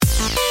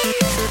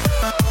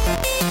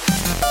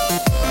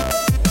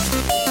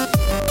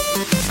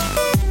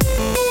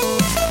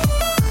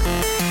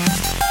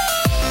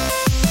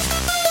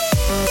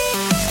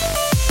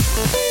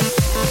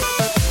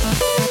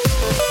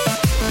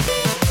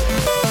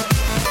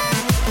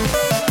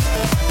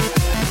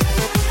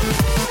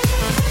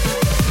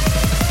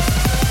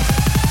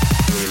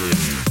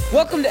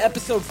to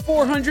episode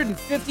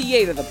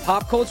 458 of the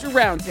Pop Culture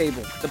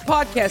Roundtable, the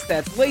podcast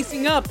that's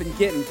lacing up and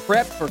getting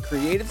prepped for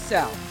Creative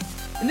South.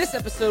 In this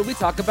episode, we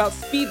talk about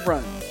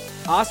speedruns,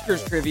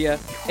 Oscars trivia,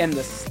 and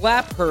the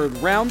slap heard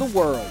round the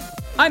world.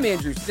 I'm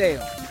Andrew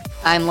Sale.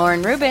 I'm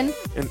Lauren Rubin.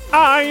 And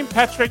I'm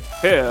Patrick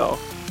Hill.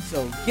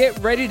 So get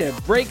ready to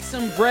break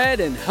some bread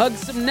and hug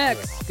some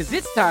necks, because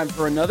it's time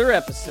for another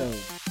episode.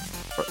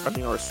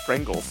 Or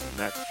strangle some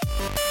necks.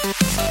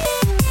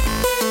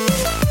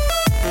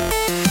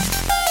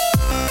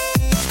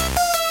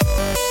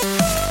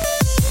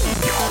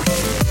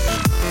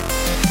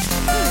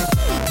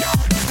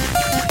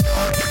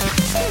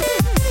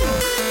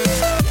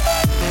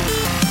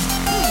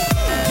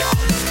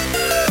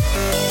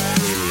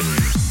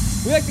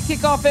 We like to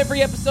kick off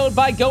every episode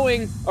by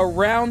going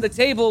around the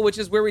table, which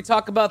is where we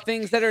talk about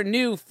things that are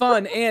new,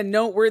 fun, and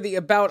noteworthy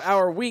about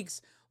our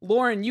weeks.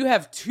 Lauren, you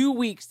have 2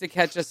 weeks to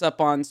catch us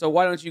up on, so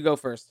why don't you go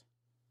first?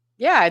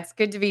 Yeah, it's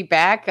good to be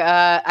back.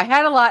 I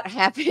had a lot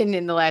happen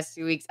in the last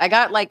 2 weeks. I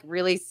got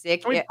really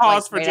sick. Can we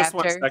pause for right just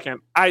after. 1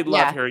 second? I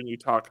love hearing you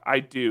talk.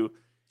 I do.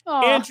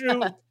 Aw.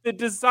 Andrew, the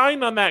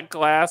design on that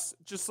glass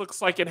just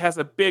looks like it has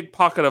a big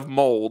pocket of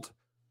mold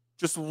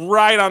just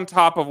right on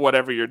top of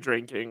whatever you're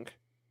drinking.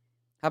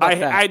 How about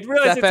that? I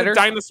realized it's better? a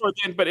dinosaur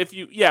then, but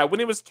when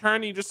it was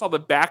turned, you just saw the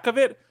back of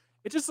it.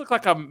 It just looked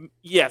like ugh,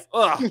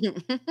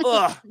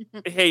 ugh,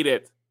 I hate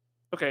it.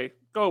 Okay,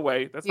 go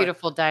away. That's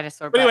Beautiful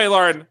dinosaur. But anyway,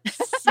 Lauren,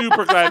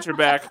 super glad you're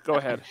back. Go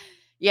ahead.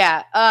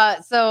 Yeah.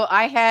 So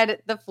I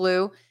had the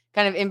flu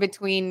kind of in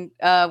between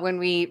when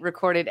we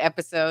recorded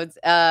episodes.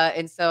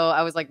 And so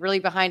I was really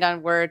behind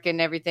on work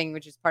and everything,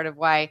 which is part of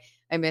why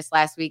I missed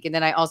last week. And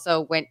then I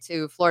also went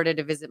to Florida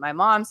to visit my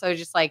mom. So I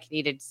just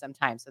needed some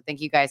time. So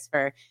thank you guys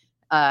for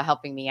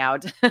helping me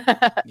out.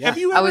 Yeah. Have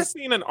you ever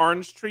seen an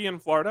orange tree in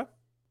Florida?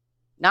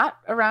 Not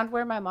around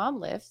where my mom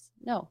lives.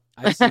 No.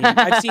 I've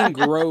seen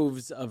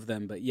groves of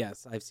them, but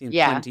yes, I've seen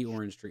plenty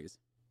orange trees.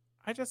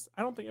 I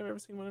don't think I've ever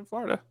seen one in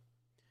Florida.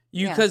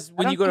 Because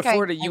when you go to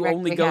Florida, you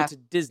only go to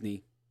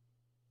Disney.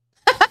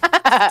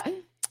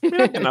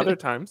 And other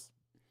times.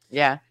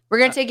 Yeah. We're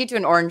going to take you to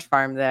an orange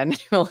farm then.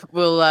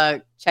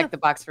 We'll check the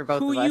box for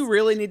both of us. Who you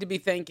really need to be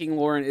thanking,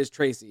 Lauren, is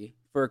Tracy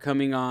for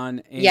coming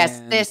on. And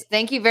Yes,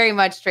 thank you very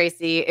much,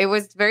 Tracy. It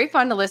was very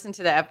fun to listen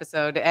to the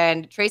episode,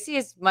 and Tracy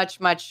is much,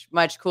 much,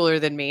 much cooler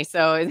than me.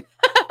 So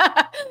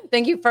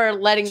thank you for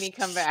letting me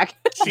come back.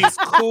 She's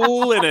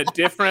cool in a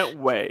different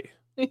way.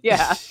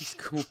 Yeah. She's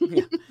cool.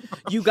 Yeah.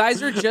 You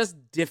guys are just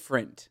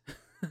different.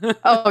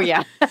 Oh,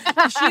 yeah.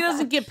 She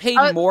doesn't get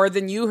paid more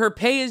than you. Her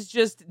pay is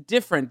just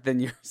different than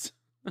yours.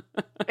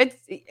 It's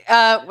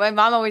my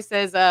mom always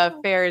says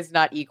fair is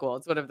not equal.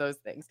 It's one of those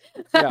things.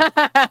 Yeah.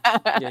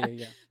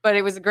 But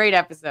it was a great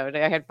episode.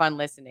 I had fun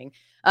listening.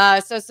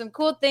 So some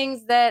cool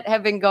things that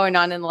have been going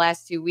on in the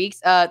last 2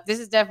 weeks. This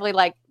is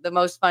definitely the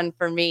most fun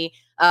for me.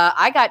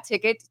 I got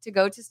tickets to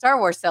go to Star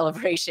Wars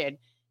Celebration.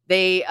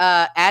 They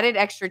added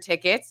extra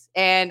tickets,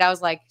 and I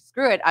was like,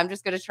 screw it. I'm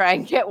just going to try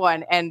and get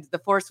one. And the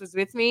Force was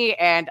with me,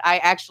 and I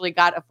actually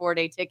got a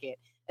 4-day ticket.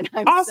 And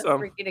I'm so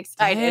freaking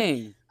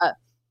excited. Dang.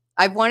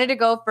 I've wanted to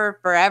go for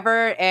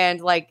forever,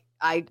 and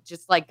I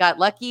just got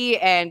lucky,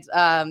 and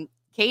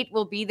Kate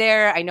will be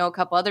there. I know a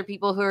couple other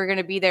people who are going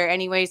to be there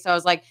anyway, so I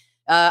was like,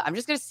 I'm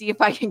just going to see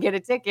if I can get a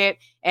ticket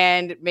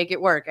and make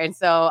it work. And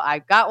so I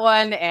got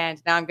one,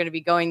 and now I'm going to be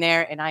going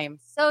there, and I am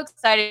so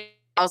excited.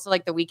 Also,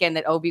 the weekend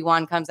that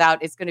Obi-Wan comes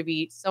out, it's going to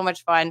be so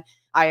much fun.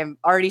 I am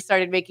already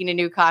started making a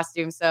new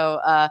costume, so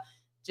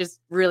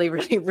just really,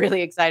 really,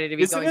 really excited to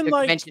be going to a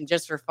convention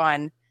just for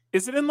fun.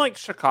 Is it in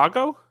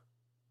Chicago?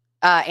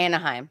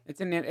 Anaheim. It's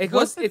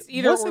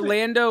either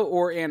Orlando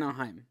or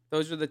Anaheim.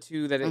 Those are the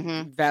two that it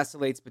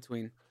vacillates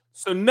between.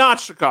 So not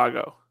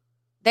Chicago.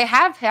 They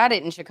have had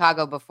it in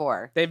Chicago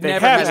before. They've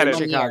never had it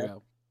in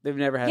Chicago. They've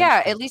never had it.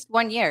 Yeah, at least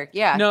 1 year.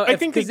 Yeah. No, if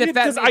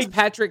that makes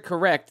Patrick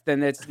correct,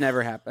 then it's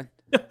never happened.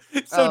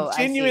 So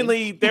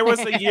genuinely, there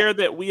was a year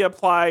that we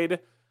applied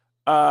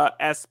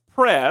as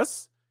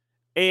press,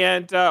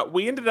 and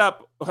we ended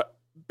up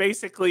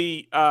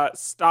basically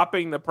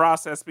stopping the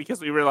process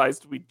because we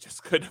realized we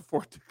just couldn't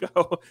afford to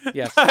go.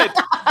 Yes. But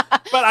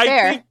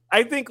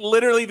I think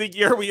literally the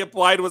year we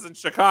applied was in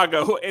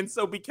Chicago, and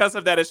so because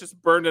of that, it's just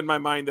burned in my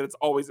mind that it's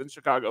always in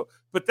Chicago.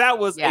 But that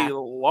was a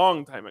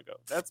long time ago.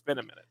 That's been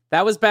a minute.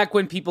 That was back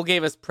when people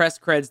gave us press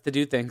creds to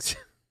do things.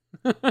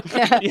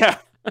 Yeah.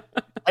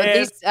 At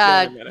least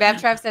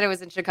Mavtrap said it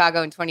was in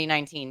Chicago in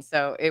 2019,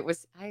 so it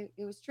was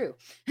true.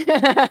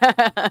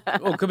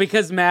 Well,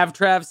 because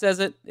Mavtrap says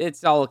it,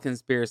 it's all a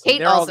conspiracy.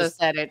 Kate also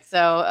said it,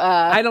 so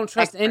I don't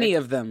trust any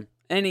of them.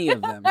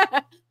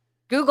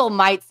 Google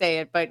might say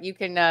it, but you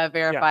can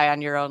verify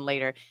on your own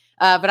later.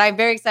 But I'm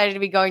very excited to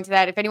be going to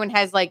that. If anyone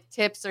has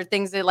tips or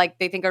things that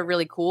they think are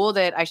really cool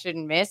that I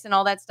shouldn't miss and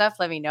all that stuff,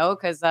 let me know,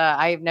 because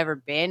I've never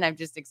been. I'm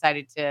just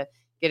excited to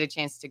get a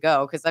chance to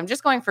go because I'm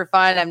just going for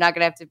fun. I'm not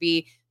going to have to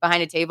be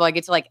behind a table. I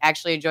get to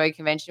actually enjoy a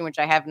convention, which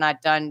I have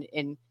not done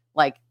in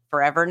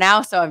forever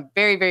now. So I'm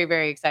very, very,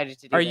 very excited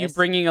to do this. Are you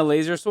bringing a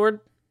laser sword?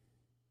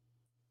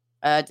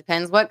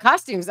 Depends what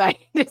costumes I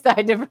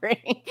decide to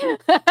bring.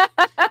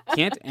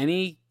 Can't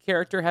any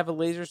character have a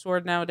laser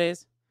sword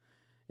nowadays?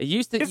 You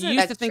used to think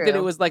true. that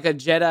it was like a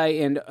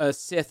Jedi and a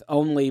Sith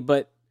only,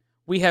 but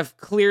we have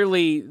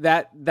clearly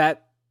that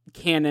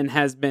canon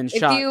has been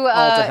shot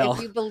all to hell.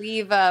 If you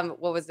believe,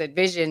 what was it,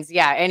 Visions?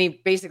 Yeah,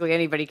 basically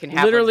anybody can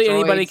have. Literally droids,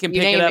 anybody can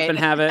pick it up and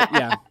have it.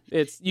 Yeah,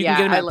 you can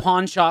get them at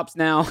pawn shops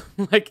now,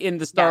 like in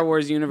the Star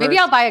Wars universe. Maybe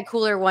I'll buy a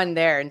cooler one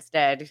there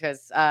instead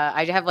because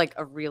I have like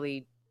a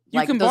really.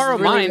 You can borrow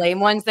really mine. lame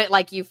ones that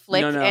like you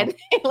flick and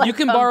like, you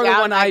can borrow the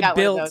one I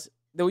built.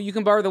 You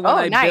can borrow the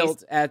one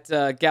built at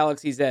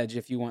Galaxy's Edge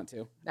if you want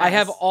to. Nice. I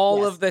have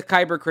all of the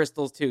Kyber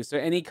crystals too, so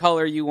any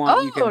color you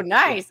want. You can,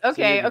 nice.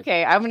 Okay,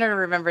 okay. I'm gonna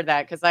remember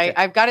that because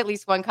I've got at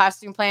least one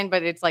costume planned,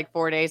 but it's like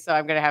 4 days, so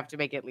I'm gonna have to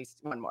make at least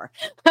one more.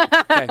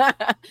 Okay.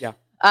 Yeah.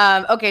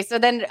 Okay, so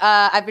then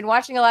I've been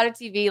watching a lot of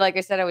TV. Like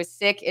I said, I was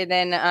sick, and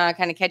then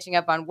kind of catching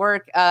up on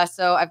work.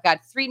 So I've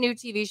got 3 new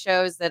TV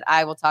shows that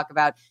I will talk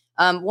about.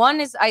 One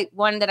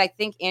that I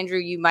think, Andrew,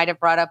 you might have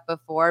brought up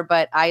before,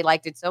 but I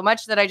liked it so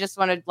much that I just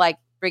want to like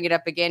bring it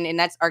up again, and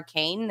that's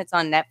Arcane. That's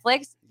on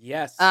Netflix.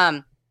 Yes.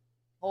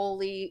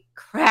 Holy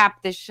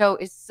crap, this show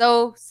is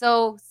so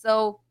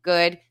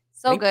good.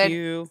 Thank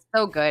you.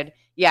 So good.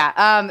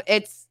 Yeah.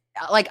 It's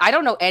like I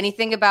don't know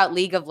anything about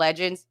League of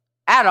Legends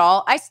at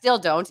all. I still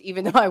don't,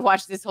 even though I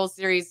watched this whole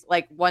series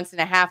like once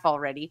and a half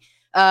already.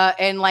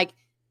 And like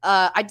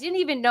I didn't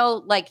even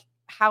know like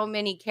how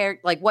many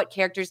what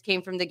characters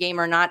came from the game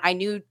or not. I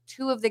knew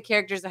 2 of the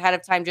characters ahead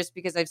of time just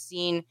because I've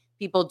seen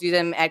people do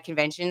them at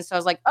conventions. So I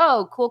was like,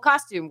 oh, cool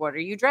costume. What are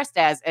you dressed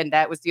as? And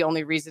that was the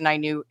only reason I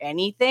knew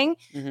anything.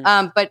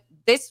 Mm-hmm. But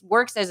this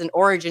works as an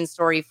origin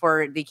story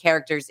for the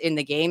characters in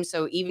the game.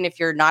 So even if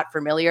you're not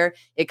familiar,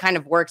 it kind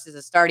of works as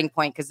a starting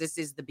point because this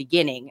is the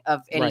beginning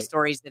of any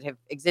stories that have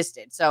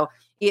existed. So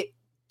it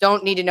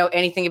don't need to know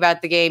anything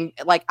about the game.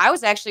 Like I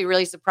was actually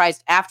really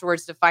surprised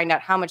afterwards to find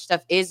out how much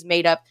stuff is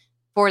made up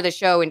for the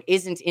show and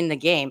isn't in the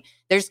game.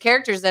 There's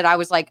characters that I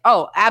was like,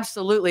 oh,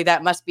 absolutely,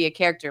 that must be a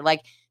character.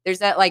 Like there's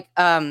that like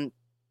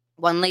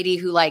one lady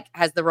who like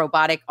has the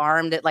robotic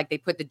arm that like they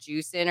put the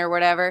juice in or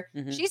whatever.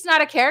 Mm-hmm. She's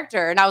not a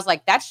character. And I was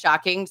like, that's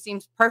shocking.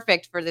 Seems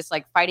perfect for this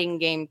like fighting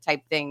game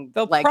type thing.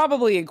 They'll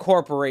probably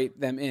incorporate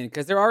them in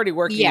because they're already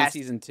working in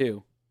season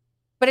 2.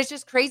 But it's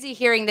just crazy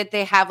hearing that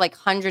they have like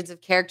hundreds of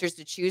characters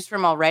to choose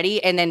from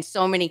already. And then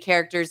so many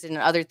characters and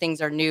other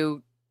things are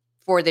new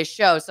for this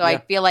show. So I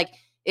feel like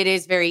it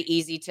is very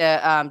easy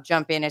to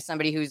jump in as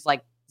somebody who's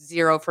like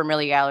zero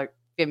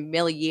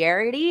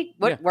familiarity.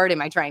 What word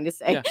am I trying to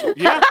say?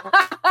 Yeah.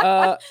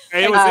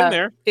 It was in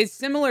there. It's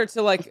similar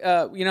to like,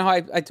 you know how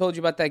I told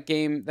you about that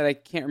game that I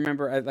can't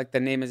remember. Like the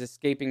name is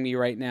escaping me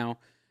right now.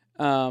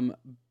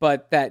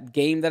 But that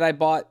game that I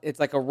bought, it's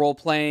like a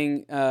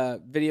role-playing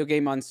video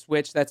game on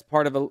Switch. That's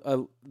part of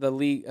the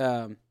League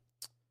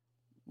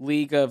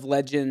of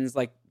Legends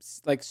like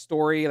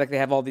story. Like they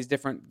have all these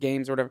different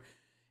games or whatever.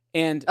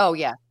 And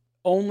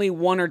only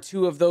 1 or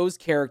 2 of those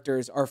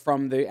characters are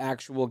from the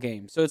actual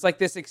game. So it's like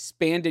this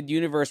expanded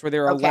universe where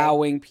they're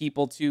allowing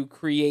people to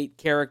create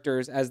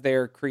characters as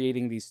they're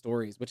creating these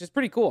stories, which is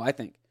pretty cool, I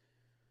think.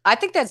 I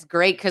think that's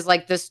great because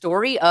like the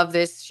story of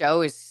this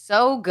show is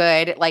so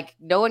good. Like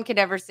no one can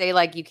ever say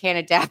like you can't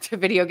adapt a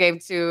video game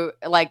to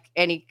like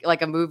any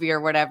like a movie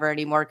or whatever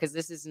anymore because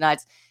this is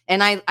nuts.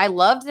 And I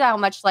loved how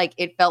much like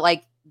it felt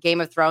like Game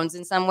of Thrones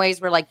in some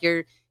ways where like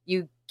you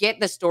get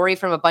the story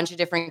from a bunch of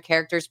different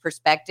characters'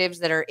 perspectives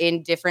that are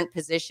in different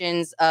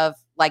positions of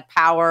like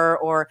power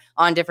or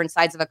on different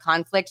sides of a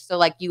conflict. So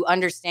like you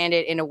understand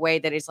it in a way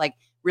that is like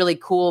really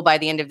cool by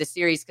the end of the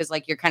series because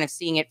like you're kind of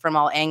seeing it from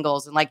all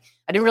angles. And like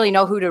I didn't really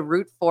know who to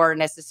root for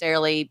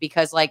necessarily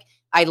because like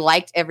I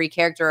liked every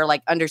character or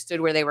like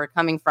understood where they were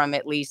coming from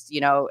at least,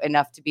 you know,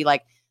 enough to be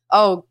like,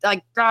 oh,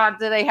 like God,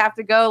 do they have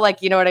to go?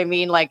 Like, you know what I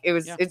mean? Like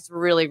it's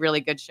really, really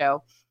good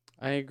show.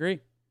 I agree.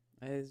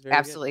 It is very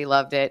Absolutely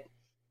loved it.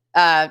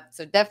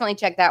 So definitely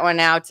check that one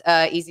out.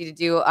 Easy to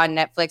do on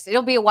Netflix.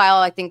 It'll be a while,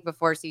 I think,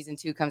 before season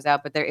 2 comes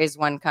out, but there is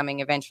one coming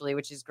eventually,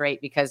 which is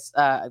great because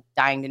I'm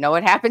dying to know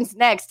what happens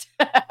next.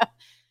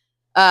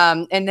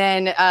 And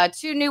then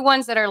 2 new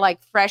ones that are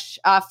like fresh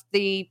off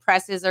the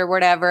presses or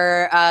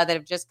whatever that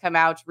have just come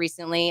out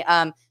recently.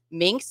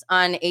 Minx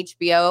on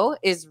HBO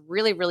is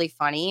really, really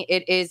funny.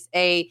 It is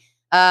a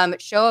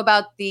show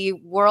about the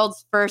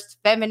world's first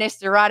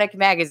feminist erotic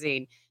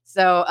magazine.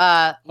 So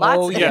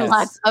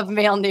lots of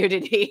male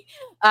nudity.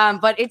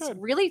 But it's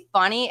really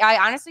funny.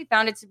 I honestly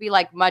found it to be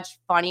like much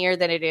funnier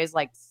than it is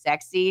like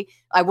sexy.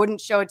 I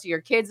wouldn't show it to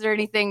your kids or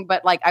anything,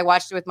 but like I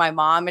watched it with my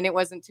mom and it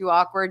wasn't too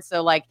awkward.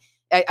 So like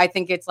I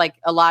think it's like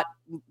a lot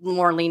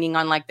more leaning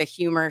on like the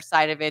humor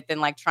side of it than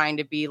like trying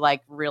to be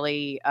like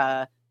really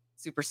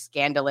super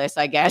scandalous,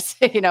 I guess.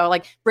 You know,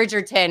 like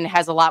Bridgerton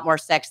has a lot more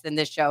sex than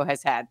this show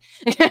has had.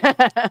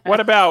 What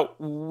about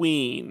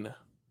Ween?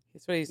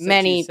 That's what he's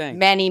many saying.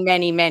 Many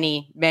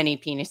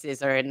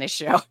penises are in this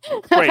show.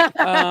 Great.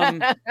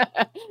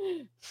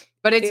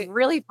 But it's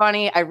really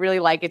funny. I really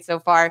like it so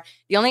far.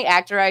 The only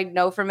actor I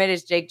know from it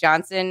is Jake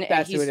Johnson.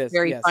 And he's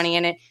very funny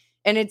in it.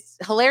 And it's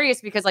hilarious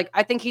because like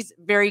I think he's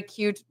very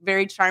cute,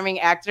 very charming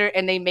actor,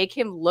 and they make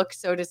him look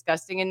so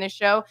disgusting in this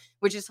show,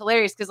 which is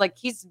hilarious because like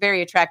he's a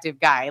very attractive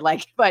guy,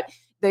 like but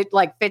that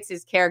like fits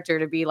his character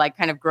to be like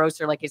kind of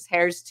grosser, like his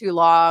hair's too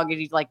long and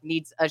he like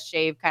needs a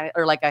shave kind of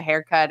or like a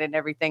haircut and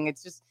everything.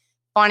 It's just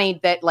funny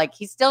that like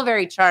he's still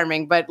very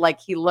charming, but like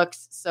he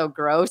looks so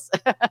gross.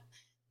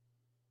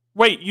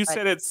 Wait, you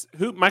said it's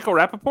who? Michael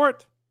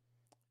Rappaport?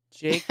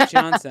 Jake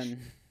Johnson.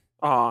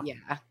 Aw. Yeah.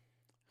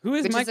 Who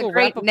is Which Michael is a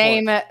great Rappaport?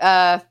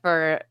 name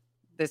for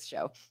this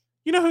show.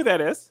 You know who that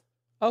is?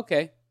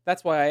 Okay,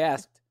 that's why I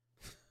asked.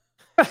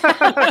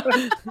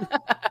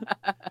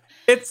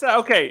 It's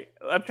okay.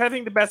 I'm trying to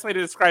think the best way to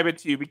describe it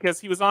to you because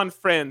he was on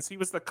Friends. He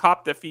was the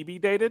cop that Phoebe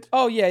dated.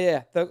 Oh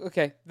yeah.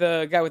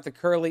 The guy with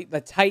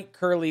the tight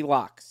curly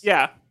locks.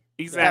 Yeah,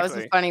 exactly. That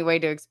was a funny way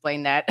to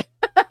explain that.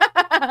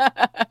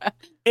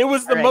 It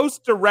was the All right.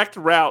 most direct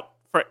route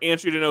for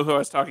Andrew to know who I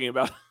was talking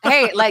about.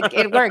 Hey, like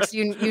it works.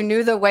 You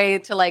knew the way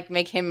to like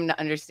make him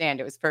understand.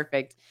 It was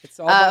perfect. It's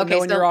all about okay,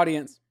 knowing so- your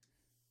audience.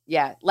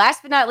 Yeah.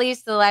 Last but not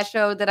least, the last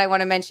show that I want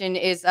to mention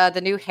is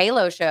the new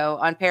Halo show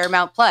on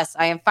Paramount Plus.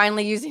 I am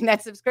finally using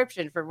that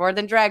subscription for more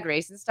than Drag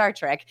Race and Star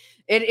Trek.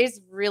 It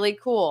is really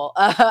cool.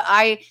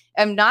 I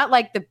am not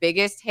like the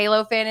biggest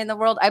Halo fan in the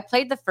world. I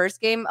played the first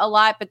game a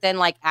lot, but then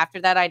like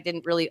after that, I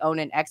didn't really own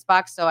an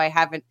Xbox, so I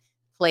haven't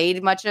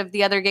played much of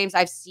the other games.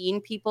 I've seen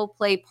people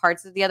play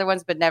parts of the other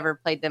ones, but never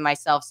played them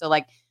myself. So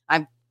like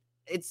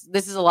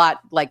this is a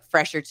lot like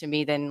fresher to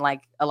me than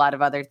like a lot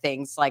of other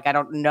things. Like I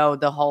don't know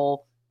the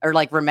whole or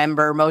like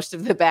remember most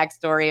of the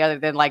backstory other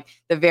than like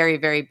the very,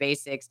 very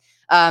basics.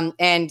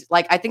 And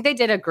like, I think they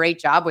did a great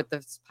job with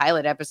this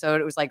pilot episode.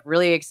 It was like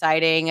really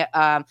exciting.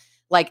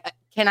 Like,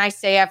 can I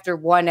say after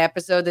one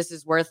episode, this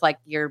is worth like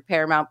your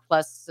Paramount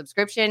Plus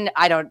subscription?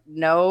 I don't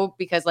know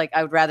because like,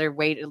 I would rather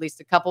wait at least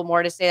a couple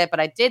more to say that. But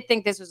I did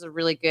think this was a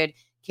really good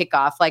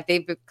kickoff. Like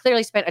they've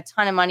clearly spent a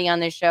ton of money on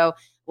this show.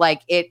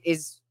 Like it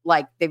is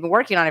like, they've been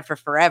working on it for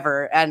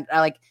forever. And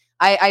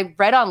I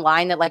read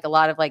online that like a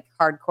lot of like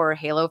hardcore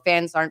Halo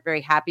fans aren't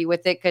very happy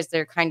with it because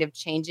they're kind of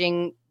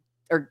changing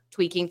or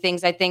tweaking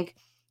things, I think,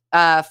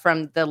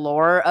 from the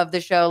lore of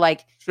the show.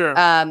 Like, Sure.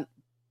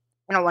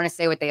 I don't want to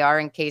say what they are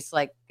in case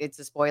like it's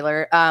a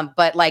spoiler.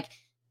 But like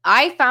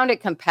I found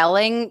it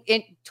compelling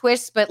in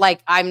twists, but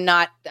like I'm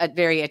not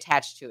very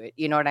attached to it.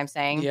 You know what I'm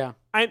saying? Yeah.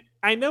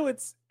 I know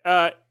it's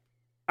I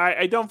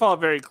don't follow it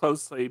very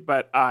closely,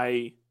 but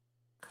I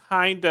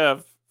kind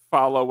of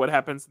follow what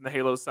happens in the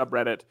Halo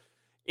subreddit.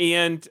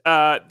 And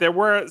there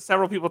were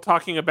several people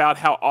talking about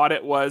how odd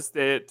it was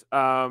that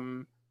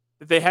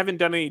they haven't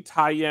done any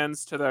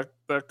tie-ins to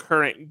the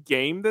current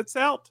game that's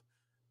out.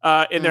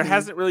 And there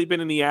hasn't really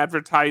been any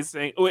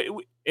advertising.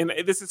 And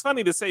this is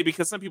funny to say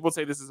because some people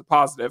say this is a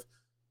positive,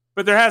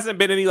 but there hasn't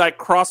been any like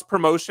cross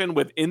promotion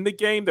within the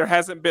game. There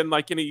hasn't been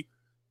like any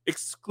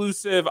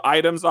exclusive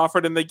items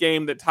offered in the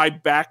game that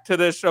tied back to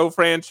the show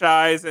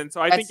franchise. And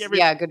so I think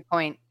good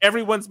point.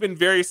 Everyone's been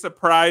very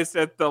surprised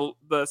at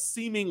the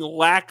seeming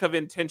lack of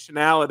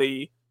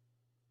intentionality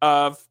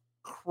of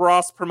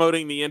cross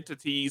promoting the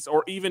entities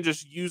or even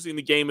just using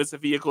the game as a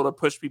vehicle to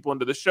push people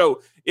into the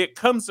show. It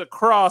comes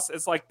across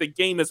as like the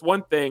game is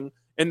one thing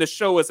and the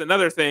show is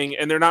another thing,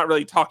 and they're not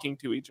really talking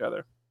to each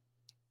other.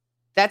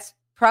 That's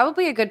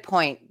probably a good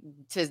point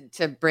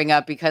to bring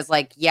up because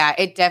like, yeah,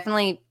 it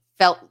definitely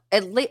felt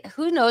at least,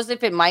 who knows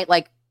if it might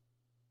like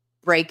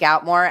break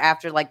out more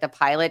after like the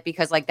pilot,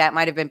 because like that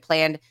might have been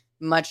planned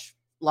much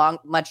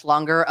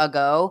longer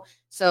ago.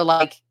 So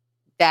like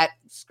that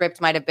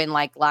script might have been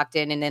like locked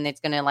in and then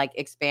it's going to like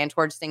expand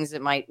towards things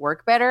that might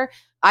work better.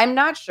 I'm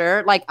not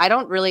sure. Like, I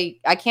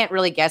can't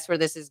really guess where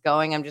this is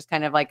going. I'm just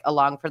kind of like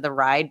along for the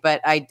ride,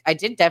 but I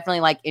did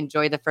definitely like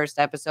enjoy the first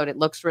episode. It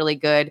looks really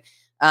good.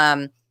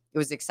 It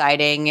was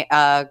exciting,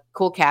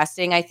 cool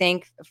casting, I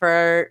think,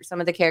 for some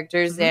of the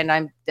characters. And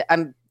I'm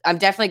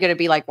definitely going to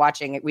be like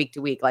watching it week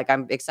to week. Like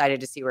I'm excited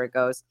to see where it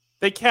goes.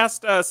 They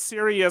cast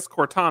Siri as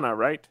Cortana,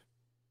 right?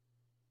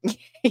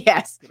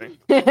 Yes.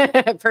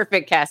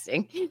 Perfect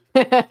casting.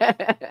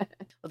 Well,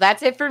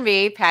 that's it for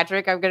me.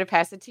 Patrick, I'm going to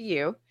pass it to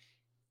you.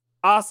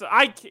 Awesome.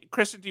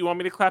 Christian, do you want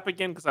me to clap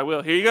again? Because I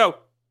will. Here you go.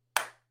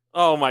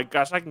 Oh my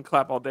gosh, I can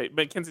clap all day.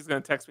 But Kenzie's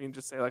going to text me and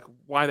just say, like,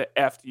 why the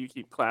F do you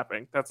keep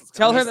clapping? That's what's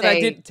Tell her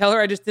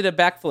I just did a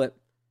backflip.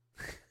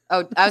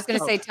 Oh, I was going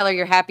to say, tell her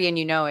you're happy and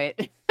you know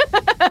it.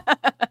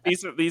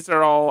 These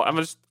are all, I'm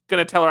just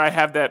going to tell her I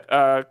have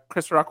that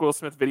Chris Rock Will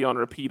Smith video on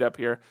repeat up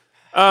here.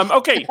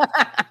 Okay.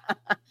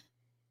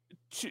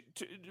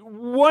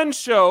 One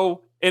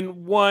show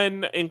and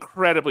one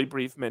incredibly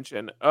brief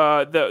mention.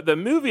 The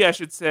movie, I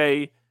should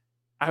say,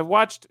 I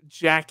watched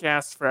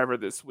Jackass Forever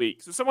this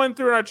week. So someone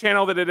threw in our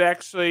channel that it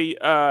actually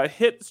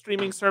hit the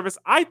streaming service.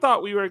 I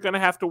thought we were going to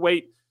have to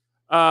wait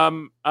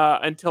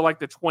until like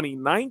the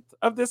 29th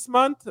of this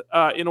month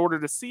in order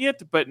to see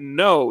it. But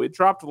no, it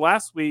dropped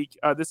last week.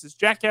 This is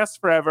Jackass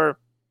Forever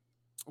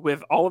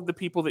with all of the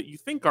people that you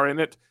think are in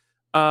it.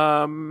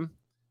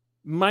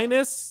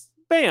 Minus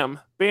Bam.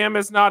 Bam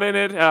is not in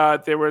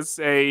it. There was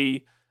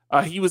he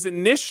was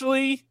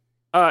initially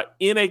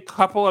in a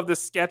couple of the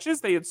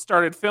sketches. They had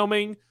started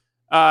filming,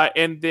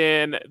 and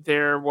then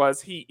there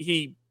was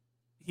he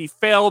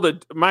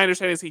failed. My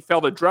understanding is he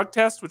failed a drug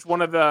test, which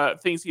one of the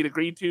things he'd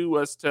agreed to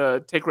was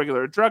to take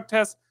regular drug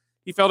tests.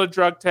 He failed a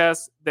drug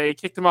test. They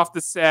kicked him off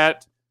the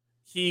set.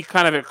 He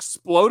kind of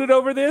exploded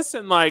over this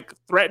and like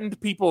threatened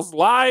people's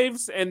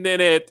lives, and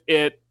then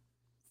it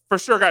for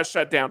sure got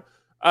shut down.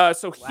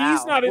 So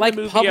he's not in the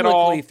movie at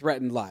all. Publicly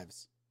threatened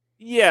lives.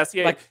 Yes,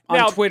 yeah. Like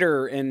on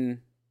Twitter and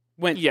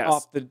went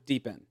off the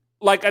deep end.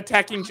 Like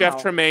attacking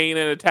Jeff Tremaine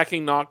and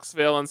attacking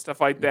Knoxville and stuff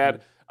like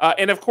that.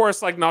 And of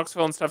course, like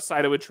Knoxville and stuff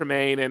sided with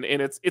Tremaine, and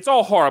it's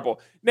all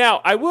horrible.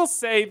 Now, I will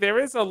say there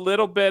is a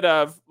little bit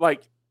of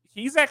like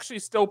he's actually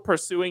still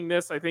pursuing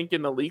this, I think,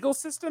 in the legal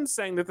system,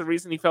 saying that the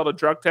reason he failed a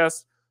drug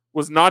test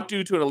was not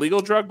due to an illegal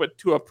drug, but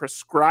to a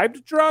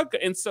prescribed drug.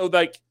 And so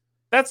like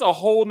that's a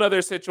whole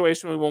nother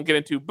situation we won't get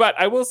into. But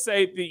I will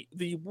say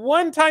the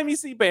one time you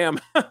see Bam,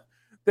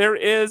 there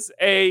is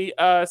a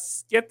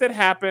skit that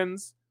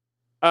happens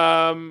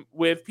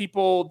with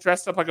people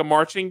dressed up like a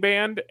marching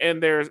band,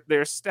 and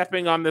they're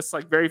stepping on this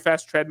like very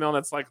fast treadmill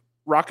that's like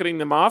rocketing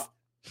them off.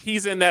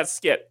 He's in that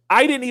skit.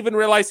 I didn't even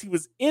realize he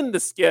was in the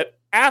skit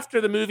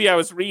after the movie I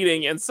was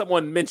reading, and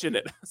someone mentioned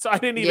it. So I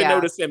didn't even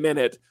notice him in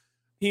it.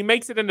 He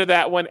makes it into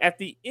that one. At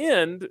the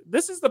end,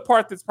 this is the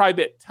part that's probably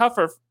a bit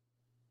tougher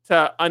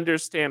to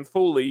understand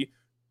fully.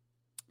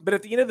 But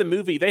at the end of the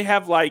movie, they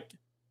have like,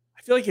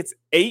 I feel like it's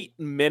 8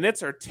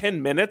 minutes or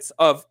 10 minutes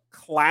of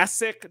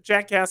classic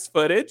Jackass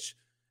footage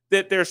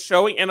that they're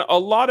showing. And a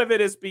lot of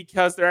it is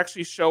because they're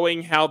actually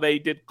showing how they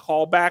did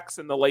callbacks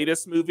in the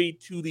latest movie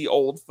to the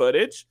old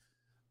footage.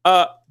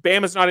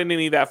 Bam is not in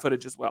any of that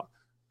footage as well.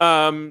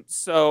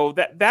 So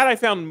that I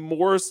found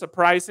more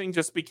surprising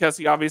just because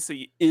he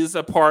obviously is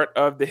a part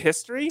of the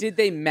history. Did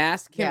they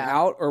mask him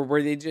out, or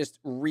were they just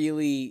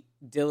really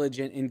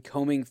diligent in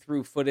combing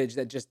through footage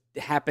that just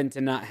happened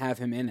to not have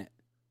him in it?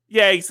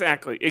 Yeah,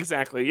 exactly.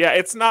 Yeah,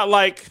 it's not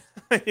like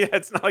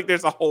it's not like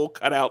there's a hole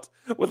cut out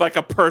with like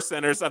a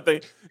person or something.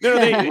 No,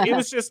 it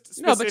was just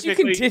specifically... No, but you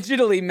can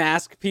digitally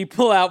mask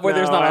people out where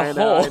there's not a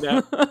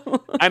hole.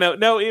 I know.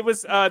 No, it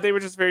was they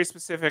were just very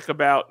specific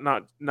about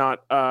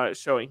not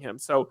showing him.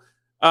 So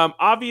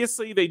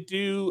obviously they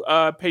do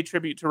pay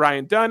tribute to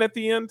Ryan Dunn at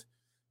the end.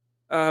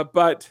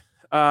 But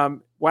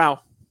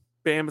wow,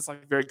 Bam is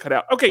like very cut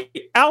out. Okay,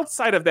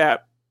 outside of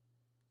that,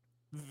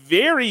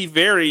 very,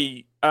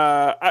 very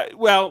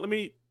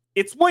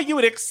it's what you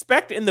would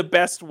expect in the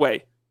best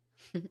way.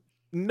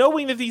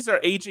 Knowing that these are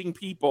aging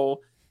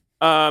people,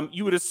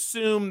 you would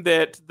assume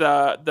that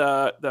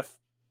the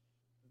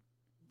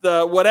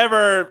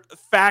whatever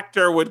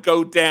factor would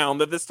go down,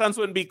 that the stunts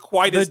wouldn't be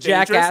quite as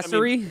dangerous.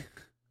 Jackassery?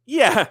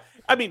 Yeah.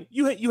 I mean,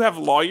 you have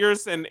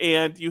lawyers and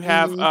you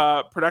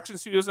have production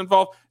studios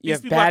involved.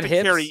 These people have to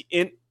carry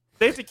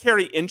they have to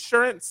carry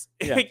insurance.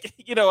 Yeah.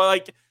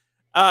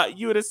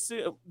 You would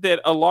assume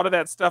that a lot of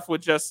that stuff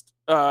would just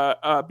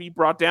be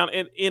brought down,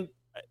 and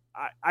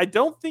I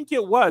don't think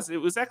it was.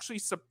 It was actually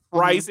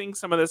surprising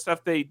some of the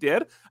stuff they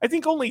did. I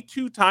think only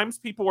 2 times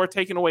people were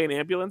taken away in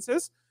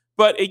ambulances,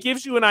 but it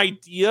gives you an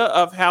idea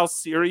of how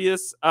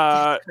serious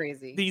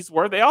these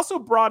were. They also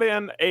brought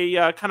in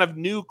a kind of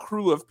new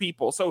crew of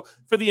people. So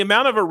for the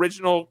amount of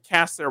original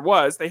cast there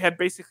was, they had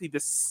basically the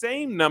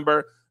same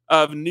number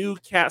of new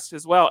cast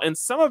as well, and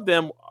some of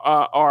them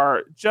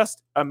are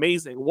just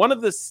amazing. One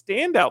of the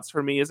standouts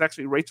for me is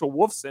actually Rachel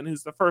Wolfson,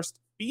 who's the first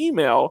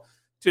female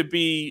to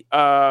be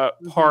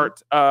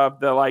part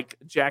of the like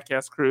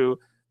Jackass crew,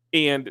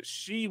 and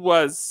she's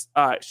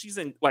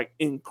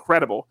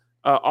incredible,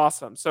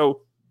 awesome.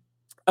 So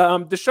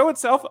the show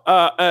itself,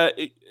 a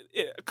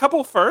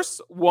couple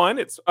firsts. One,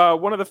 it's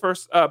one of the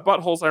first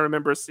buttholes I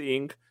remember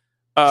seeing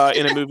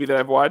in a movie that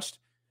I've watched.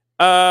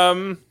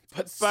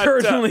 But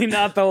certainly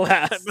not the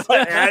last.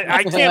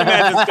 I can't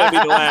imagine it's going to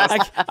be the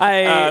last.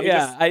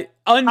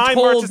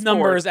 Untold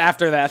numbers forward.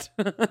 After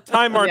that.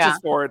 Time marches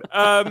forward.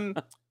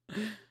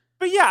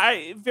 But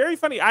yeah, very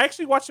funny. I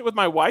actually watched it with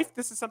my wife.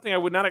 This is something I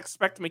would not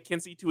expect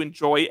Mackenzie to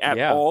enjoy at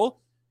all.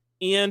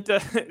 And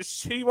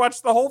she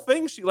watched the whole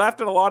thing. She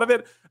laughed at a lot of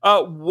it.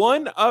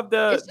 One of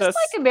it's just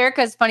like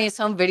America's Funniest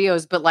Home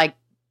Videos, but like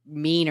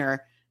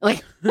meaner.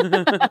 Like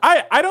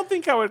I don't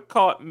think I would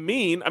call it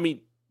mean. I mean,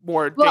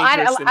 more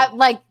dangerous.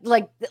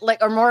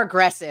 Or more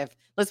aggressive.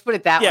 Let's put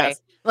it that way.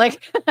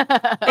 Like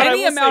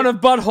any amount of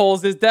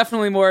buttholes is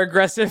definitely more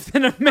aggressive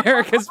than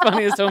America's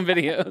Funniest Home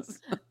Videos.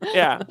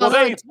 Yeah, well,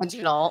 they're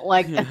intentional.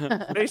 Like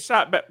they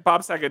shot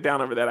Bob Saget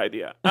down over that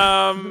idea.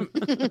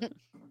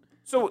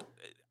 So,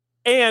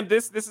 and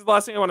this is the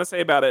last thing I want to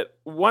say about it.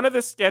 One of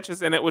the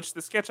sketches in it, which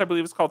the sketch I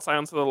believe is called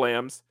 "Silence of the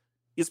Lambs,"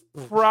 is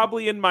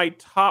probably in my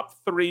top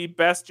 3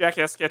 best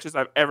Jackass sketches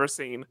I've ever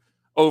seen.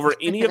 Over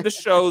any of the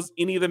shows,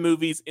 any of the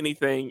movies,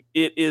 anything.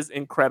 It is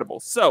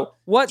incredible. So,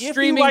 what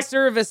streaming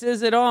service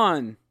is it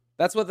on?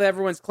 That's what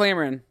everyone's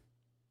clamoring.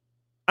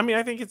 I mean,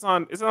 I think is it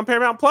on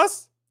Paramount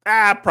Plus?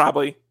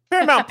 Probably.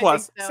 Paramount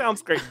Plus. So.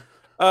 Sounds great.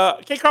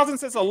 Kate Carlton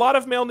says a lot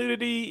of male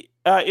nudity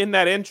in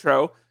that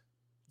intro.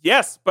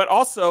 Yes, but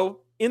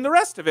also in the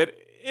rest of it.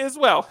 as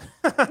well.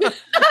 By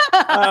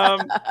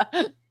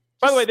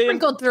the way, they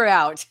sprinkled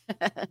throughout.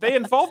 They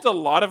involved a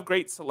lot of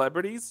great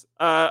celebrities.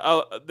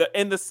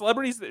 And the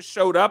celebrities that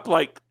showed up.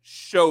 Like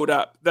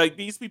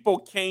these people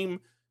came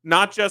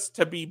not just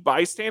to be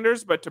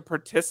bystanders, but to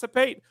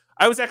participate.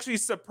 I was actually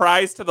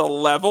surprised to the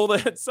level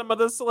that some of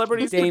the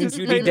celebrities Dame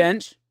Judi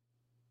Dench.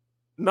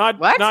 Not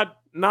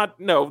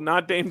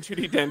Dame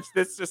Judi Dench.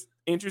 That's just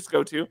Andrew's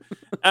go-to.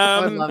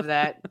 I would love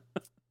that.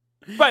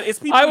 But it's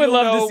people I would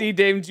love to see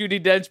Dame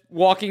Judi Dench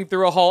walking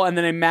through a hall and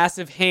then a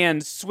massive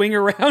hand swing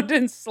around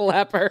and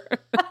slap her.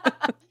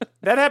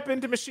 That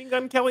happened to Machine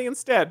Gun Kelly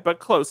instead, but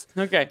close.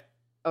 Okay.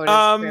 Oh, it is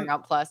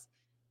Paramount Plus.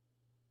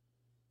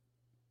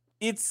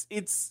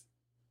 It's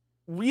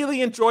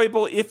really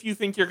enjoyable if you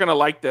think you're going to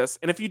like this.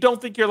 And if you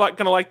don't think you're going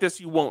to like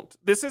this, you won't.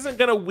 This isn't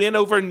going to win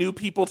over new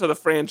people to the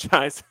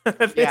franchise.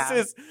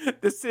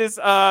 This is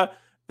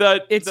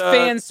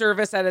fan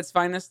service at its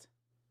finest.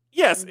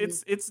 Yes,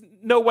 it's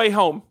No Way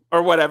Home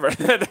or whatever.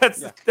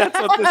 That's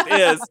what this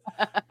is.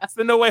 It's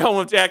the No Way Home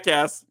of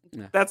Jackass.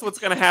 Yeah. That's what's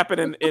going to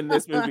happen in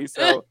this movie.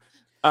 So,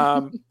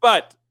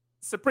 but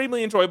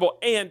supremely enjoyable.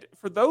 And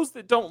for those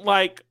that don't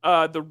like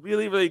the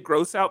really, really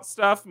gross out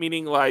stuff,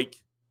 meaning like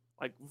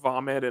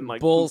vomit and like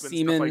bull and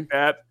semen, stuff like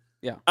that.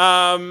 Yeah.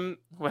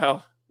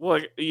 Well,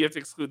 you have to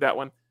exclude that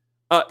one.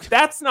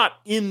 That's not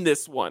in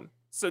this one.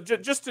 So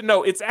just to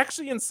know, it's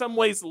actually in some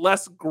ways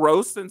less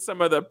gross than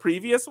some of the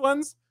previous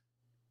ones.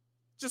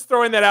 Just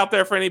throwing that out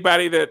there for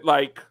anybody that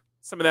like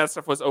some of that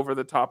stuff was over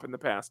the top in the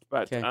past.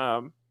 But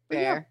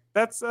fair.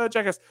 That's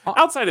Jackass.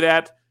 Outside of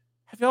that,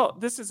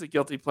 this is a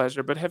guilty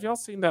pleasure, but have y'all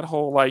seen that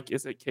whole like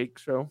Is It Cake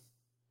show?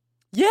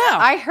 Yeah.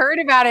 I heard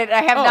about it.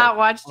 I have not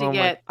watched it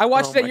yet. I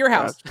watched it at your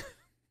house.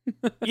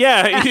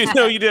 Yeah,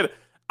 you did.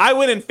 I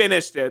went and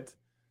finished it.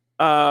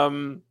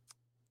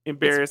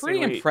 Embarrassingly. It's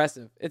pretty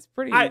impressive. It's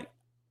pretty I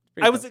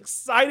was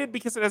excited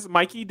because it has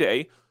Mikey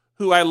Day,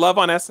 who I love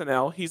on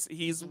SNL.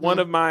 He's one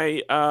of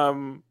my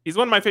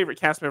favorite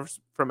cast members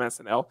from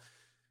SNL.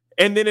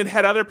 And then it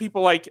had other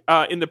people like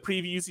in the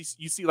previews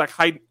you see like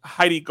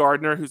Heidi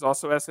Gardner, who's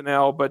also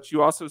SNL, but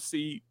you also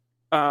see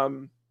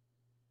I'm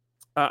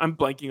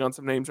blanking on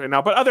some names right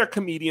now, but other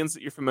comedians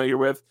that you're familiar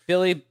with.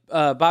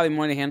 Bobby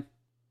Moynihan.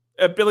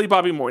 Billy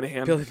Bobby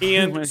Moynihan.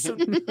 So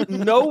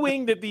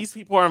knowing that these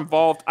people are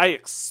involved, I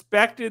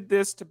expected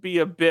this to be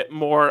a bit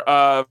more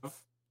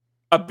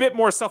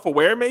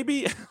self-aware,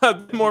 maybe, a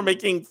bit more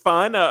making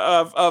fun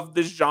of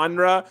the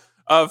genre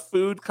of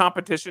food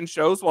competition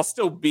shows while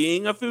still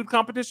being a food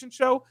competition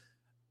show.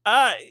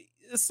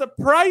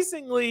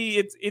 Surprisingly,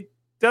 it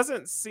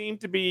doesn't seem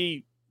to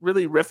be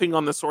really riffing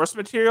on the source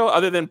material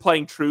other than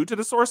playing true to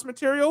the source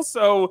material.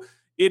 So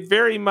it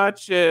very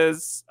much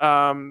is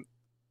kind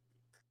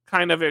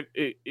of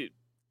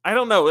I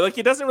don't know, like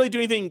it doesn't really do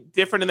anything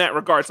different in that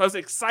regard. So I was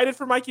excited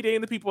for Mikey Day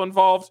and the people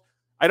involved.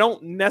 I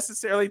don't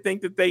necessarily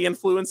think that they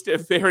influenced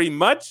it very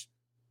much,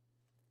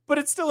 but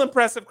it's still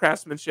impressive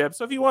craftsmanship.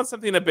 So if you want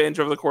something to binge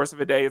over the course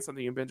of a day, it's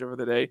something you binge over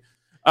the day.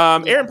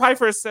 Aaron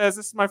Pfeiffer says,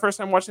 this is my first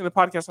time watching the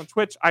podcast on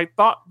Twitch. I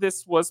thought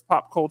this was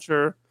pop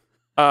culture.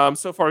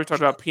 So far, we've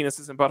talked about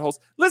penises and buttholes.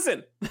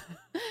 Listen,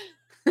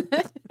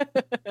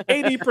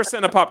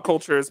 80% of pop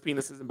culture is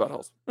penises and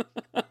buttholes.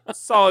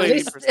 Solid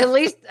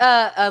 80%.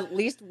 At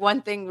least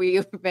one thing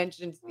we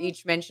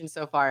each mentioned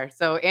so far.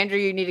 So Andrew,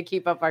 you need to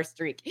keep up our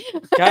streak.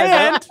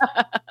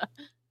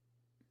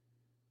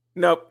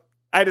 Nope.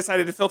 I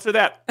decided to filter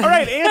that. All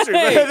right, Andrew.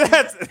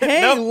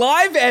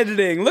 Live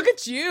editing. Look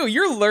at you.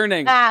 You're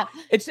learning.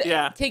 It's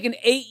taken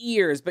 8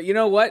 years, but you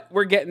know what?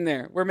 We're getting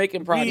there. We're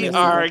making progress. We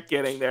are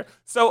getting there.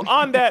 So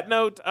on that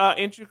note,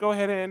 Andrew, go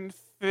ahead and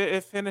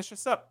finish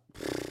us up.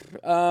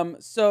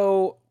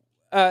 So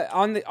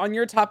on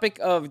your topic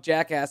of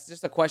Jackass,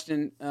 just a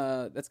question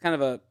that's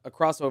kind of a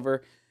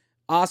crossover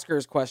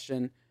Oscars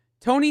question.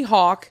 Tony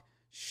Hawk,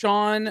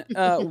 Shaun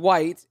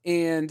White,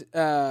 and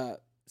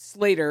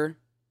Slater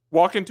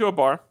walk into a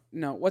bar.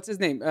 No, what's his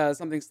name?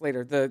 Something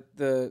Slater,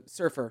 the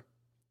surfer.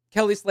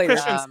 Kelly Slater.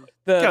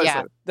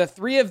 The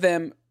three of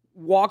them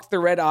walked the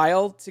red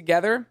aisle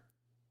together.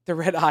 The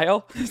red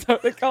aisle? Is that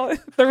what they call it?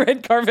 The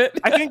red carpet?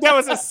 I think that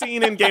was a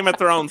scene in Game of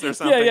Thrones or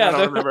something. I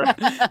don't remember.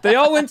 They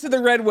all went to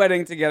the red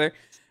wedding together.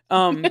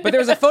 But there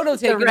was a photo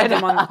taken of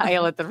them on the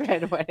aisle at the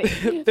red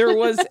wedding. There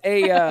was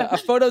a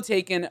photo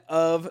taken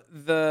of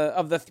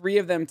the three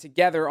of them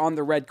together on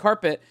the red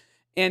carpet,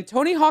 and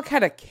Tony Hawk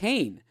had a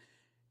cane.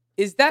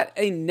 Is that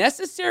a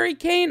necessary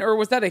cane, or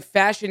was that a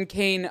fashion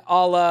cane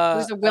a la... It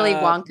was a Willy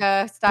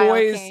Wonka style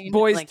cane.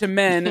 Boys to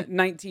Men,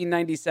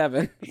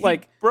 1997. He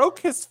broke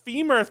his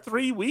femur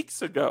 3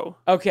 weeks ago.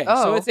 Okay,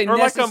 so it's a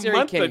necessary like a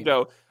month cane.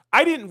 ago.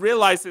 I didn't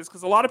realize this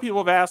because a lot of people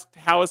have asked,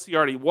 how is he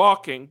already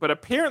walking? But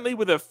apparently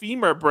with a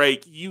femur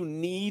break, you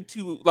need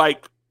to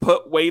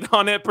put weight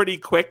on it pretty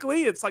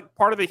quickly. It's like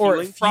part of the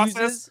healing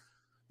process.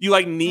 You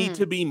need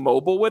to be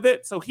mobile with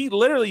it. So he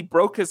literally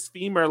broke his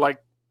femur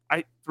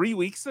 3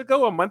 weeks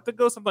ago, a month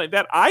ago, something like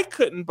that. I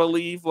couldn't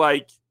believe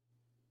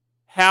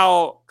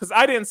how, because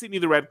I didn't see any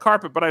of the red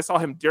carpet, but I saw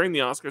him during the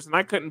Oscars, and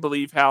I couldn't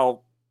believe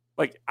how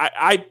like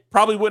I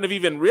probably wouldn't have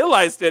even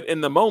realized it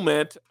in the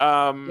moment.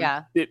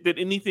 That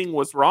anything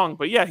was wrong.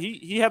 But yeah,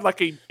 he had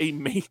like a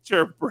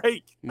major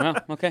break. Wow.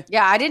 Okay.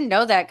 Yeah, I didn't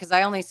know that because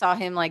I only saw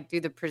him like do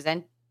the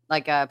presentation,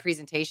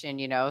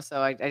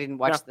 so I didn't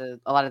watch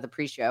a lot of the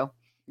pre-show.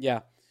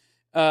 Yeah.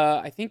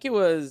 I think it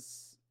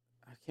was,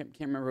 I can't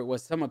remember what it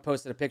was. Someone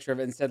posted a picture of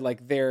it and said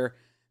like their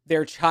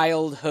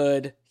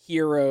childhood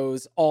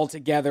heroes all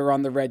together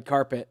on the red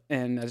carpet.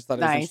 And I just thought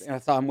it was interesting. I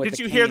saw him with Did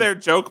you hear their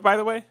joke, by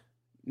the way?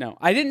 No,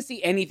 I didn't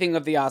see anything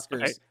of the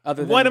Oscars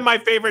other than one of my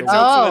favorite jokes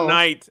of the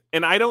night.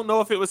 And I don't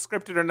know if it was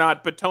scripted or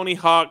not, but Tony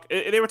Hawk,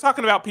 they were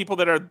talking about people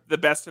that are the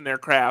best in their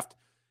craft.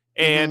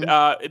 And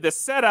the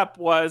setup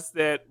was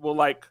that, well,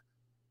 like,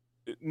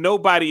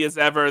 nobody is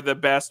ever the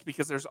best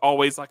because there's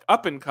always like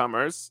up and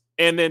comers.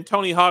 And then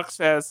Tony Hawk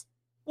says,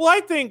 well, I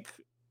think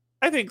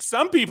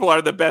some people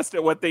are the best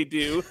at what they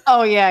do.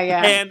 Oh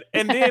yeah. And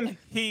then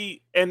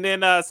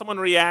someone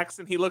reacts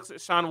and he looks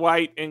at Shaun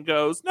White and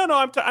goes, no,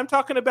 I'm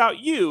talking about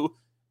you.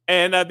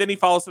 And then he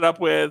follows it up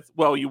with,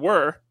 well, you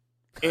were.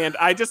 And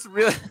I just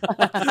really,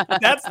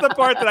 that's the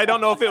part that I don't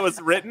know if it was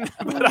written,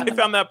 but I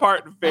found that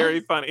part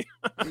very funny.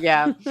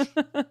 Yeah.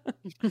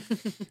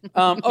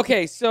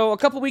 Okay, so a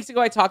couple weeks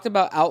ago I talked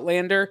about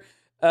Outlander,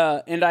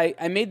 and I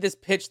made this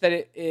pitch that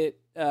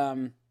it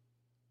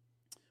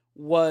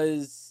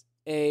was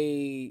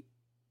a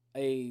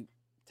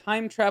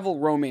time travel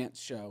romance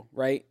show,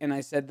 right? And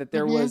I said that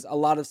there was a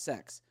lot of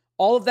sex.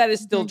 All of that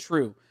is still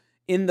true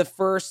in the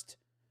first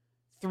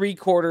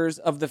 3/4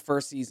 of the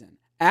first season.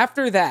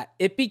 After that,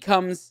 it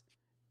becomes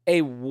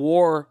a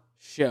war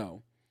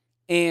show.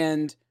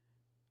 And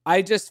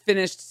I just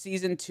finished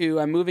season 2.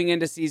 I'm moving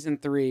into season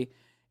 3.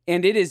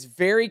 And it is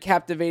very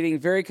captivating,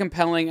 very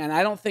compelling. And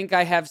I don't think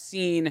I have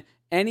seen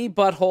any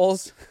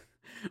buttholes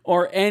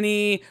or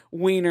any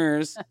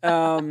wieners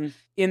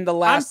in the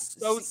last...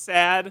 I'm so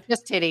sad.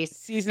 Just titties.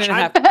 Season and a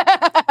half.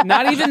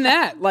 Not even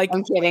that. Like,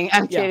 I'm kidding.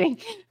 I'm kidding.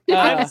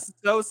 I'm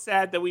so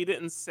sad that we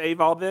didn't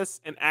save all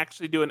this and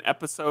actually do an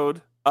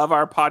episode of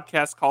our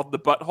podcast called The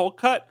Butthole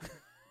Cut,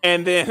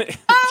 and then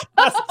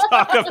just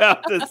talk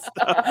about this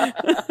stuff.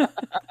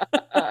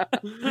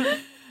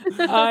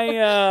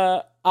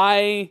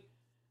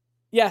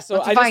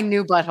 So I find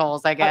new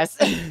buttholes, I guess.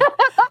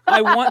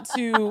 I want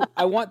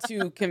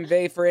to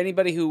convey for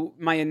anybody who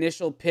my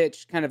initial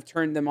pitch kind of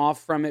turned them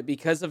off from it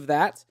because of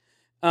that.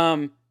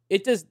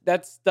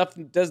 That stuff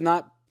does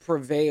not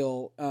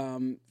prevail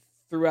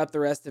throughout the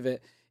rest of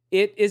it.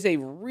 It is a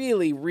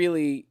really,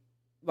 really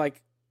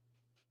like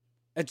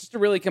just a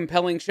really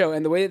compelling show,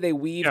 and the way that they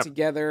weave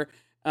together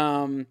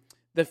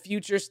the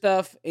future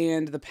stuff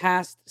and the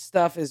past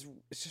stuff is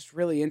just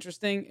really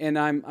interesting, and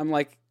I'm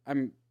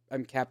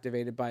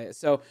captivated by it.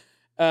 So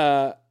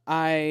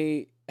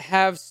I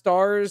have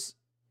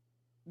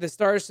the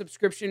Starz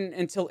subscription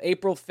until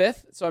April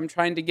 5th, so I'm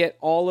trying to get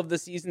all of the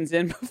seasons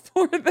in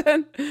before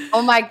then.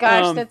 Oh my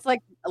gosh, that's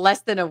like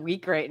less than a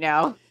week right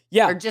now.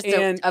 Yeah, or just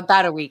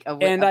about a week.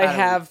 And I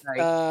have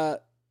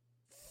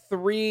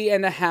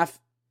 3.5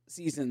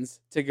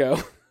 seasons to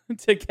go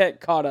to get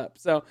caught up.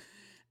 So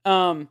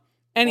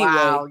anyway,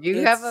 wow,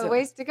 you have a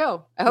ways to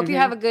go. I hope you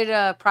have a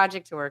good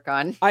project to work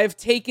on. I've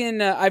taken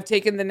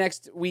the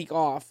next week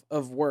off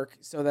of work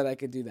so that I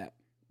could do that.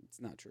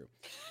 It's not true.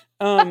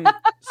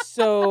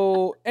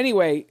 So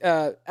anyway,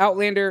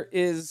 Outlander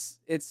it's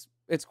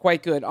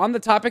quite good. On the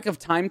topic of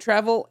time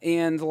travel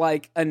and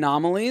like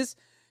anomalies,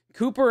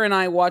 Cooper and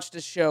I watched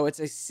a show. It's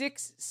a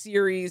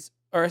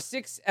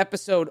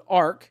 6-episode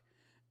arc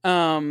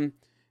on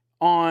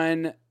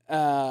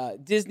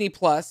Disney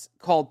Plus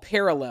called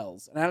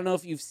Parallels. And I don't know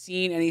if you've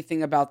seen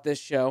anything about this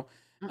show,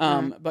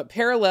 but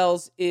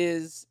Parallels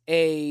is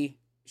a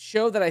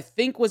show that I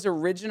think was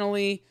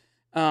originally...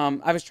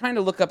 I was trying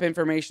to look up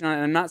information on it,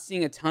 and I'm not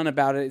seeing a ton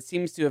about it. It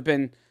seems to have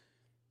been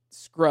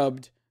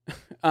scrubbed.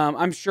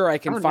 I'm sure I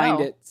can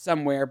find it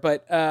somewhere,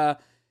 but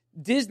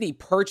Disney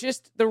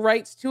purchased the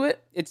rights to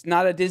it. It's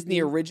not a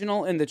Disney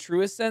original in the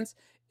truest sense,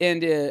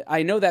 and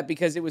I know that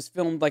because it was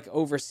filmed like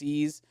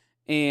overseas,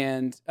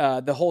 and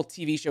the whole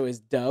TV show is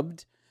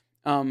dubbed.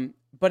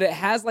 But it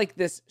has like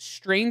this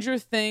Stranger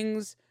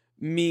Things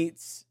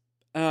meets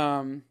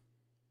what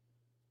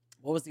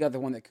was the other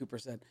one that Cooper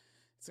said?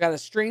 It's got a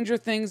Stranger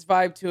Things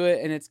vibe to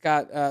it, and it's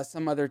got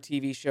some other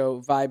TV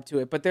show vibe to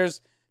it. But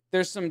there's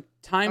some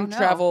time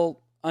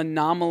travel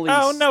anomaly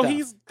stuff. No,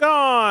 he's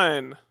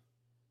gone.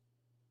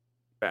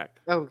 Back.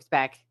 Oh, he's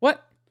back.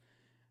 What?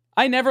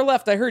 I never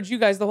left. I heard you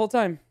guys the whole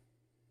time.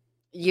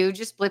 You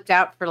just blipped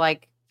out for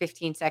like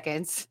 15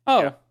 seconds.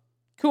 Oh,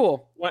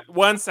 cool.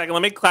 1 second.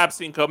 Let me clap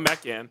so you can come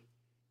back in.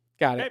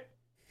 Got it.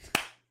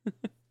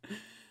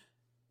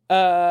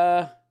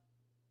 I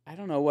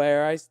don't know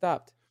where I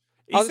stopped.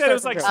 You said it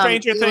was like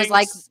Stranger Things. It was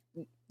like,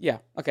 yeah,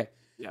 okay.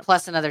 Yeah.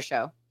 Plus another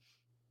show.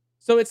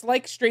 So it's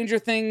like Stranger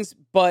Things,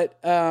 but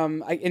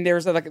and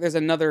there's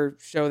another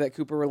show that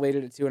Cooper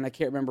related it to, and I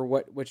can't remember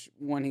which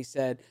one he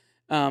said.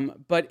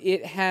 But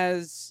it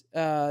has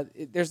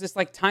there's this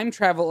like time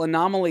travel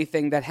anomaly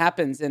thing that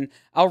happens, and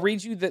I'll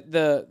read you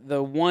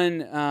the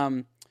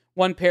one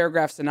one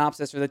paragraph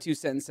synopsis or the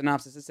 2-sentence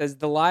synopsis. It says,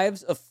 the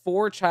lives of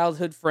 4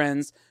 childhood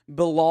friends,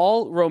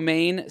 Bilal,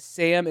 Romaine,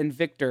 Sam, and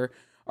Victor,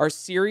 are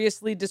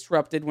seriously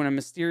disrupted when a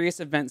mysterious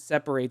event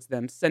separates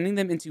them, sending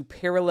them into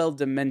parallel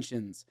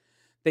dimensions.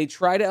 They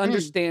try to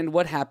understand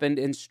what happened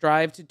and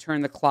strive to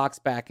turn the clocks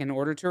back in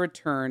order to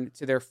return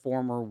to their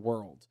former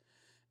world.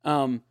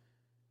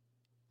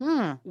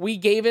 We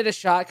gave it a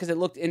shot because it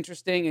looked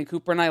interesting, and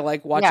Cooper and I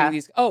like watching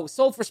these. Oh,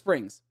 Sulphur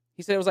Springs.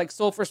 He said it was like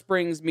Sulphur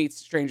Springs meets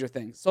Stranger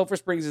Things. Sulphur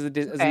Springs is,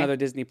 is another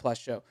Disney Plus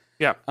show.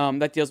 Yeah.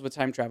 That deals with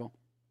time travel.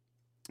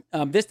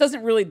 This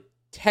doesn't really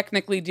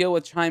technically deal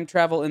with time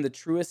travel in the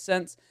truest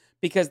sense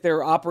because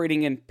they're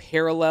operating in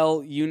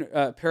parallel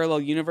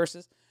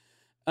universes.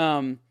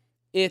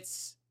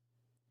 It's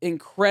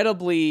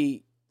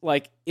incredibly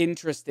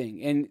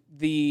interesting, and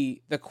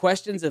the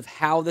questions of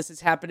how this is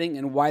happening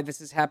and why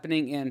this is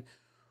happening and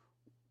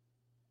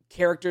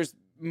characters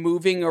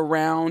moving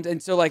around,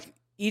 and so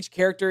each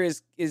character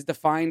is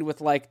defined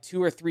with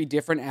 2 or 3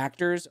 different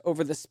actors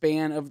over the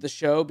span of the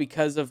show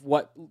because of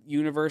what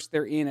universe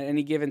they're in at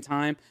any given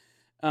time.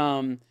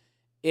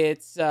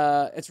 It's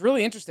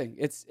really interesting.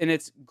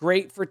 It's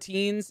great for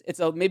teens.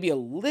 It's maybe a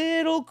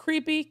little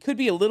creepy. Could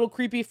be a little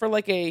creepy for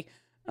a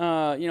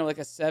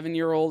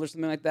 7-year-old or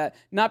something like that.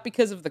 Not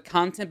because of the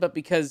content, but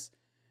because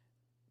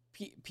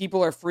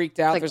people are freaked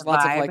out. There's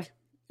lots of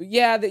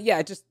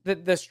just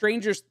the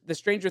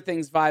Stranger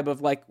Things vibe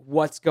of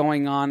what's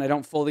going on. I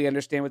don't fully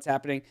understand what's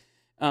happening.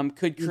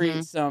 Could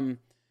create some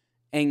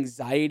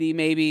anxiety.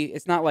 Maybe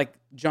it's not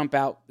jump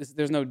out.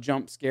 There's no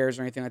jump scares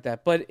or anything like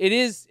that. But it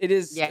is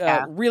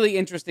a really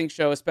interesting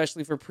show,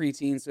 especially for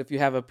preteens. So if you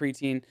have a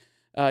preteen,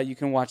 you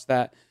can watch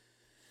that.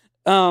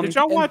 Did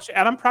y'all watch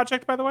Adam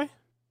Project, by the way?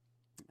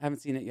 I haven't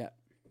seen it yet.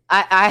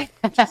 I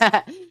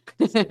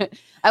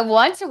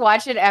want to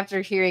watch it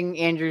after hearing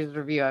Andrew's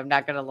review. I'm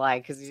not gonna lie,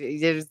 because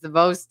it was the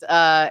most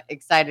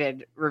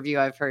excited review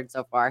I've heard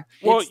so far.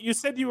 Well, you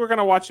said you were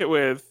gonna watch it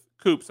with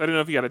Coops. I don't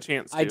know if you got a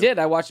chance to. I did.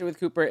 I watched it with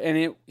Cooper,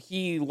 and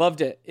he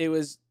loved it. It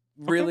was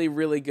really,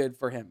 really good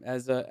for him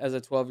as a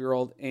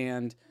 12-year-old,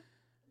 and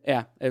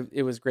yeah,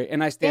 it was great.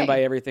 And I stand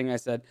by everything I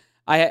said.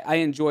 I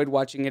enjoyed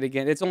watching it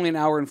again. It's only an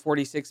hour and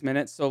 46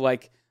 minutes, so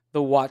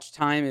the watch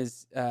time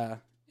is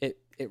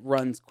it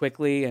runs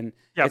quickly, and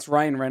it's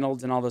Ryan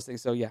Reynolds and all those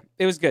things. So yeah,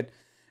 it was good.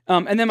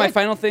 And then my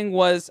final thing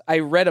was I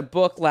read a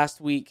book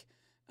last week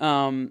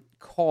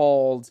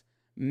called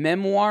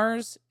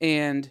Memoirs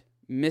and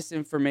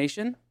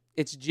Misinformation.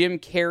 It's Jim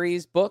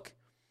Carrey's book.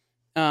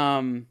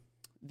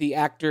 The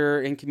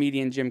actor and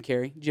comedian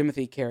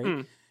Jimothy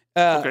Carey.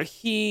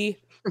 He,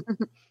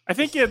 I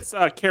think it's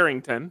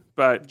Carrington,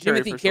 but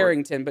Jimothy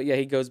Carrington. But yeah,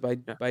 he goes by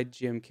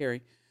Jim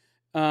Carrey.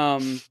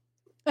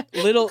 I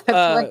feel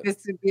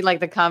this would be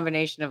the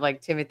combination of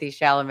Timothy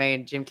Chalamet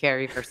and Jim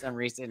Carrey for some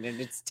reason, and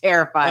it's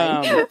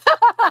terrifying.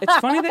 It's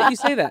funny that you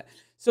say that.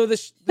 So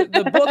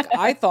the book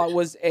I thought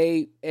was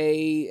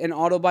an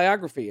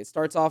autobiography. It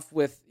starts off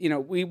with,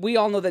 we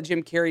all know that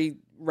Jim Carrey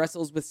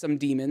wrestles with some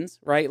demons,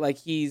 right?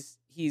 He's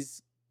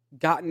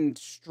gotten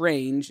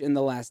strange in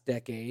the last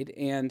decade,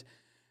 and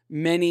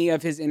many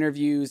of his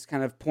interviews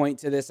kind of point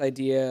to this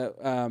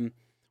idea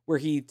where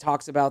he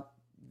talks about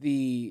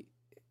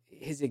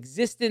his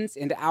existence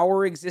and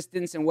our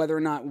existence and whether or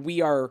not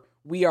we are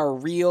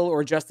real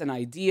or just an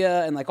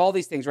idea and all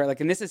these things, right?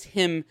 And this is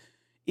him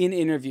in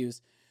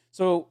interviews.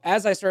 So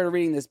as I started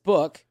reading this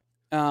book,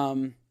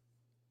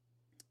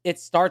 it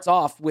starts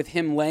off with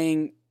him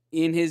laying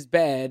in his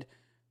bed,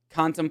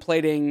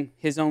 contemplating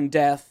his own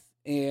death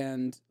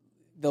and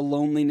the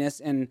loneliness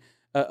and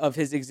of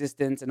his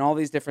existence and all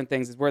these different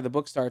things is where the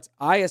book starts.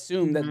 I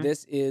assume that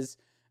this is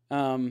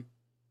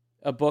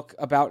a book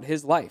about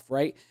his life,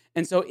 right?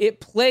 And so it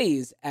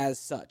plays as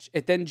such.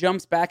 It then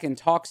jumps back and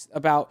talks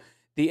about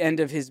the end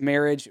of his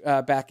marriage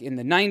back in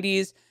the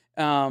 90s,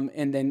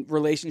 and then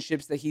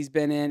relationships that he's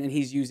been in, and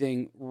he's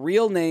using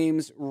real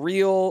names,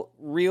 real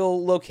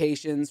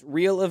locations,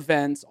 real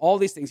events, all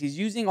these things. He's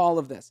using all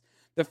of this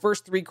the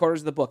first 3/4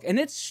 of the book. And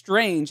it's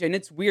strange and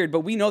it's weird,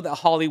 but we know that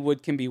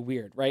Hollywood can be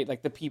weird, right?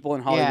 The people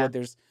in Hollywood,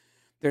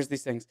 there's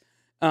these things.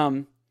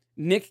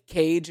 Nick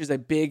Cage is a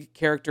big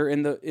character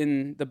in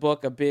the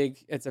book.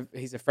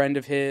 He's a friend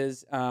of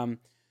his.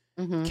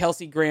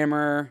 Kelsey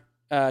Grammer,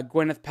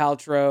 Gwyneth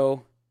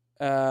Paltrow,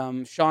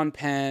 Sean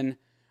Penn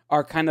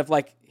are kind of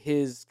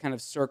his kind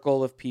of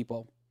circle of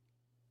people,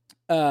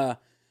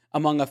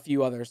 among a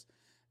few others.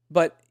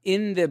 But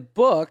in the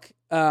book,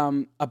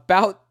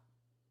 about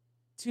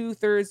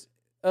 2/3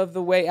 of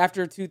the way,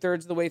 after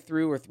 2/3 of the way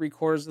through or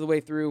 3/4 of the way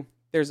through,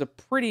 there's a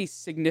pretty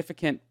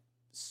significant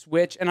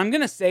switch. And I'm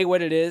going to say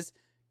what it is,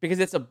 because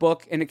it's a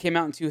book and it came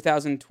out in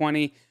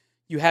 2020.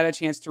 You had a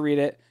chance to read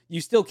it.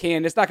 You still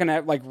can. It's not going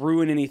to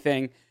ruin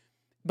anything.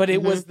 But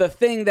it was the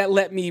thing that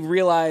let me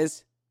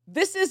realize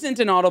this isn't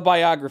an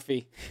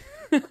autobiography.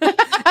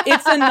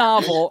 It's a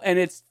novel and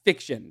it's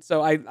fiction.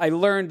 So I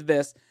learned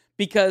this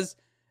because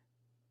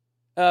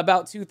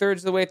about 2/3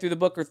 of the way through the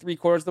book or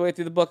 3/4 of the way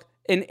through the book,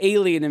 an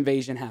alien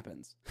invasion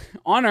happens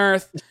on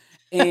Earth.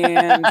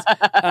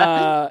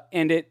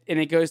 and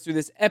it goes through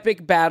this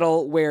epic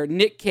battle where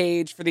Nick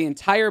Cage for the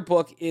entire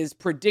book is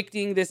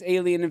predicting this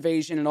alien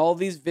invasion and all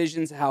these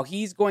visions, how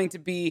he's going to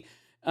be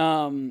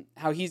immune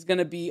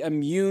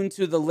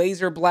to the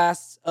laser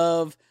blasts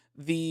of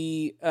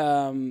the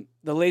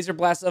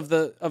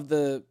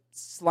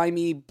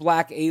slimy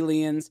black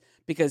aliens,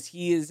 because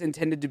he is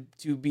intended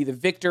to be the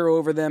victor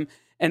over them.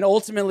 And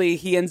ultimately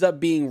he ends up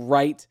being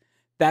right.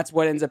 That's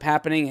what ends up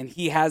happening. And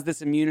he has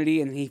this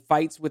immunity and he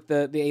fights with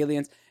the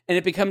aliens. And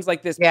it becomes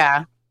like this,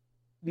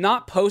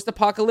 not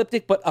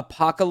post-apocalyptic, but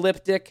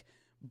apocalyptic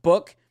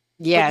book.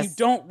 Yes. But you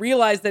don't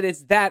realize that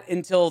it's that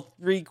until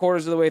 3/4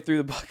 of the way through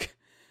the book.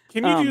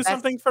 Can you do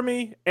something for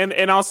me?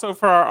 And also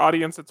for our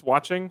audience that's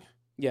watching?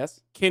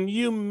 Yes. Can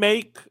you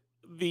make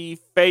the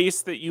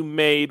face that you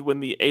made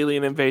when the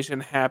alien invasion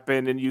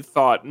happened and you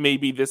thought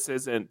maybe this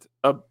isn't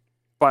a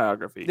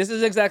biography? This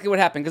is exactly what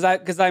happened,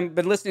 because I've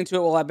been listening to it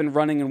while I've been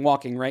running and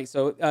walking, right?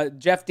 So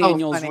Jeff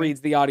Daniels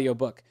reads the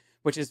audiobook,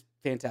 which is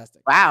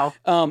fantastic. Wow.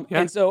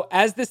 And so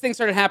as this thing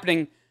started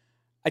happening,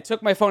 I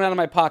took my phone out of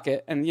my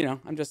pocket and,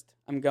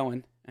 I'm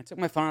going. I took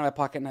my phone out of my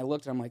pocket and I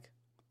looked and I'm like,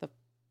 what the?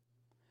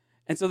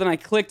 And so then I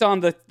clicked on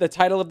the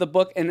title of the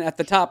book, and at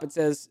the top it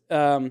says,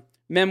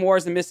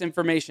 Memoirs and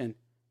Misinformation,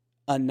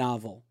 a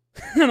novel.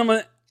 And I'm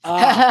like,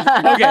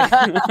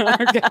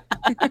 okay.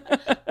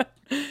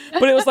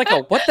 But it was like,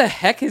 what the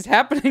heck is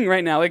happening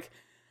right now? Like,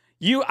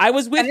 I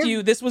was with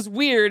you. This was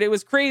weird. It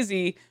was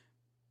crazy.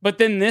 But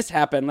then this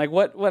happened. Like,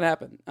 what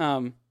happened?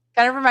 Kind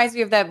of reminds me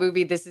of that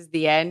movie, This Is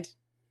the End,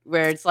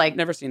 where it's like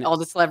never seen it. All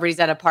the celebrities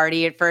at a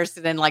party at first,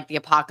 and then like the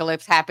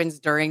apocalypse happens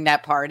during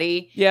that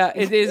party. Yeah,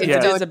 it is. Yeah.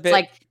 It So is a it's bit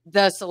like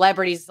the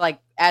celebrities like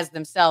as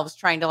themselves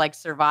trying to like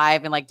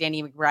survive, and like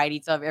Danny McBride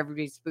eats up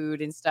everybody's food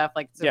and stuff.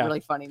 Like it's a really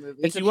funny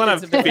movie. If you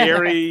want a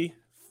very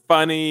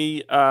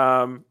funny,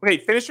 okay,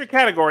 finish your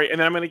category, and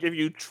then I'm going to give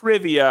you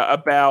trivia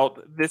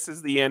about This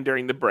Is the End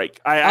during the break.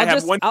 I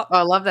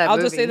love that. I'll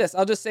movie. just say this.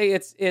 I'll just say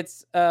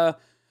it's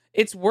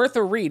worth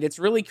a read. It's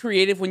really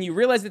creative. When you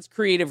realize it's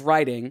creative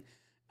writing,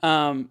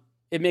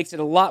 it makes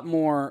it a lot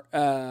more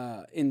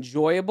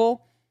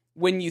enjoyable.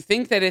 When you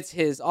think that it's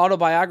his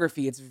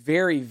autobiography, it's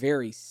very,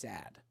 very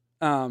sad.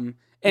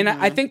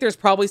 I think there's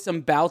probably some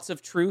bouts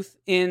of truth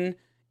in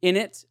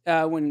it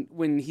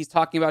when he's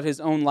talking about his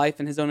own life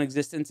and his own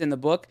existence in the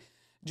book,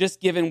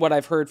 just given what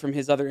I've heard from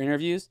his other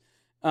interviews.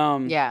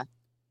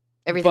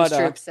 Everything's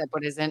true except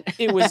what isn't.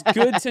 It was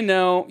good to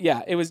know.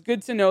 Yeah, it was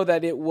good to know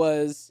that it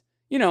was,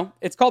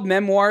 it's called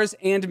Memoirs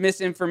and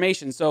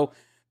Misinformation. So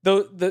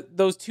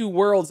those two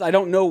worlds, I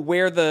don't know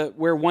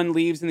where one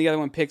leaves and the other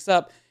one picks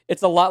up.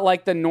 It's a lot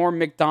like the Norm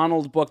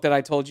Macdonald book that I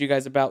told you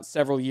guys about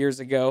several years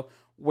ago,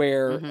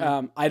 where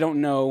I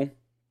don't know,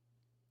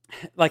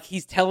 like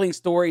he's telling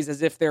stories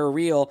as if they're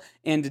real,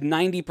 and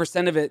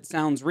 90% of it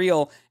sounds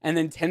real, and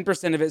then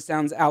 10% of it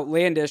sounds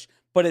outlandish,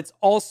 but it's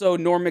also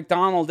Norm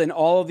Macdonald, and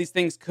all of these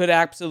things could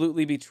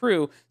absolutely be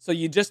true. So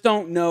you just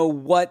don't know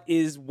what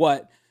is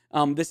what.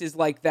 This is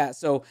like that.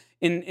 So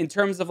in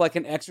terms of like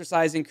an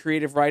exercise in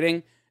creative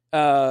writing,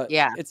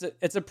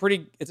 it's a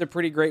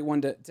pretty great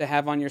one to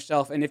have on your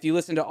shelf. And if you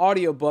listen to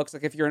audiobooks,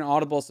 like if you're an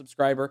Audible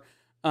subscriber,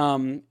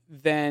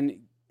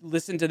 then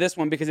listen to this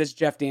one because it's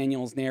Jeff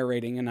Daniels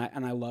narrating, and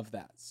I love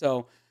that.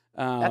 So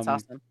that's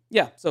awesome.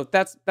 Yeah, so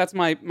that's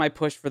my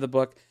push for the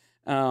book.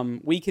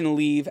 We can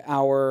leave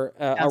our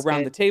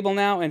around the table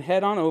now and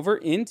head on over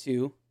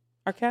into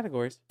our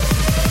categories.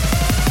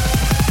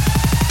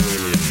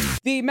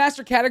 The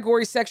master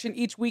categories section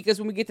each week is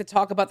when we get to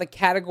talk about the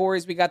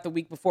categories we got the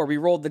week before. We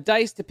rolled the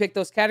dice to pick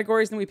those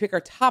categories, and we pick our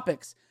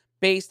topics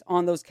based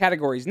on those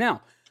categories.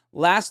 Now,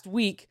 last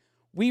week,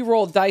 we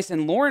rolled dice,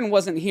 and Lauren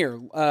wasn't here.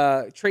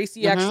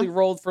 Tracy actually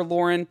rolled for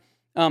Lauren.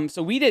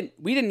 So we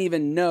didn't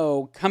even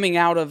know coming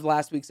out of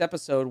last week's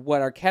episode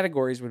what our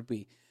categories would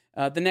be.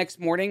 The next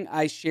morning,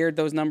 I shared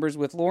those numbers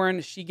with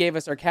Lauren. She gave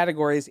us our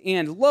categories,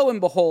 and lo and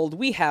behold,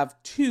 we have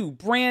 2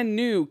 brand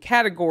new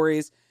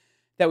categories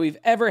that we've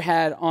ever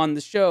had on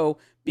the show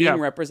being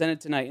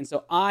represented tonight. And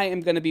so I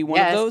am going to be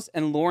one of those,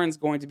 and Lauren's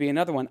going to be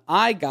another one.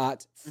 I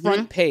got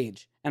front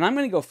page, and I'm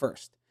going to go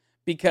first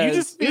because you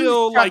just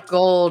feel like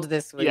gold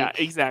this week. Yeah,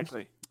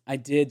 exactly. I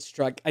did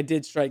strike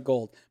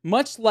gold,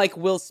 much like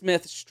Will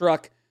Smith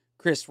struck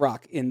Chris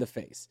Rock in the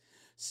face.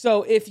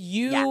 So if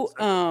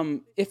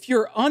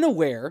you're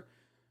unaware,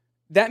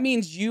 that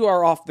means you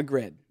are off the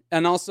grid.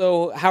 And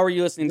also, how are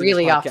you listening to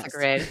really this podcast? Off the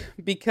grid?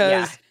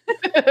 Because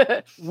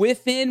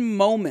within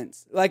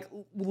moments, like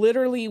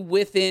literally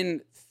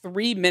within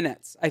 3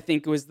 minutes, I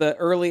think was the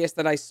earliest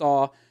that I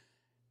saw,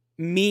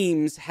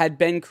 memes had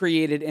been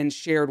created and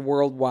shared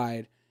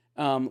worldwide.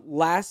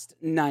 Last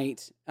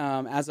night,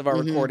 as of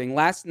our recording,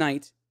 last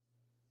night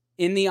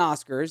in the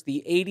Oscars,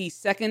 the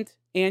 82nd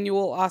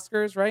annual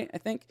Oscars, right? I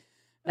think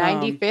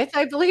 95th,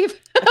 I believe.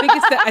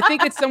 I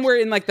think it's somewhere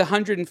in like the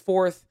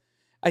 104th.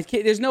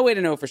 There's no way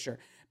to know for sure.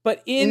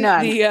 But in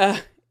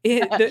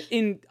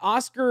in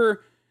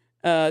Oscar,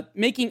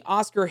 making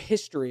Oscar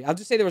history, I'll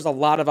just say there was a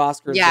lot of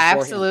Oscars. Yeah,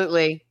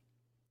 absolutely.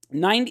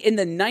 In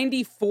the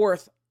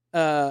 94th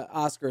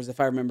Oscars, if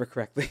I remember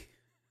correctly.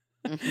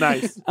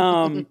 Nice.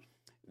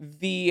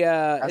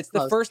 It's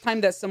the first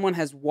time that someone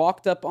has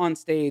walked up on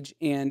stage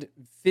and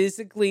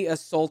physically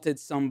assaulted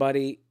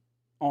somebody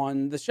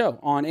on the show,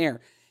 on air.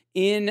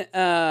 It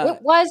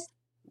was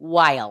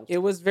wild. It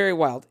was very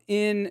wild.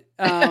 In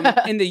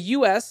the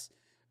U.S.,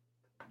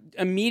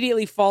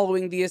 immediately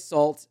following the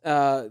assault,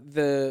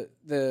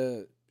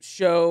 the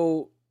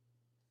show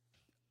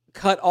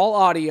cut all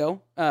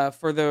audio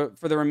for the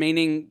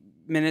remaining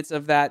minutes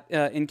of that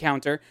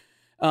encounter,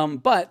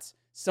 but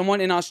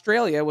someone in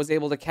Australia was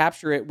able to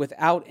capture it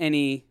without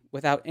any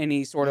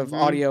sort of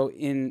audio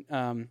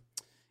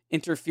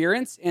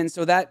interference, and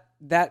so that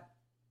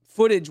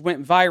footage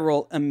went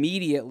viral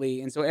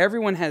immediately, and so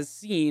everyone has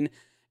seen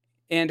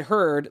and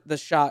heard the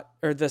shot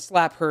or the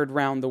slap heard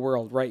round the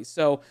world, right?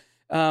 So,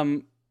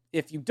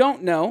 if you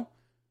don't know,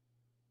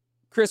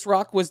 Chris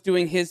Rock was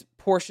doing his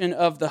portion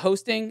of the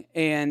hosting,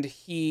 and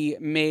he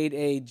made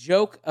a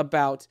joke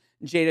about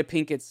Jada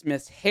Pinkett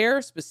Smith's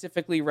hair,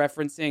 specifically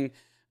referencing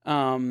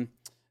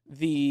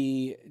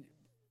the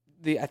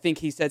I think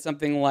he said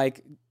something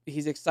like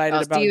he's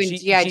excited about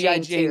G.I.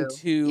 Jane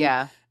 2.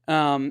 Yeah.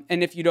 And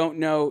if you don't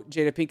know,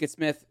 Jada Pinkett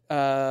Smith,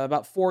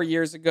 about 4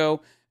 years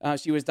ago,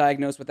 she was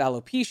diagnosed with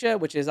alopecia,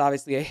 which is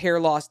obviously a hair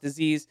loss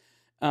disease.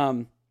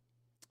 And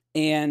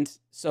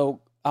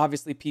so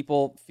obviously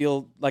people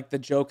feel like the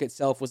joke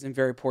itself was in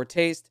very poor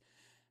taste.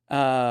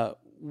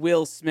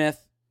 Will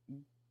Smith,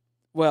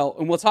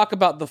 and we'll talk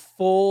about the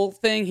full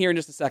thing here in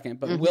just a second,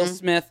 but Will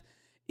Smith,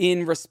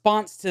 in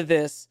response to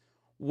this,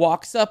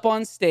 walks up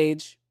on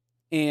stage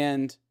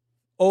and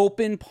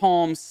open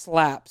palm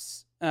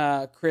slaps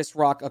Chris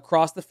Rock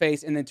across the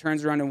face and then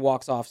turns around and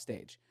walks off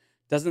stage.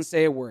 Doesn't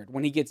say a word.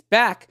 When he gets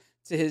back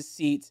to his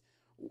seat,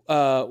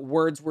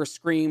 words were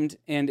screamed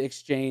and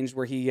exchanged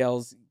where he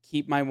yells,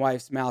 "Keep my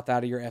wife's mouth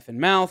out of your effing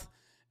mouth,"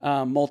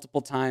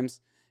 multiple times.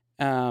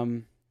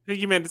 I think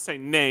you meant to say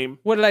name.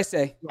 What did I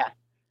say? Yeah.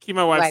 Keep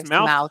my wife's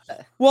mouth.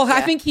 Well, yeah.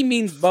 I think he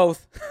means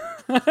both.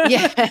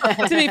 Yeah.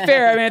 To be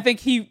fair, I mean, I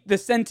think the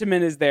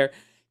sentiment is there.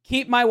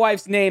 Keep my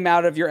wife's name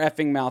out of your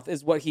effing mouth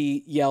is what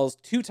he yells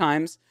 2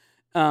 times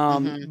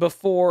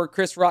before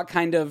Chris Rock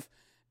kind of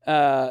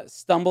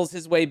stumbles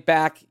his way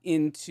back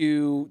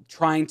into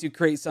trying to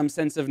create some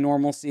sense of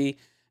normalcy.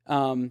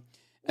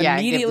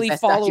 Immediately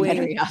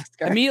following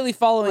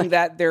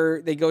that,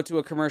 they go to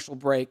a commercial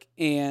break,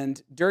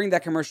 and during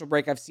that commercial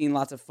break, I've seen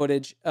lots of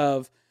footage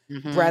of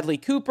Bradley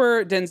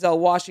Cooper, Denzel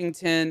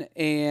Washington,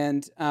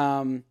 and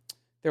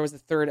there was a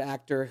third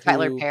actor,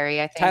 Tyler Perry,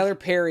 I think. Tyler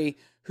Perry,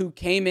 who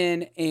came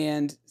in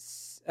and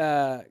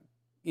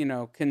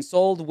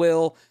consoled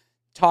Will,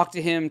 talked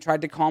to him,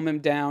 tried to calm him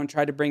down,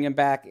 tried to bring him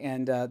back,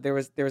 and there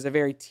was a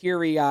very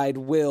teary-eyed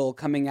Will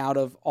coming out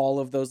of all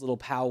of those little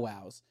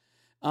powwows.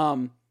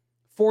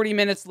 40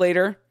 minutes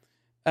later,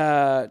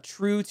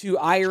 true to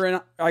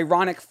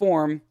ironic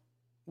form,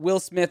 Will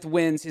Smith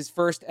wins his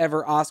first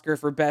ever Oscar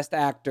for Best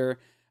Actor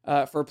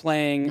for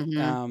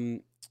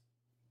playing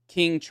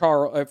King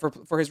Charles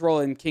for his role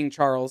in King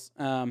Charles.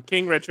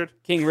 King Richard.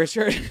 King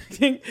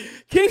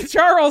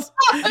Charles.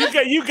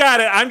 You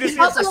got it. I'm just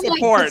here for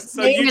support. His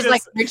name is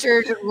like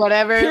Richard,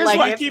 whatever.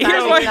 I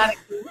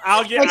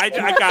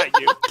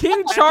got you.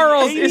 King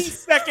Charles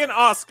is 82nd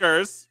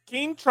Oscars.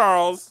 King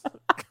Charles.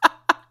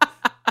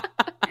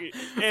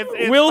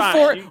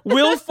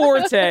 Will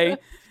Forte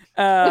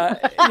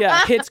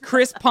hits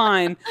Chris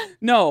Pine.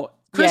 No,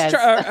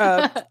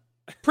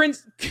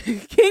 Prince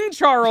King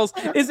Charles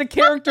is a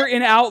character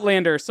in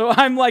Outlander, so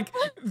I'm like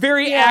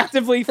very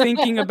actively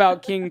thinking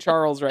about King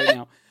Charles right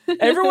now.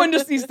 Everyone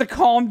just needs to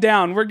calm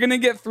down. We're gonna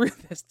get through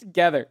this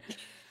together.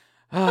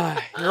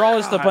 You're all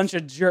just a bunch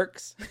of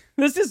jerks.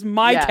 This is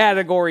my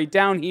category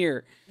down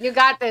here. You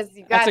got this.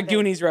 That's a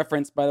Goonies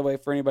reference, by the way,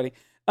 for anybody.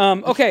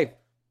 Okay.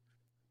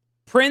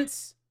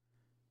 Prince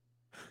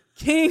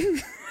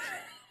King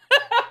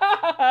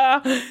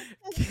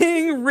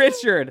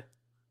Richard.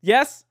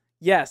 Yes.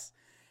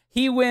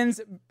 He wins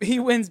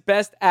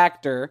Best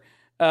Actor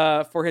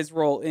for his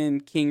role in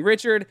King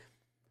Richard,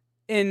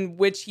 in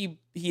which he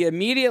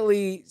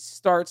immediately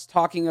starts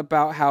talking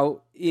about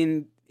how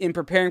in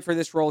preparing for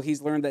this role,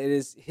 he's learned that it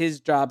is his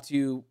job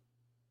to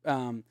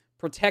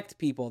protect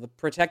people, to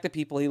protect the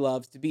people he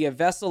loves, to be a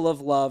vessel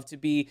of love, to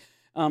be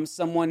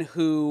someone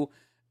who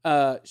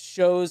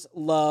shows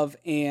love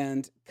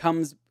and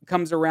comes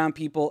around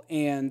people.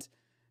 And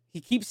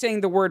he keeps saying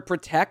the word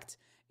protect,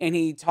 and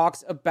he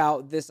talks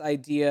about this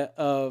idea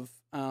of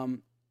I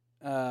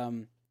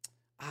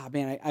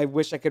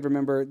wish I could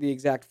remember the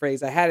exact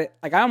phrase. I had it,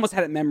 I almost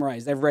had it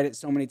memorized. I've read it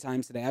so many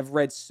times today. I've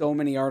read so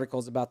many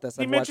articles about this.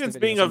 He mentions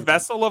being a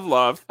vessel of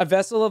love. A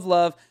vessel of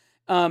love.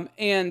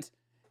 And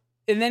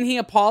then he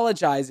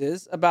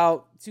apologizes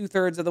about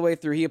 2/3 of the way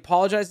through. He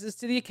apologizes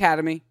to the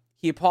Academy.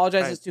 He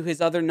apologizes to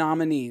his other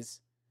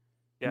nominees.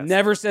 Yes.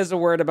 Never says a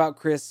word about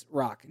Chris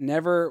Rock.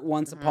 Never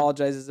once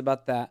apologizes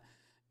about that.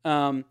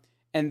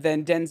 And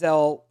then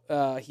Denzel,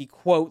 he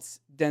quotes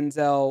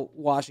Denzel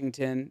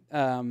Washington,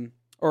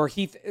 or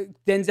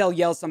Denzel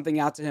yells something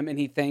out to him, and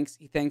he thanks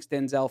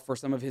Denzel for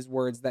some of his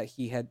words that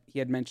he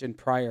had mentioned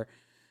prior.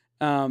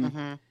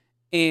 And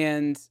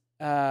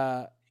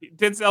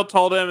Denzel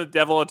told him the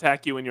devil will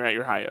attack you when you're at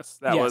your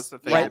highest. That was the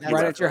thing.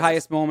 Right at your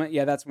highest moment.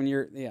 Yeah, that's when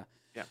you're. Yeah.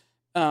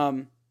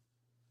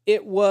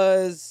 It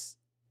was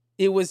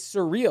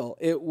surreal.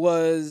 It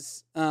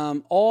was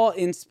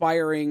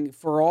awe-inspiring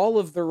for all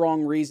of the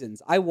wrong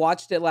reasons. I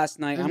watched it last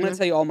night. I'm going to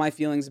tell you all my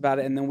feelings about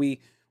it, and then we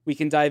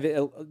can dive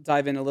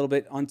in a little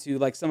bit onto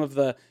like some of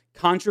the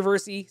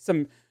controversy,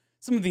 some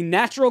of the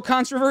natural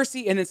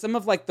controversy, and then some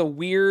of like the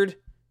weird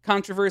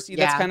controversy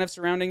that's kind of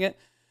surrounding it.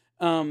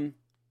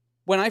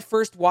 When I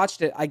first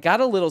watched it, I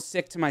got a little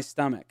sick to my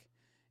stomach.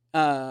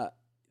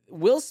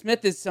 Will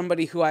Smith is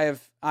somebody who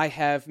I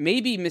have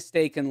maybe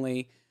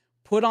mistakenly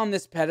put on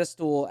this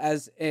pedestal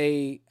as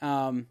an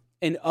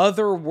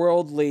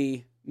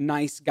otherworldly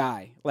nice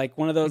guy, like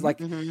one of those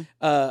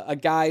a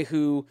guy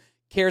who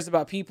cares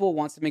about people,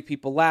 wants to make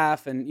people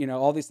laugh, and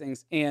all these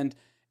things. And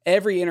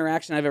every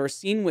interaction I've ever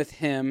seen with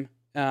him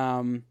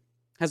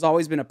has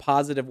always been a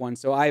positive one.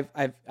 So I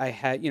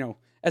had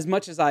as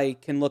much as I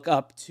can look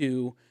up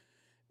to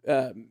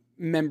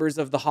members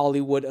of the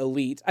Hollywood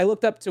elite, I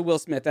looked up to Will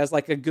Smith as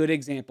like a good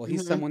example.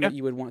 He's someone that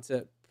you would want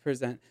to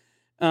present.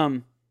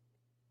 And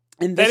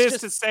that is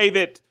to say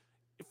that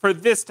for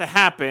this to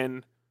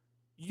happen,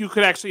 you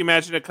could actually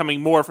imagine it coming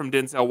more from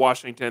Denzel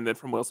Washington than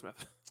from Will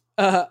Smith.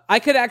 I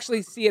could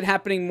actually see it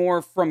happening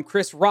more from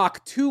Chris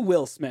Rock to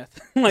Will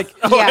Smith, that's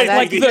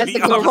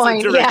the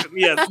point. Direction.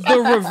 Yeah. Yes. The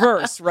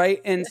reverse,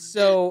 right? And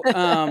so,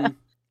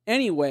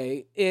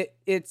 anyway, it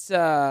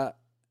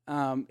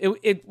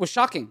was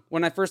shocking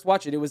when I first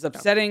watched it. It was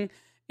upsetting,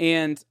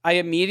 and I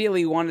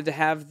immediately wanted to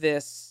have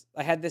this.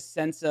 I had this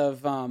sense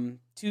of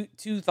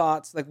two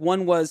thoughts. Like,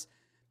 one was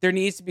there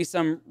needs to be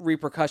some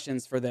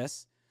repercussions for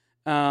this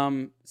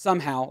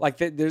somehow. Like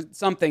there's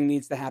something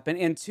needs to happen.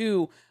 And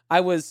two,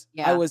 I was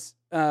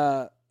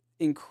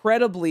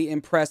incredibly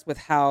impressed with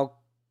how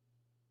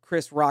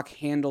Chris Rock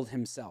handled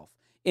himself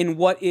in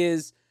what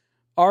is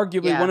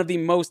arguably one of the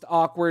most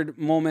awkward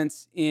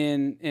moments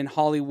in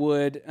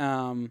Hollywood,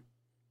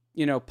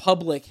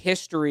 public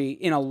history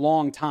in a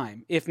long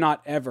time, if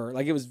not ever.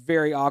 Like, it was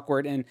very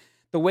awkward. And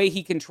the way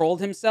he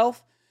controlled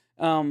himself,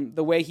 the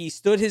way he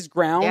stood his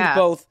ground,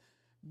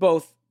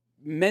 both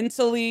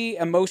mentally,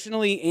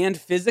 emotionally, and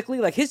physically.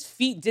 Like, his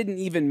feet didn't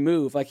even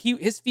move. Like,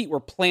 his feet were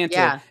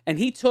planted, and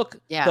he took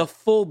the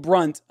full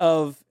brunt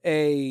of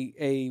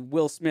a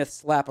Will Smith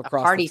slap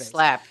across party the face.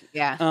 slap.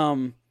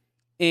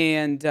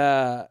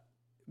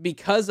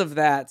 Because of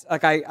that,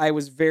 like, I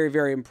was very,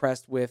 very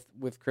impressed with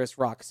Chris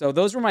Rock. So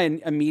those were my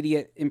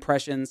immediate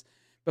impressions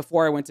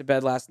before I went to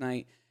bed last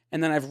night.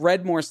 And then I've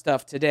read more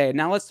stuff today.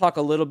 Now let's talk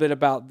a little bit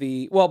about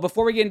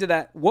before we get into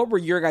that, what were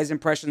your guys'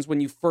 impressions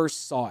when you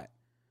first saw it?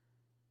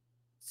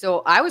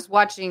 So I was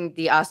watching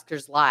the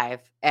Oscars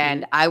live,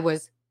 and I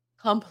was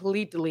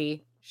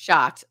completely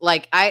shocked.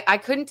 Like, I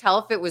couldn't tell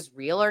if it was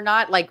real or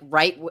not, like,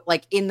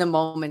 like in the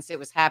moments it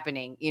was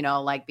happening,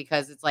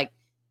 because it's like,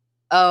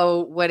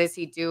 oh, what is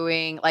he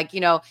doing? Like,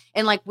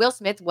 and like Will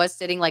Smith was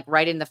sitting like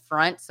right in the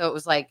front. So it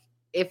was like,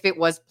 if it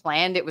was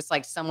planned, it was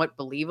like somewhat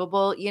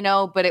believable,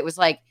 but it was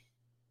like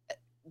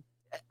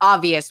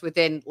obvious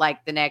within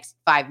like the next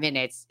 5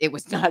 minutes, it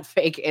was not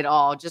fake at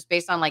all, just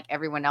based on like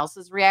everyone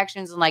else's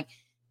reactions. And like,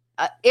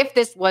 if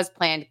this was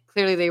planned,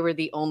 clearly they were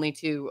the only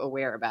two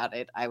aware about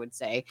it, I would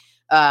say.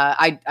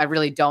 I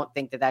really don't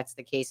think that that's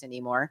the case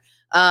anymore.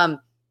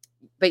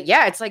 But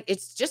yeah, it's like,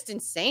 it's just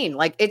insane.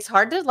 Like, it's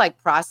hard to like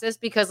process,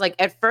 because like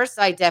at first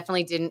I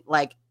definitely didn't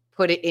like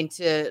put it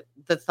into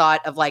the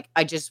thought of like,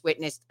 I just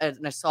witnessed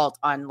an assault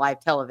on live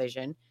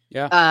television.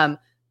 Yeah.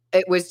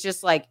 It was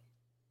just like,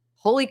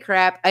 holy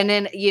crap. And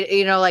then,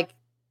 like,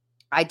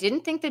 I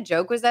didn't think the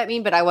joke was that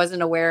mean, but I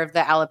wasn't aware of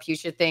the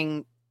alopecia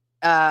thing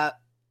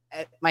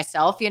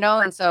myself,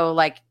 and so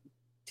like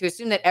to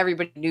assume that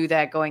everybody knew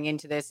that going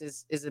into this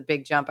is a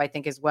big jump, I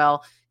think, as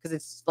well, because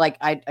it's like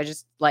I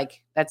just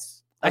like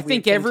that's I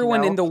think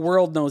everyone in the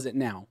world knows it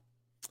now.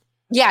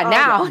 Yeah,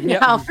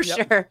 now for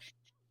sure.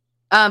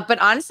 But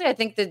honestly, I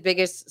think the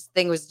biggest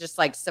thing was just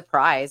like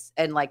surprise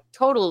and like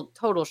total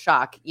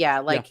shock. Yeah,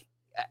 like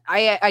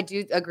I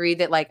do agree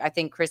that like I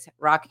think Chris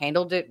Rock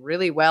handled it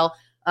really well.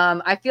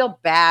 I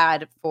feel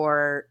bad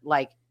for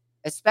like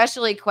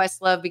especially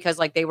Questlove, because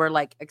like they were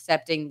like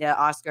accepting the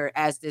Oscar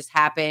as this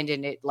happened,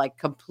 and it like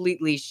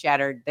completely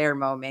shattered their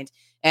moment,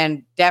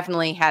 and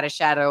definitely had a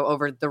shadow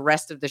over the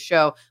rest of the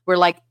show, where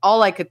like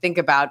all I could think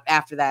about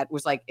after that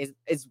was like,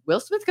 is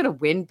Will Smith going to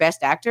win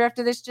Best Actor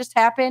after this just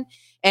happened?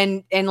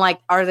 And like,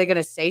 are they going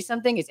to say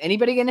something? Is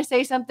anybody going to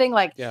say something?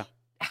 Like,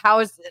 how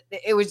is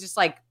it was just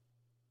like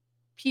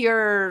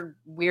pure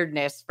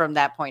weirdness from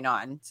that point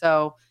on.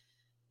 So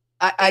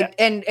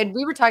and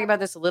we were talking about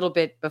this a little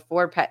bit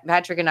before,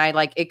 Patrick and I,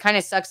 like, it kind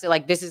of sucks that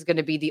like this is going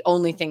to be the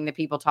only thing that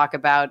people talk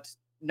about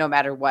no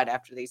matter what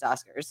after these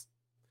Oscars.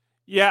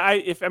 Yeah,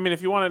 if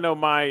you want to know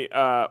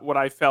my what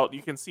I felt,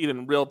 you can see it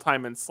in real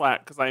time in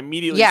Slack, because I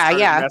immediately started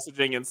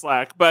messaging in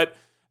Slack. But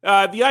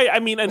I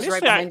mean, It was initially,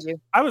 right behind you.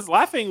 I was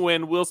laughing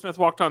when Will Smith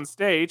walked on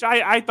stage.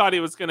 I thought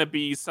it was going to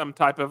be some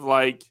type of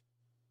like,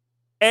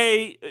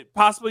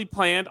 possibly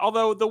planned.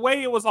 Although the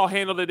way it was all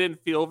handled, it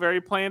didn't feel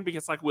very planned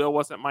because like Will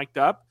wasn't mic'd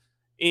up,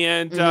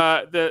 and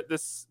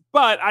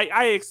but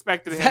I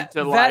expected him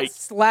to like that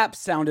slap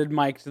sounded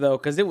mic'd though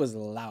because it was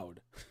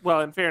loud.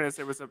 Well, in fairness,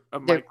 there was a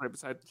mic right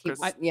beside Chris.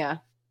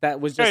 That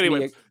was just anyway,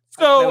 me.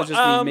 So that was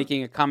just me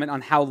making a comment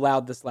on how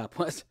loud the slap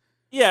was.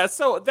 Yeah,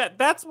 so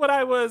that's what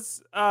I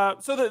was.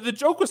 So the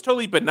joke was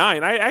totally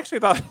benign. I actually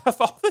thought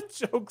of all the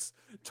jokes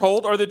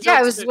told, or the jokes.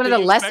 Yeah, it was one of the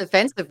less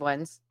offensive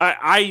ones.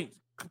 I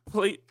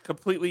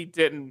completely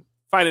didn't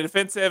find it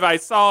offensive. I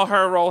saw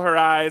her roll her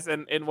eyes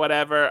and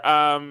whatever.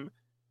 But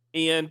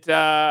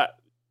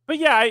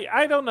yeah,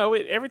 I don't know.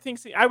 Everything.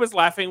 I was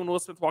laughing when Will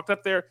Smith walked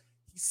up there.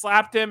 He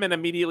slapped him, and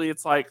immediately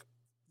it's like,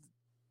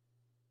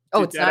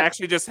 did that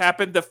actually just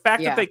happened? The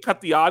fact that they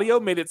cut the audio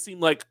made it seem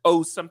like,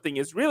 oh, something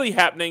is really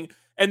happening.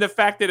 And the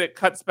fact that it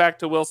cuts back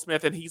to Will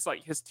Smith and he's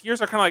like, his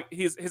tears are kind of like,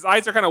 his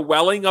eyes are kind of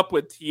welling up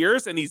with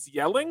tears and he's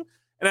yelling.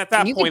 And at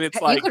that point, it's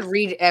like, you could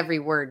read every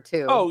word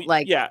too. Oh,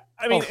 like, yeah.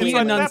 I mean, he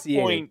at that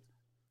enunciated. point,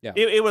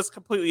 it was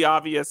completely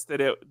obvious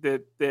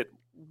that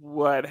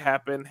what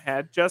happened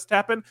had just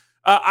happened.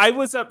 I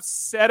was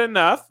upset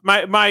enough.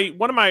 One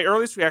of my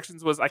earliest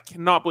reactions was, I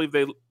cannot believe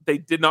they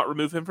did not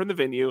remove him from the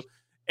venue.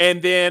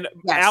 And then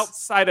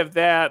outside of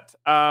that,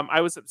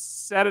 I was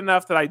upset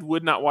enough that I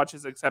would not watch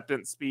his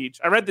acceptance speech.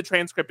 I read the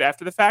transcript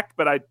after the fact,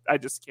 but I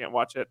just can't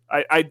watch it.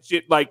 That's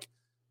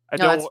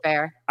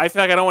fair. I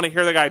feel like I don't want to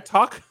hear the guy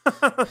talk.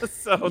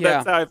 So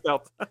that's how I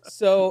felt.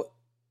 So,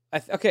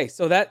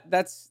 so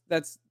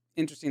that's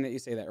interesting that you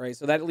say that, right?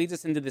 So that leads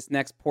us into this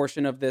next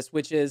portion of this,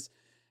 which is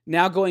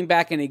now going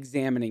back and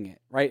examining it,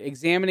 right?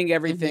 Examining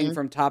everything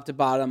from top to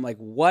bottom, like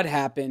what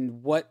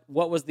happened, what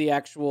was the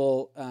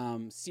actual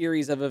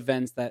series of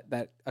events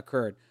that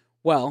occurred.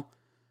 Well,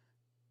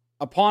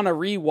 upon a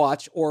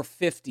rewatch or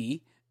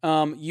 50,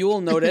 you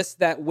will notice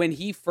that when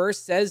he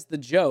first says the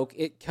joke,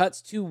 it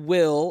cuts to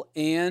Will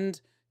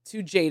and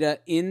to Jada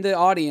in the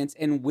audience,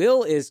 and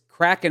Will is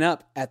cracking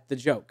up at the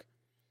joke.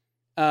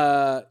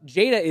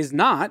 Jada is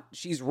not.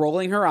 She's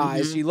rolling her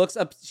eyes. She looks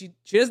up. She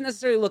doesn't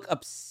necessarily look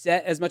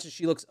upset as much as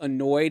she looks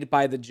annoyed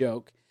by the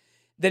joke.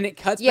 Then it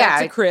cuts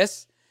back to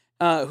Chris,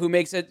 who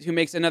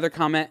makes another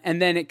comment, and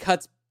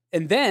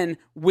then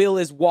Will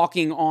is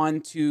walking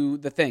on to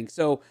the thing.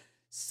 So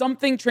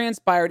something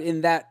transpired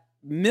in that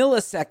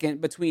millisecond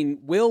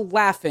between Will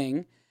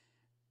laughing.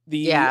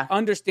 The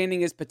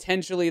understanding is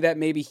potentially that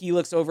maybe he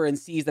looks over and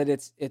sees that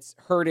it's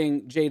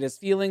hurting Jada's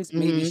feelings.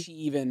 Maybe she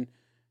even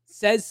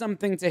says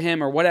something to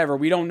him or whatever.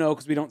 We don't know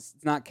because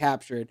it's not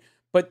captured.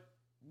 But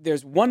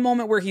there's one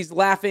moment where he's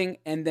laughing,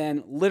 and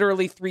then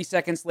literally 3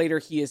 seconds later,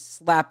 he is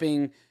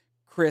slapping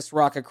Chris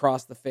Rock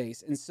across the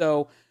face. And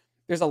so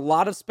there's a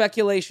lot of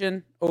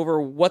speculation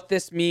over what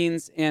this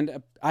means.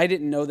 And I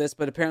didn't know this,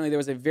 but apparently there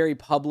was a very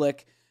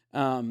public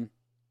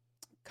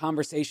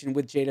conversation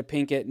with Jada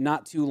Pinkett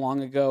not too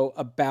long ago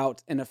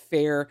about an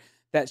affair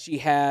that she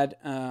had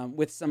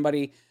with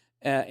somebody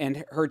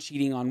and her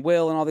cheating on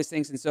Will and all these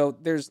things. And so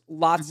there's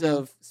lots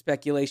of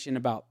speculation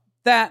about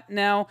that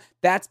now.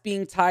 That's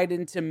being tied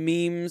into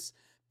memes.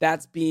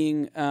 That's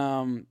being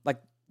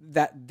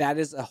that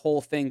is a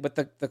whole thing. But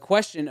the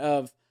question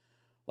of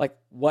like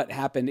what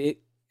happened,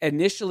 it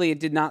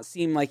did not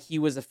seem like he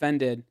was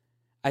offended.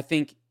 I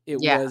think it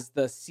was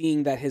the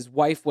seeing that his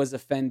wife was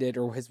offended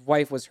or his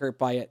wife was hurt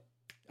by it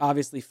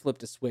obviously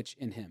flipped a switch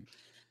in him.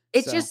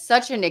 It's just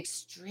such an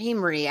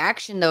extreme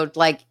reaction, though.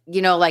 Like,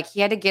 like he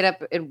had to get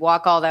up and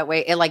walk all that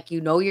way. And like,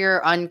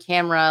 you're on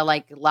camera,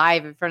 like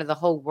live in front of the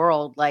whole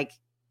world. Like,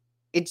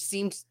 it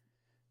seems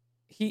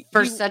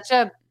such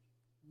a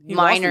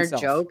minor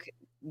joke.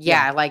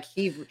 Yeah. Like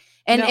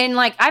and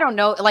like, I don't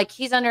know, like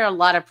he's under a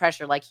lot of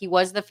pressure. Like he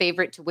was the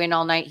favorite to win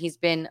all night. He's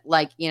been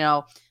like,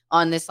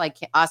 on this like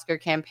Oscar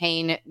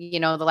campaign,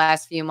 the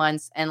last few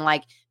months. And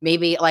like,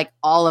 maybe like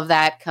all of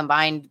that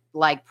combined,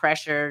 like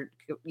pressure,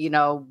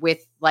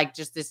 with like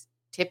just this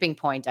tipping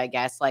point, I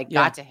guess, like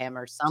got to him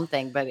or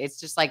something. But it's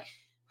just like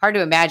hard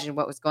to imagine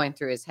what was going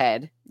through his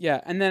head.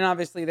 Yeah. And then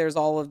obviously there's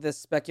all of this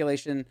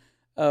speculation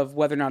of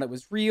whether or not it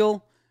was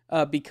real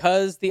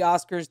because the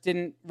Oscars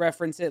didn't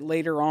reference it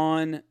later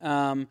on.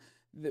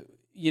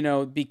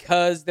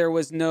 Because there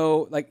was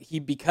no,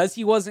 because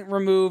he wasn't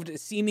removed,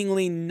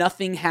 seemingly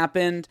nothing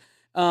happened.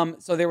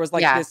 So there was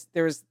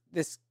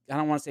this, I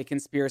don't want to say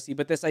conspiracy,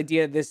 but this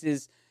idea, this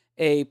is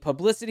a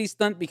publicity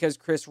stunt because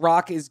Chris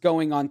Rock is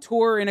going on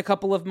tour in a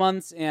couple of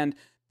months. And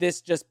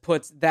this just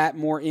puts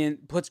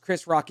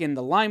Chris Rock in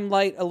the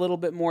limelight a little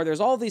bit more.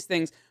 There's all these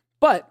things,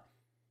 but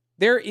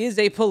there is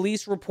a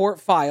police report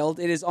filed.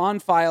 It is on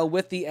file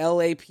with the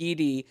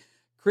LAPD.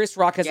 Chris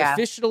Rock has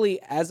officially,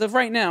 as of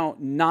right now,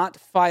 not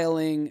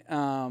filing,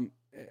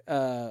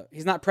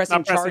 he's not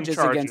pressing charges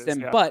against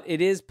him, but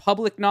it is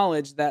public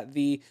knowledge that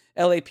the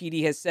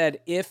LAPD has said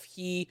if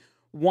he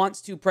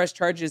wants to press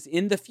charges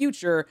in the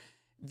future,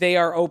 they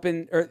are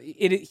open,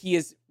 he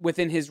is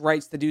within his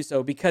rights to do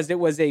so because it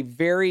was a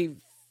very,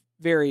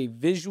 very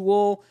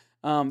visual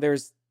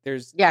There's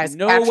it's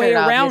no captured, way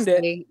around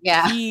obviously. it.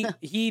 Yeah.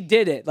 He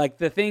did it. Like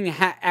the thing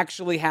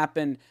actually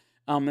happened,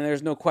 and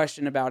there's no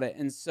question about it.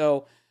 And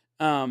so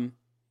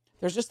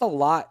there's just a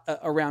lot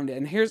around it.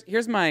 And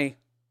here's my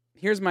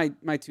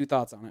two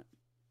thoughts on it.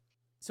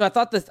 So I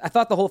thought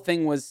the whole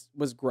thing was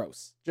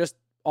gross, just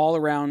all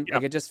around. Yep.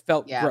 Like it just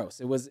felt gross.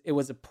 It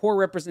was a poor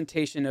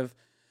representation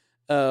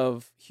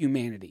of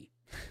humanity,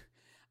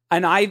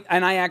 and I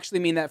actually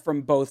mean that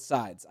from both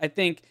sides. I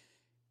think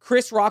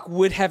Chris Rock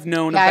would have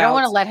known. Yeah, I don't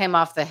want to let him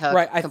off the hook.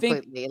 Right,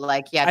 completely.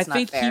 I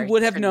think he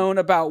would have known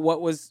about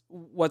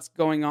what's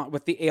going on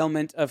with the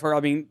ailment of her. I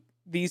mean,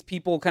 these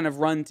people kind of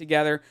run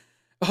together.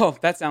 Oh,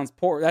 that sounds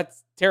poor.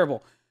 That's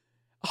terrible.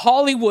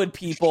 Hollywood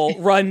people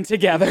run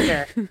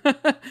together.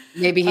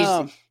 Maybe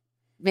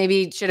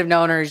maybe he should have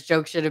known, or his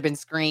joke should have been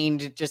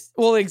screened. Just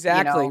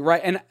exactly,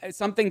 right. And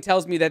something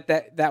tells me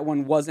that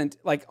one wasn't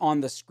like on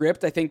the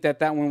script. I think that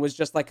one was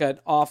just like an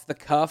off the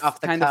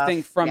cuff kind of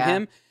thing from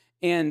him,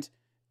 and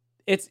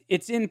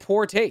it's in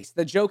poor taste.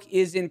 The joke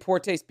is in poor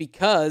taste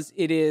because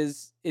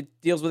it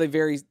deals with a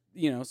very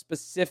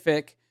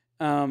specific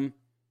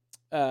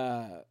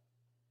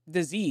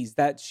disease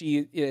that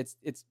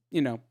it's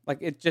like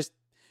it just.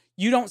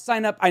 You don't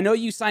sign up. I know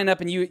you sign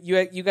up, and you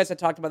guys have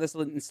talked about this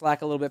in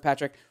Slack a little bit,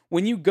 Patrick.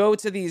 When you go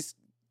to these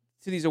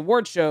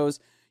award shows,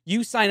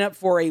 you sign up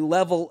for a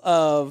level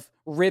of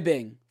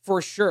ribbing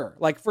for sure.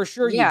 Like for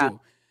sure you do.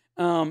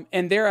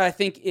 And there, I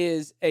think,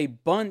 is a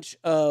bunch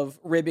of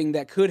ribbing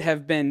that could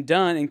have been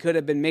done and could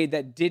have been made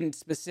that didn't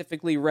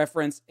specifically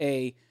reference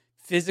a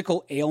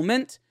physical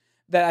ailment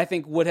that I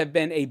think would have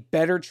been a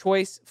better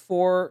choice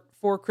for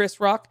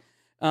Chris Rock.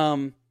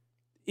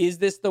 Is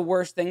this the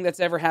worst thing that's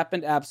ever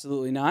happened?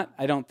 Absolutely not.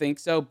 I don't think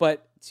so.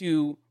 But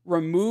to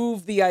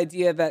remove the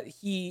idea that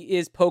he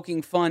is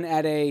poking fun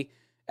at a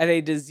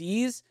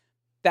disease,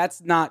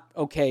 that's not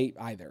okay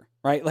either,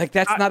 right? Like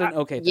that's not an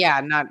okay thing. Yeah,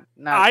 not.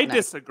 I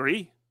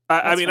disagree.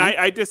 I mean,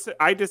 I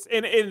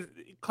and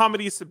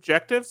comedy is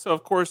subjective, so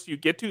of course you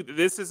get to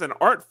this is an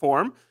art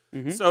form,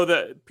 so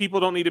that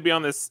people don't need to be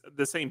on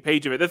the same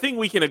page of it. The thing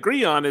we can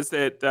agree on is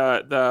that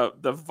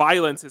the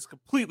violence is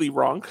completely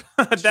wrong.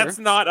 That's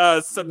not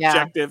a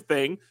subjective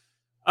thing.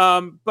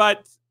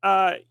 But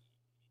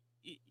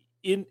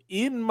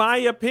in my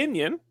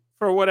opinion,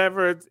 for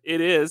whatever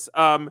it is,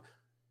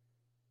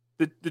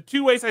 the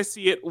two ways I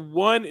see it,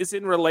 one is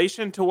in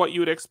relation to what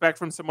you would expect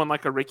from someone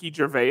like a Ricky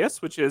Gervais,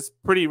 which is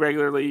pretty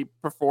regularly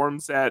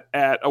performs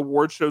at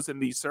award shows in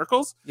these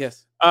circles.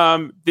 Yes.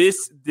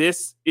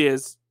 This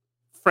is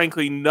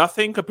frankly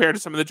nothing compared to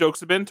some of the jokes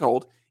that have been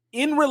told.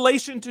 In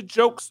relation to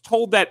jokes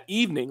told that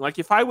evening, like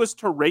if I was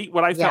to rate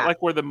what I felt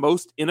like were the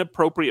most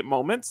inappropriate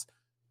moments,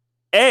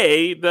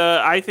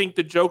 I think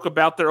the joke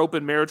about their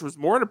open marriage was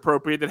more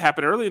inappropriate that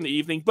happened early in the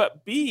evening,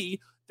 but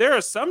B, there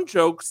are some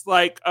jokes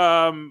like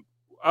the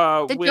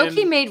joke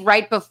he made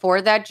right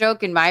before that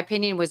joke, in my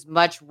opinion, was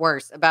much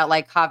worse about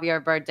like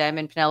Javier Bardem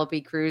and Penelope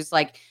Cruz.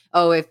 Like,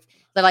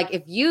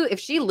 if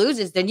she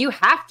loses, then you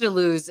have to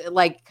lose,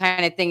 like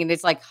kind of thing. And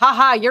it's like,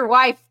 haha, your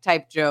wife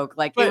type joke.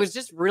 Like it was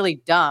just really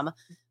dumb.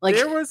 Like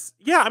there was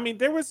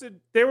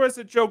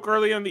a joke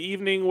early in the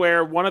evening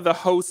where one of the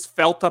hosts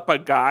felt up a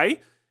guy.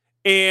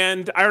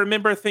 And I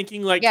remember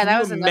thinking like,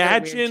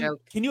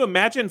 can you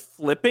imagine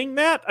flipping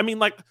that? I mean,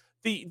 like,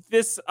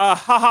 this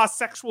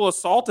sexual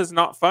assault is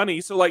not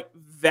funny. So like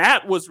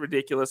that was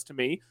ridiculous to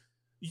me.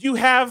 You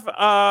have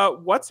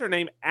what's her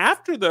name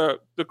after the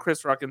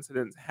Chris Rock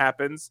incident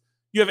happens.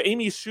 You have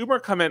Amy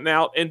Schumer coming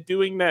out and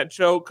doing that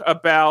joke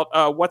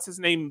about what's his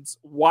name's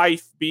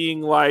wife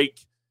being like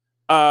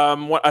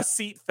a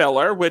seat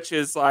filler, which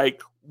is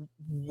like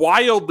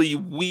wildly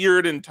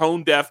weird and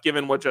tone deaf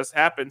given what just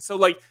happened. So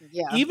like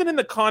even in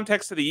the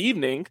context of the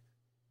evening,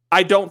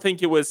 I don't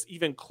think it was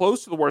even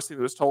close to the worst thing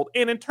that was told.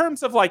 And in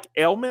terms of like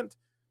ailment,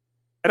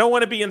 I don't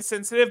want to be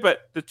insensitive,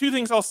 but the two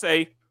things I'll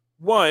say,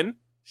 one,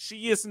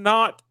 she is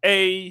not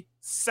a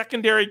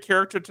secondary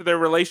character to their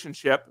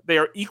relationship. They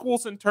are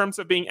equals in terms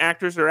of being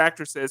actors or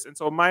actresses. And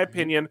so in my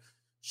opinion,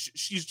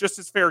 she's just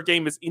as fair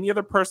game as any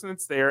other person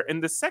that's there.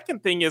 And the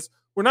second thing is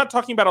we're not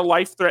talking about a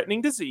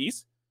life-threatening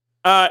disease.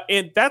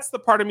 And that's the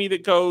part of me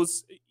that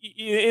goes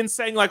in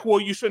saying like, well,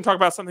 you shouldn't talk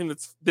about something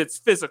that's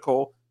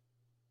physical.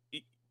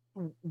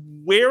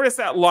 Where is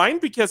that line?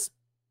 Because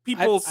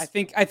I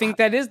think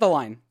that is the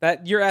line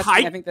that you're asking.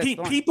 Height, I think that's the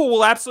line. People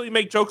will absolutely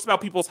make jokes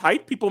about people's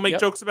height. People make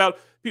jokes about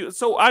people.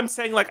 So I'm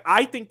saying like,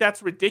 I think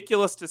that's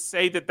ridiculous to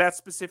say that that's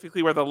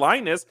specifically where the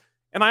line is.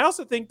 And I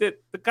also think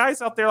that the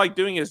guy's out there like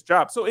doing his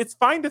job. So it's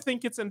fine to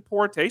think it's in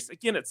poor taste.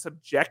 Again, it's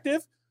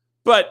subjective,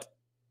 but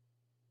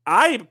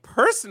I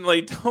personally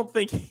don't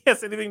think he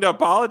has anything to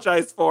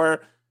apologize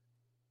for,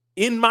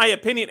 in my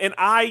opinion. And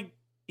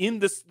in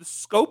the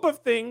scope of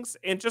things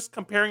and just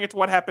comparing it to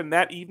what happened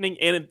that evening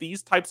and in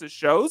these types of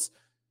shows,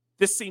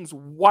 this seems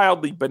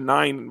wildly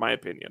benign in my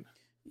opinion.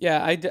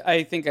 Yeah,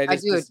 I think I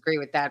do agree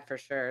with that for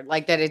sure.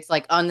 Like that it's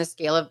like on the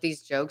scale of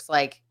these jokes,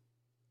 like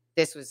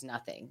this was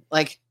nothing.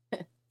 Like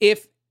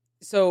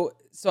so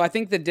I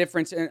think the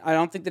difference, and I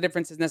don't think the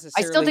difference is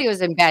necessarily. I still think it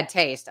was in bad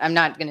taste. I'm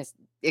not going to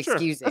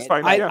excuse that's it.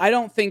 fine. I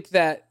don't think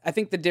that. I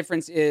think the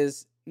difference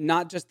is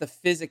not just the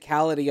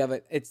physicality of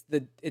it. It's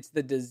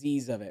the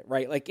disease of it,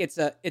 right? Like it's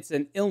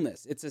an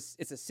illness. It's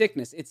a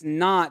sickness. It's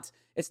not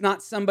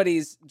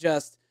somebody's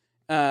just.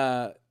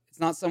 It's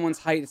not someone's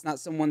height. It's not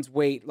someone's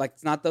weight. Like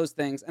it's not those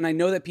things. And I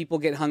know that people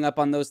get hung up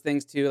on those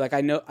things too. Like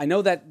I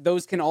know that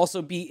those can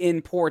also be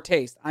in poor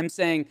taste. I'm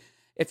saying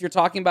if you're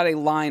talking about a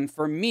line,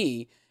 for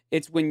me,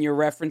 it's when you're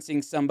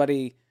referencing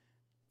somebody.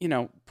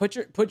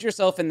 Put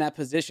yourself in that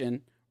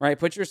position, right?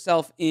 Put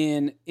yourself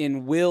in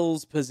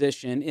Will's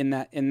position in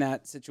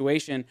that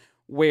situation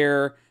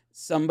where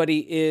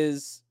somebody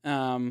is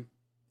doing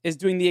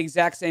the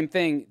exact same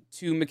thing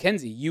to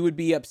Mackenzie. You would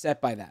be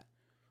upset by that.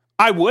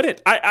 I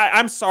wouldn't.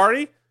 I'm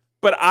sorry,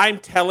 but I'm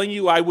telling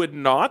you I would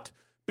not,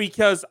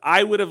 because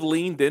I would have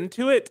leaned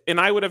into it and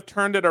I would have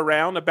turned it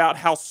around about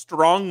how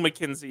strong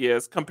Mackenzie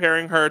is,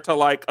 comparing her to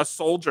like a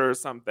soldier or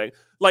something.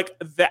 Like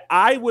that,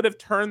 I would have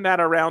turned that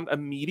around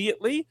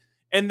immediately,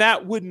 and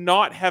that would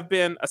not have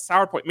been a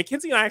sour point.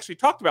 Mackenzie and I actually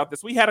talked about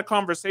this. We had a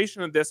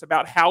conversation of this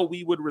about how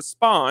we would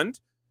respond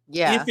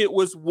if it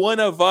was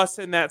one of us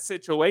in that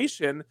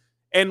situation.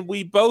 And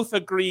we both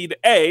agreed,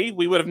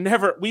 we would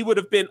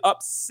have been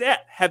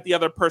upset had the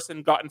other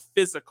person gotten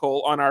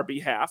physical on our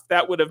behalf.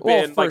 That would have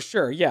been for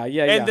sure. Yeah.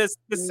 And the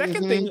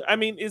second thing, I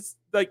mean, is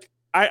like,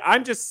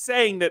 I'm just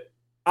saying that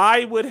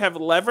I would have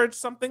leveraged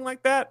something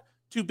like that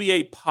to be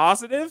a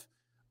positive.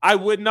 I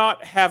would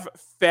not have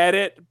fed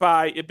it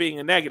by it being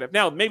a negative.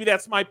 Now, maybe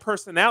that's my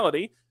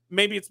personality.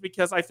 Maybe it's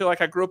because I feel like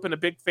I grew up in a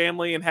big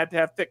family and had to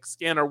have thick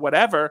skin or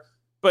whatever.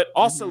 But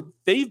also,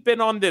 they've been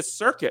on this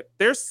circuit.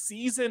 They're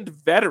seasoned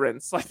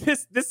veterans. Like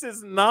this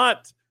is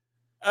not.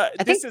 I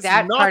this think is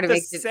that not part of the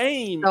makes it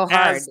same. so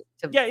hard.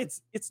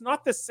 It's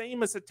not the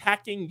same as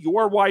attacking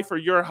your wife or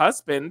your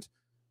husband,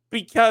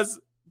 because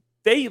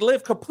they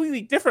live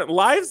completely different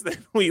lives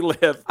than we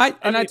live.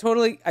 I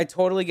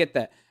totally get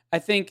that. I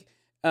think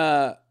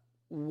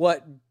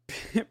what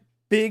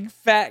Big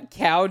Fat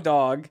Cow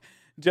Dog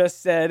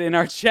just said in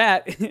our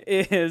chat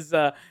is.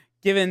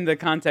 Given the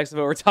context of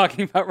what we're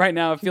talking about right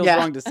now, it feels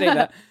wrong to say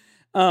that.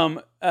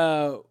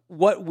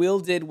 What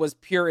Will did was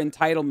pure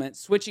entitlement.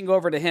 Switching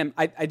over to him,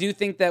 I do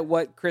think that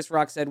what Chris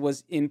Rock said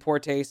was in poor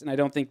taste, and I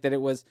don't think that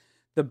it was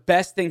the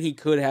best thing he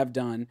could have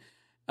done.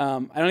 I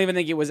don't even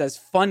think it was as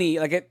funny.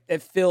 Like it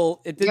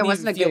didn't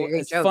even feel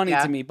as funny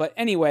to me. But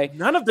anyway,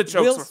 none of the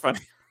jokes were funny.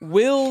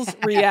 Will's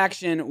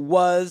reaction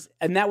was,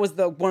 and that was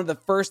one of the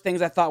first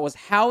things I thought was,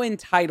 how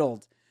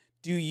entitled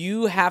do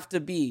you have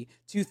to be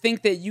to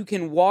think that you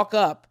can walk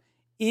up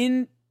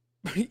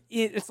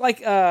it's like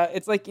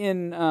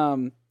in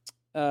The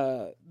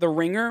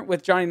Ringer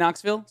with Johnny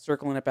Knoxville,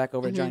 circling it back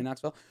over to Johnny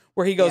Knoxville,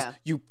 where he goes,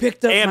 "You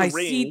picked up my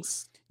CD.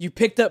 You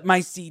picked up my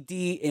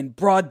CD in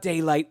broad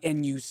daylight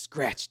and you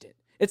scratched it."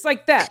 It's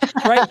like that,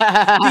 right?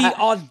 The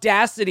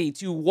audacity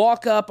to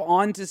walk up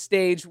onto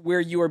stage where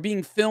you are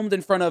being filmed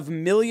in front of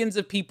millions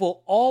of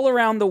people all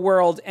around the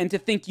world, and to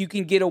think you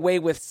can get away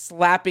with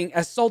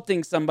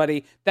assaulting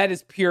somebody, that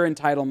is pure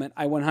entitlement.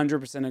 I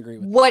 100% agree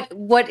with that.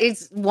 What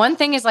is one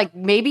thing is like,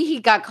 maybe he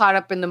got caught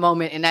up in the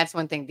moment, and that's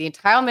one thing. The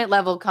entitlement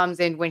level comes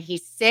in when he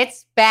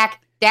sits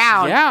back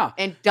down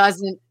and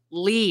doesn't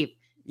leave.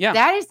 Yeah.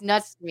 That is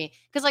nuts to me.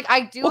 Because like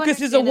I do because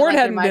his award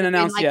hadn't been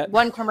announced yet.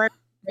 One commercial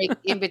break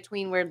in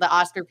between where the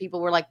Oscar people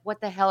were like,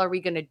 what the hell are we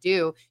going to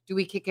do? Do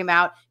we kick him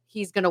out?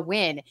 He's going to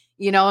win,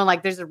 and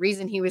like, there's a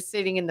reason he was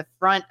sitting in the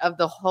front of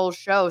the whole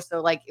show. So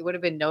like, it would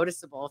have been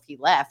noticeable if he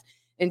left.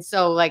 And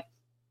so like,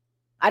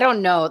 I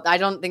don't know. I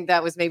don't think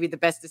that was maybe the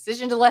best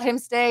decision to let him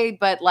stay,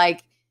 but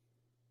like,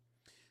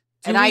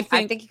 I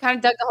think he kind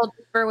of dug the hole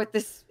deeper with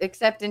this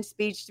acceptance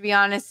speech, to be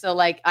honest. So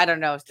like, I don't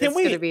know.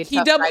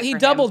 He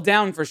doubled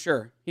down for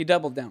sure. He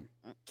doubled down.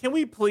 Can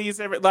we please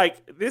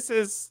this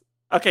is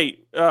okay.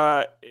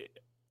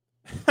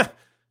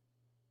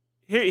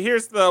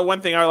 Here's the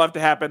one thing I would love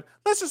to happen.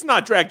 Let's just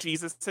not drag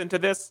Jesus into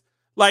this.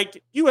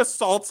 Like, you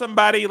assault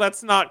somebody,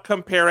 let's not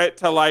compare it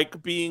to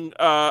like being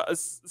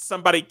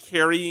somebody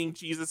carrying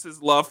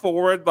Jesus's love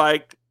forward.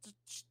 Like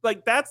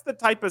that's the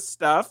type of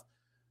stuff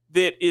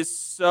that is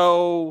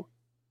so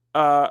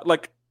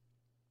like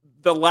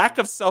the lack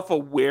of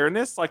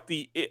self-awareness, like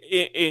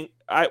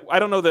I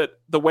don't know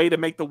the way to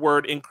make the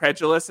word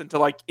incredulous into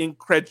like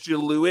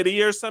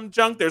incredulity or some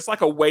junk. There's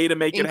like a way to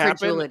make it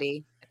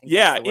happen.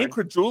 Yeah,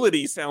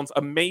 incredulity sounds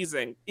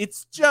amazing.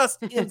 It's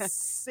just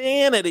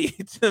insanity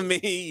to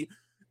me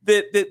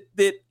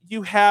that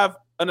you have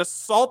an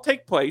assault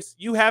take place.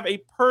 You have a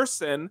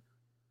person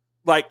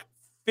like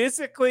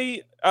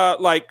physically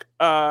attack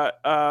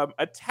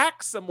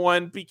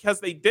someone because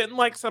they didn't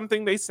like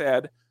something they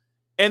said,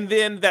 and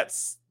then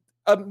that's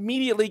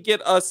immediately get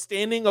a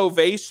standing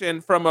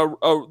ovation from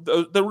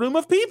the room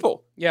of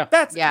people.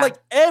 That's like,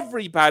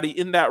 everybody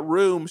in that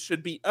room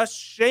should be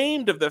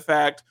ashamed of the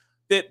fact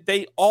that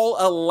they all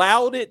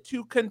allowed it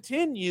to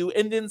continue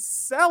and then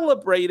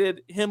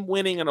celebrated him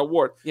winning an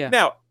award.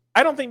 Now,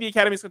 I don't think the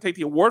Academy's going to take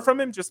the award from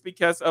him just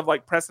because of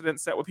like precedent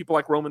set with people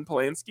like Roman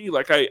Polanski.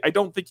 Like, I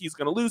don't think he's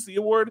going to lose the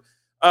award.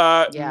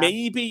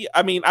 Maybe,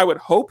 I mean, I would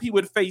hope he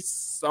would face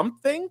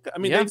something. I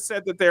mean, they've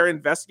said that they're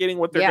investigating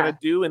what they're going to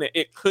do, and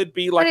it could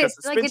be like a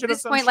suspension like at this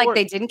of some point, sort. like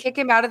they didn't kick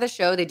him out of the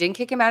show. They didn't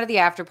kick him out of the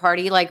after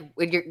party. Like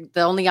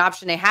the only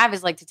option they have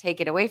is like to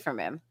take it away from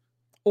him.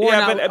 Or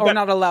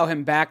not allow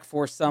him back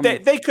for some...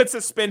 They could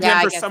suspend him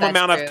for some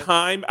amount of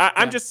time.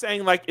 I'm just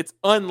saying, like, it's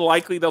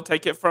unlikely they'll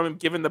take it from him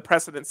given the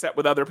precedent set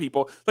with other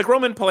people. Like,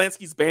 Roman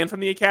Polanski's banned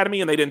from the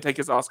Academy, and they didn't take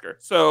his Oscar.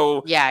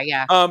 So... Yeah.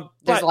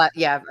 There's a lot,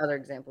 other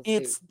examples,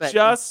 it's too. But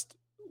just...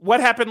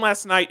 What happened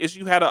last night is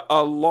you had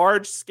a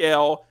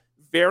large-scale,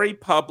 very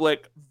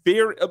public,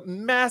 very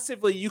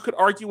massively, you could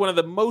argue, one of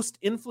the most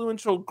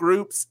influential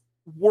groups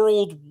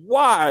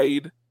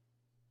worldwide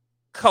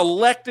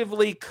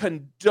collectively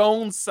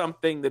condone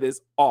something that is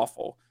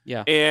awful.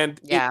 Yeah.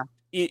 And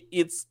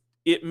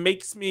it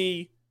makes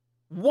me,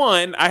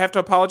 one, I have to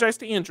apologize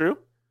to Andrew,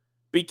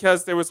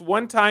 because there was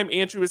one time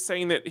Andrew was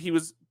saying that he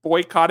was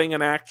boycotting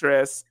an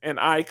actress, and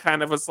I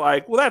kind of was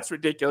like, well, that's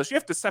ridiculous. You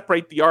have to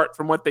separate the art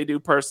from what they do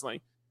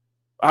personally.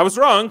 I was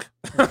wrong.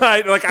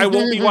 I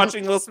won't be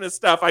watching Will Smith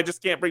stuff. I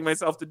just can't bring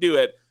myself to do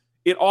it.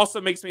 It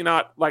also makes me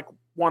not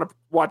want to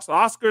watch the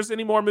Oscars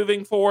anymore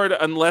moving forward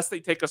unless they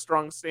take a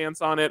strong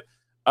stance on it.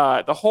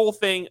 The whole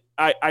thing,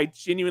 I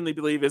genuinely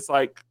believe is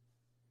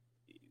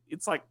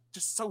it's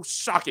just so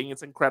shocking.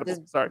 It's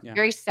incredible. Sorry.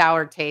 Very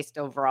sour taste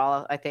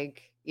overall, I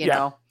think, you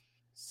know.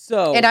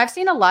 So, and I've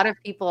seen a lot of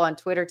people on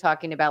Twitter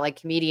talking about like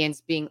comedians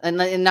being, and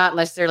not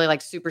necessarily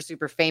like super,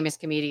 super famous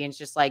comedians,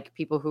 just like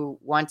people who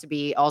want to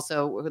be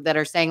also, that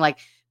are saying like,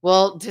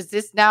 well, does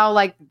this now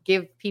like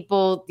give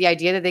people the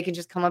idea that they can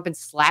just come up and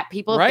slap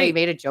people if they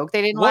made a joke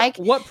they didn't like?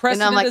 What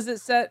precedent does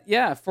it set?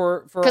 Yeah,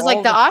 for because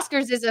like the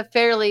Oscars is a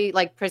fairly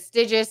like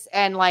prestigious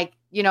and like,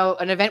 you know,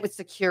 an event with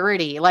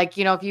security. Like,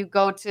 you know, if you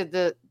go to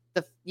the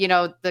you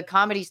know, the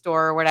Comedy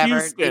Store or whatever,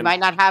 Houston. you might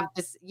not have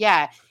this.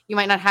 Yeah, you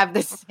might not have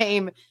the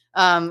same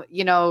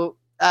you know,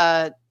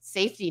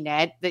 safety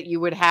net that you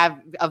would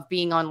have of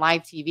being on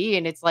live TV,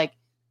 and it's like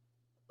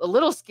a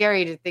little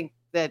scary to think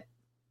that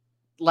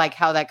like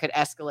how that could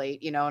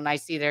escalate, you know, and I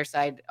see their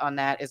side on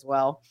that as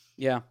well.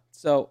 Yeah.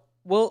 So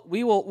we'll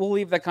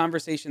leave that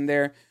conversation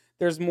there.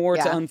 There's more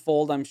to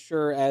unfold, I'm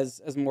sure,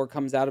 as more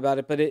comes out about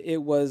it. But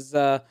it was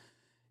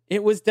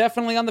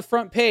definitely on the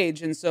front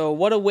page, and so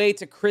what a way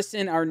to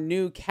christen our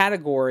new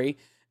category.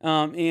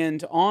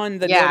 And on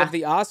the note of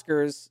the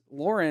Oscars,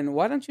 Lauren,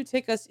 why don't you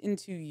take us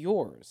into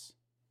yours?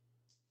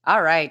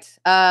 All right.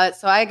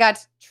 So I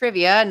got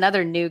trivia,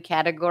 another new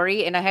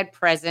category, and I had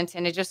present,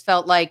 and it just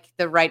felt like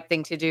the right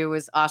thing to do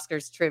was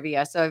Oscars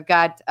trivia. So I've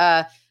got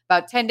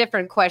about 10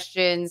 different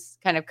questions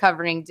kind of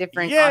covering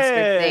different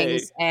Oscar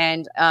things.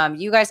 And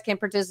you guys can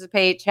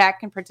participate. Chat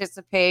can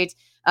participate.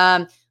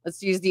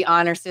 Let's use the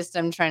honor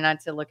system. Try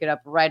not to look it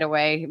up right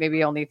away.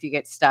 Maybe only if you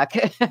get stuck.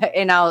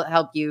 And I'll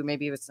help you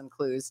maybe with some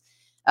clues.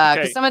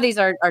 Because some of these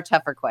are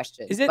tougher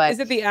questions. Is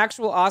it the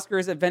actual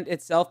Oscars event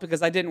itself?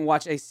 Because I didn't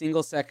watch a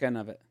single second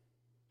of it.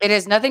 It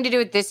has nothing to do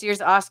with this year's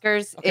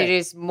Oscars. Okay. It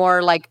is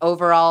more like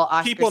overall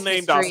Oscars people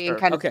named history Oscar. And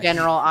kind of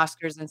general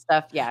Oscars and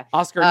stuff. Yeah,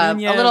 Oscar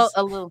Nunez.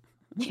 A little.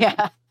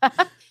 Yeah.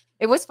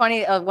 It was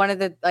funny. One of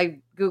the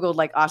I googled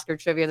like Oscar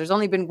trivia. There's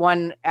only been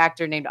one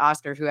actor named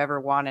Oscar who ever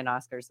won an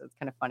Oscar, so it's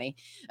kind of funny.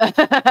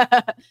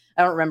 I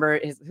don't remember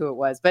who it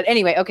was, but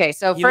anyway. Okay,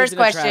 so He first lives in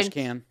a question. trash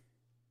can.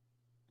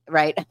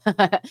 Right.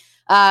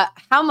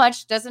 How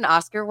much does an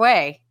Oscar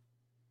weigh?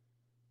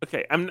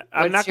 Okay, I'm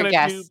not going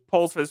to do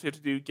polls for this. We have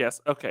to do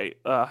guess. Okay,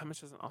 how much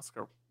does an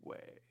Oscar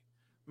weigh?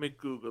 Let me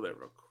Google it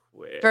real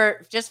quick.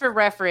 For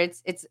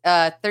reference, it's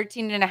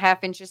 13 and a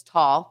half inches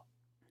tall.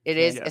 It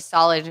is a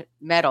solid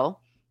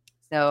metal.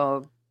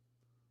 So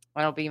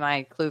that'll be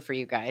my clue for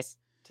you guys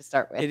to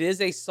start with. It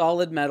is a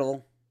solid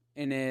metal,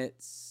 and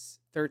it's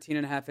 13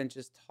 and a half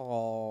inches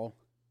tall.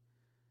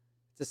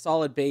 It's a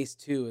solid base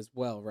too as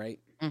well, right?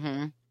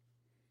 Mm-hmm.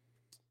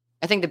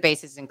 I think the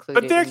base is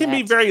included. But there can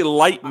be very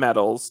light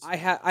metals. I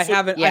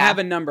have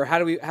a number. How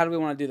do we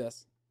want to do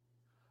this?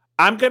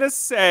 I'm gonna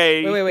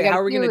say. Wait. How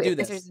are we gonna do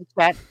this?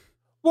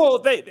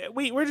 Well,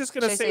 we're just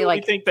gonna say what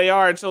we think they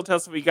are, and she'll tell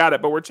us if we got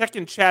it. But we're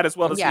checking chat as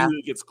well to see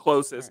who gets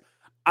closest.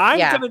 I'm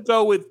gonna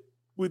go with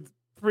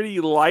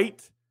pretty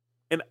light,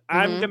 and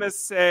I'm gonna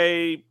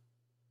say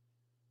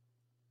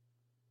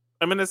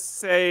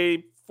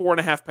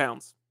 4.5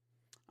 pounds.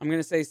 I'm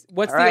gonna say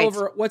what's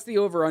the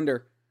over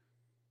under?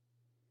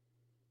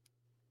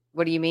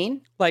 What do you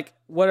mean? Like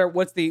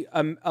what's the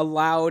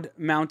allowed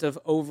amount of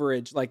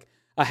overage? Like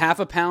a half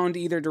a pound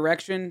either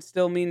direction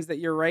still means that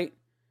you're right?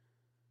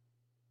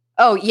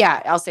 Oh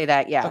yeah, I'll say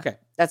that. Yeah. Okay.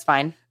 That's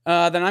fine.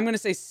 Then I'm gonna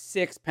say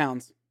 6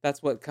 pounds.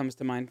 That's what comes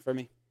to mind for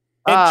me.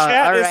 And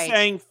chat is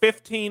saying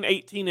 15,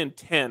 18, and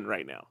 10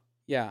 right now.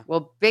 Yeah.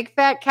 Well, Big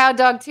Fat Cow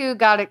Dog 2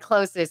 got it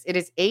closest. It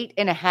is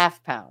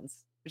 8.5 pounds.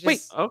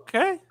 Wait,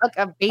 okay. Like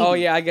a baby. Oh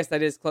yeah, I guess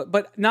that is close,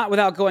 but not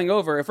without going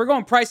over. If we're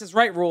going Price is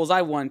Right rules,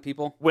 I won,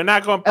 people. We're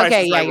not going Price is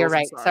Right rules. Okay, yeah, you're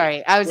right.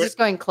 Sorry. I was just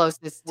going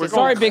closest.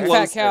 Sorry, Big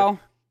Fat Cow.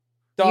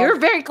 You were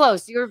very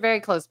close. You were very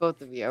close,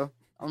 both of you.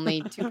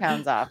 Only 2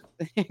 pounds off.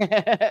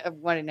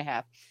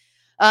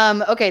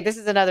 1.5. Okay, this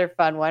is another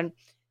fun one.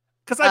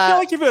 Because I feel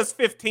like if it was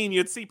 15,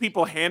 you'd see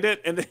people hand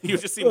it, and then you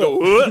just see them go,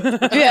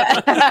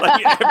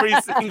 like every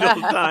single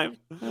time.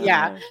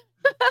 Yeah.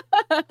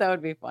 That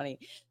would be funny.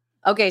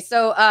 Okay,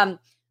 so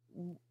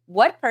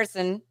what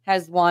person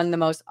has won the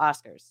most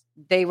Oscars?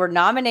 They were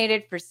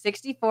nominated for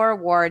 64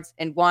 awards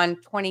and won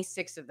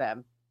 26 of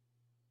them.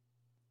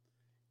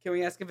 Can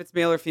we ask if it's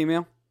male or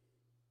female?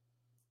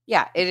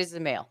 Yeah, it is a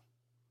male.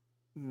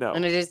 No.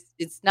 And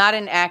it's not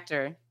an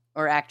actor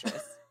or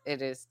actress.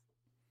 It is.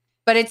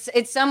 But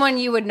it's someone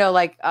you would know,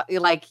 like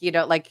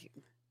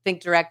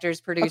think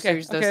directors,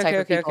 producers, those type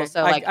of people.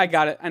 So I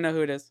got it. I know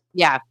who it is.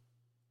 Yeah.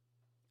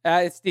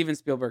 It's Steven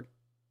Spielberg.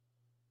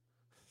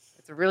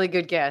 It's a really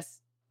good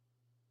guess.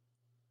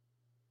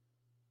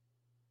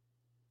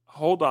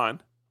 Hold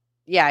on.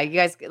 Yeah, you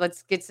guys,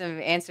 let's get some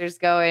answers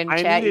going.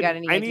 Chat, you got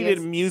any ideas? I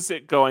needed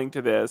music going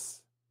to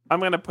this. I'm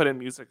going to put in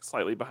music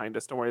slightly behind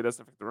us. Don't worry, it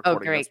doesn't affect the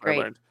recording. Oh,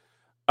 great.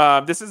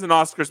 This isn't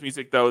Oscars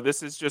music, though.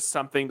 This is just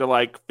something to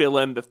like fill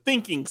in the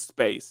thinking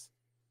space.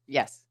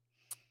 Yes.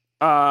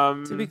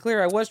 To be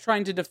clear, I was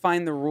trying to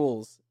define the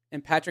rules,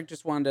 and Patrick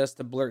just wanted us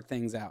to blurt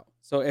things out.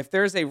 So if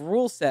there's a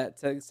rule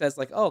set that says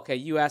like, oh, okay,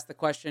 you ask the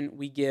question,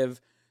 we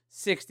give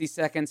 60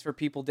 seconds for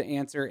people to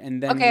answer,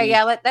 and then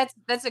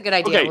that's a good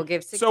idea. Okay, we'll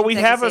give 60 so we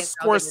seconds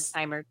have a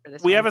timer for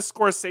this. We have a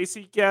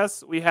Scorsese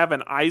guess. We have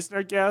an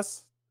Eisner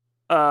guess.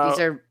 These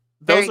are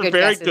very good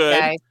guesses,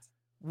 guys.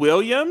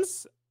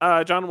 Williams,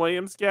 John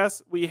Williams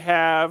guess. We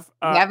have.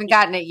 We haven't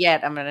gotten it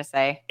yet. I'm gonna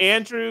say.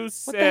 Andrew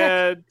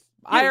said.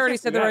 I already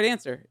said the right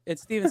answer.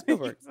 It's Steven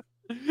Spielberg.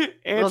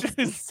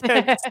 Andrew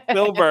said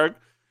Spielberg.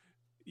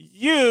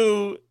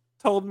 You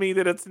told me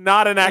that it's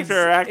not an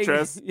actor or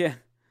actress. Yeah.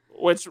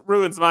 Which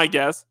ruins my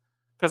guess.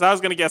 Because I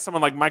was going to guess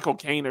someone like Michael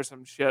Caine or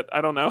some shit.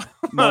 I don't know.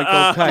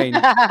 Michael Caine.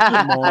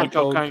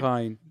 Michael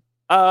Caine.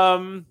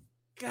 Gosh.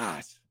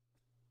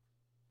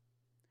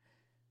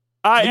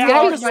 You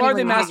are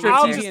the master of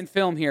TV and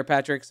film here,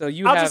 Patrick. So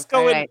I'll just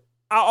go in.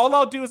 All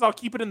I'll do is I'll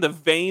keep it in the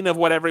vein of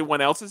what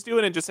everyone else is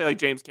doing and just say like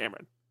James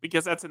Cameron.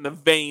 Because that's in the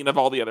vein of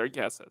all the other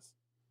guesses.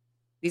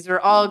 These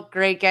were all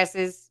great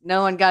guesses.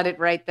 No one got it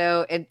right,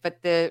 though.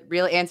 But the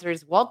real answer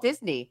is Walt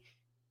Disney.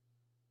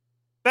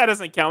 That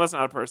doesn't count. That's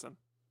not a person.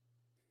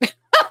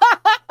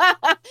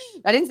 I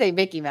didn't say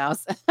Mickey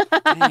Mouse.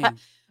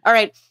 All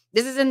right.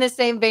 This is in the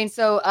same vein.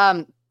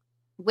 So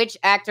which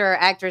actor or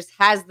actress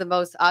has the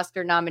most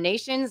Oscar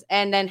nominations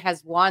and then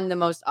has won the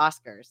most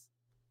Oscars?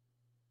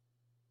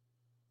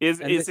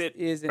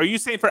 Are you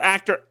saying for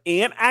actor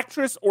and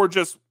actress or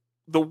just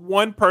the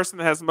one person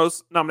that has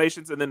most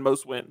nominations and then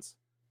most wins?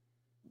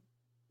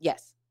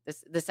 Yes,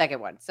 the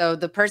second one. So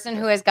the person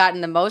who has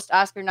gotten the most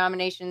Oscar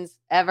nominations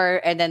ever,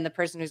 and then the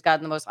person who's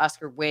gotten the most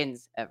Oscar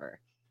wins ever.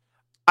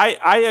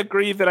 I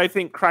agree that I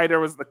think Kreider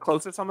was the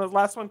closest on the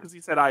last one because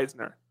he said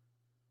Eisner.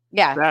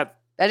 Yeah,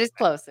 that is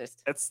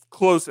closest. It's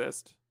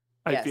closest,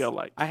 I feel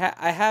like. I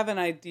have an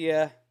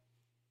idea.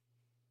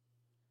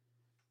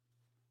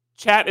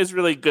 Chat is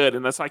really good,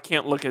 and that's why I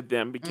can't look at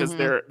them because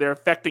they're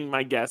affecting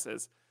my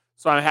guesses.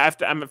 So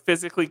I'm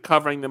physically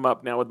covering them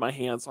up now with my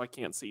hands so I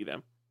can't see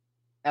them.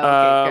 Okay,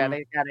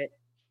 got it.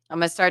 I'm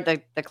gonna start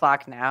the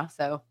clock now.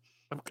 So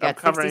I'm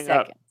covering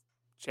up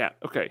chat.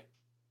 Okay.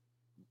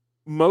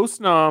 Most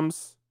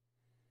noms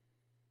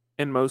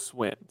and most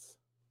wins.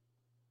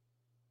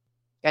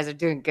 You guys are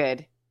doing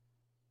good.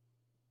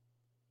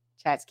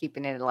 Chat's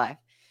keeping it alive.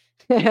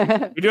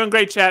 You're doing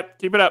great, chat.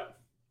 Keep it up.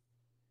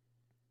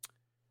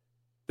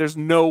 There's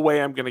no way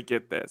I'm gonna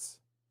get this.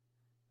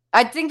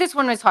 I think this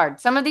one was hard.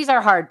 Some of these are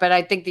hard, but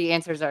I think the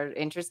answers are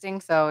interesting,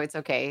 so it's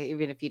okay,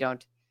 even if you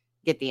don't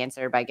get the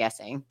answer by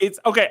guessing. It's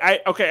okay.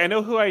 I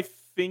know who I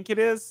think it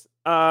is.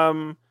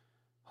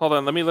 Hold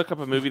on, let me look up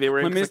a movie they were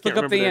in. Let me just look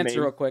up the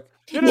answer real quick.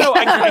 No,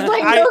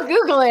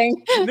 Googling.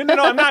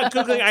 No, I'm not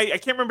Googling. I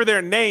can't remember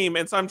their name,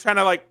 and so I'm trying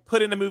to like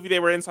put in a movie they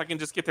were in so I can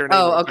just get their name.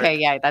 Oh, okay,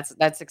 yeah,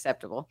 that's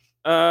acceptable.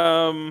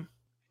 All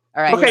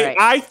right. Okay, right.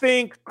 I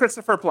think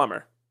Christopher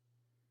Plummer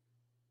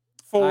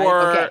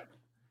for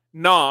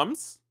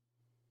noms.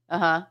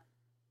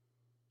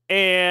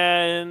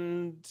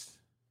 And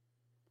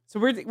so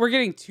we're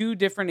getting two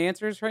different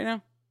answers right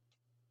now?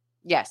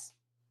 Yes.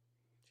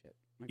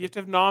 You have to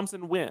have noms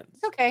and wins.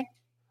 Okay.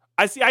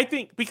 I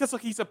think because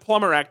look, he's a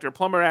Plummer actor.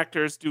 Plummer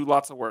actors do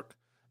lots of work.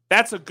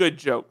 That's a good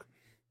joke.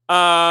 So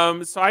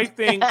I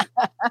think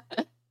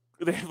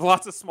they have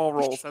lots of small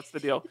roles. That's the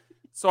deal.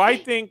 So I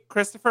think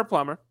Christopher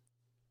Plummer.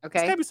 Okay.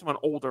 It's gotta be someone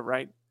older,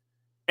 right?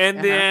 And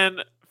then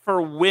for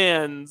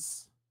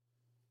wins,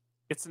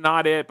 it's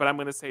not it, but I'm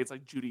gonna say it's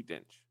like Judi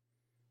Dench.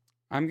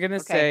 I'm gonna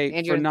say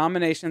Andrew. For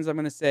nominations, I'm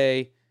gonna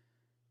say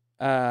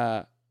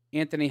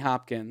Anthony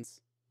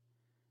Hopkins,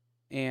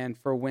 and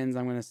for wins,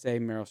 I'm gonna say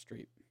Meryl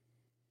Streep.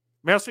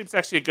 Meryl Streep's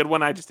actually a good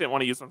one. I just didn't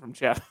want to use one from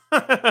chat.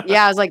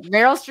 Yeah, I was like,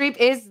 Meryl Streep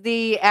is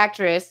the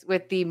actress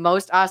with the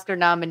most Oscar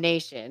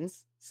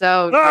nominations.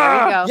 So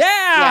there we go.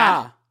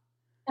 Yeah.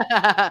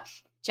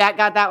 Chat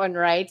got that one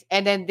right.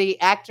 And then the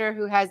actor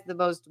who has the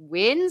most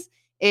wins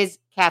is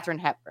Katharine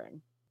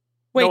Hepburn.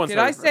 Wait, did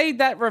I say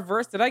that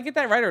reverse? Did I get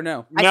that right or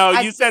no? No,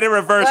 you said it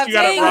reversed. You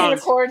got it wrong.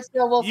 Record,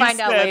 so we'll find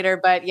out later,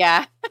 but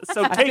yeah.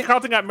 So Kate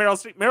Carlton got Meryl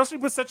Streep. Meryl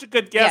Streep was such a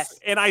good guess,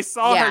 and I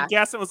saw her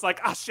guess and was like,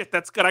 "Oh shit,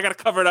 that's good. I got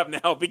to cover it up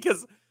now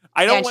because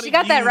I don't want to." She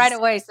got that right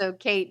away. So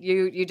Kate,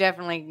 you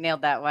definitely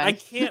nailed that one. I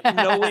can't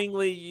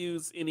knowingly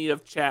use any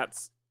of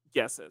chat's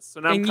guesses. So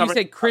now and you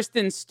say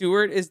Kristen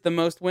Stewart is the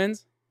most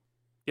wins.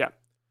 Yeah,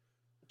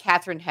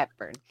 Katharine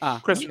Hepburn.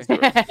 Kristen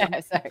Stewart.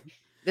 Sorry.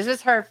 This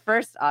was her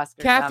first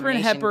Oscar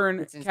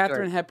nomination.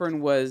 Katharine Hepburn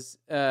was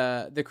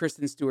the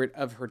Kristen Stewart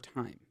of her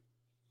time.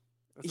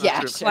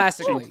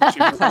 Classically.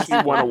 She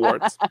won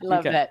awards.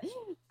 Love that.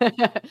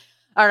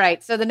 All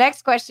right. So the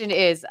next question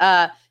is,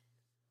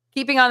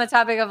 keeping on the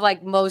topic of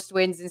like most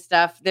wins and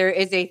stuff, there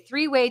is a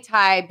 3-way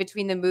tie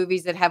between the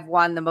movies that have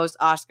won the most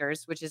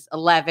Oscars, which is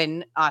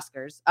 11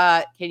 Oscars.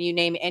 Can you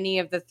name any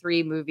of the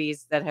 3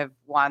 movies that have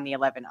won the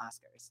 11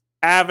 Oscars?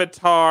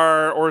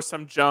 Avatar or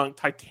some junk,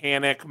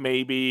 Titanic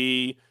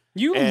maybe.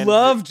 You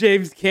love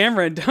James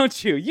Cameron,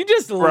 don't you? You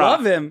just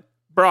love him.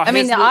 Bro, I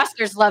mean, the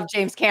Oscars love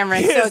James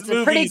Cameron, so it's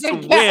a pretty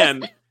good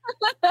win.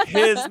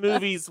 His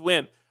movies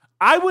win.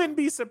 I wouldn't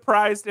be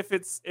surprised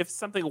if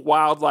something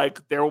wild like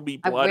There Will Be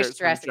Blood or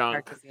some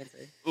junk.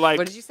 Like,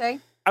 what did you say?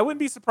 I wouldn't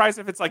be surprised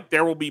if it's like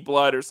There Will Be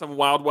Blood or some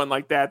wild one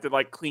like that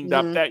like cleaned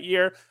up that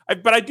year.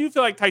 But I do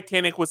feel like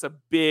Titanic was a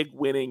big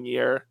winning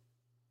year.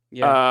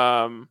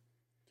 Yeah.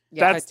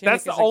 That's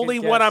the only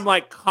one I'm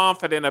like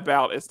confident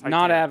about is Titanic.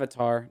 Not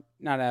Avatar.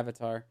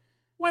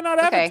 Why not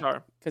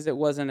Avatar? Because it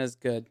wasn't as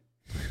good.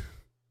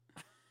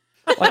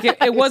 Like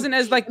it wasn't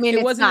as like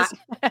it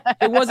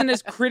wasn't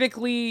as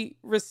critically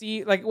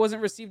received. Like it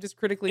wasn't received as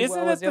critically.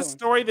 Isn't it the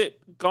story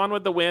that Gone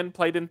with the Wind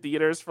played in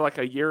theaters for like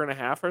a year and a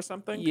half or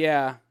something?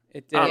 Yeah,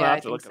 it did. I'll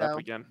have to look it up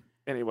again.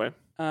 Anyway,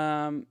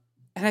 and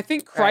I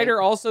think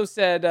Kreider also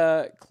said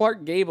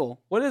Clark Gable.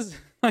 What is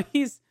like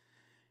he's.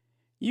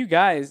 You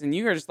guys, and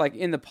you are just like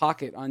in the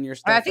pocket on your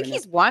stuff. I think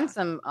he's won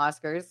some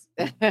Oscars,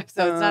 so it's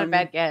not a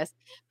bad guess.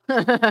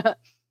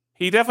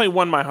 He definitely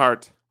won my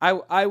heart.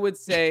 I would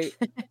say,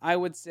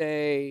 what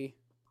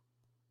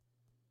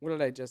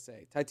did I just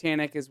say?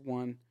 Titanic is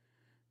one.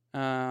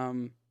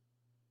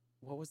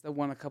 What was the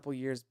one a couple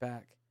years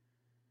back?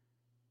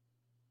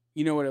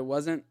 You know what it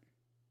wasn't?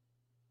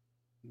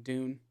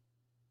 Dune.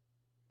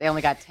 They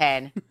only got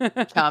 10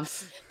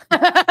 chumps.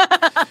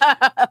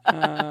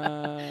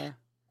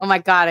 Oh my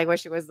God, I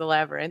wish it was The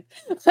Labyrinth.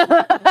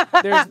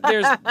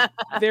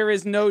 There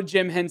is no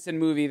Jim Henson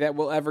movie that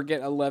will ever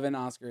get 11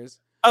 Oscars.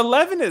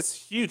 11 is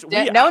huge.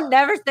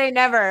 Never say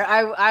never.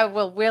 I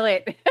will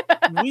it.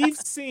 We've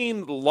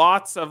seen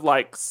lots of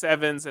like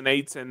 7s and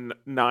 8s and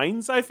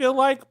 9s, I feel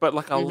like, but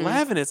like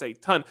 11 is a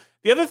ton.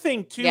 The other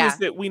thing too is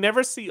that we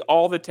never see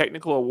all the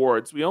technical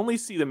awards. We only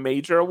see the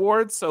major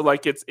awards, so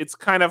like it's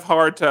kind of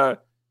hard to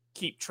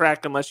keep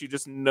track unless you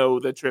just know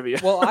the trivia.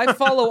 Well, I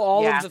follow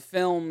all of the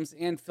films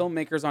and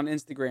filmmakers on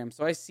Instagram,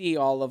 so I see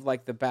all of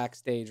like the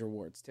backstage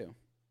awards too.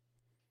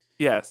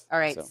 Yes. All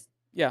right. So,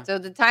 yeah. So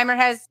the timer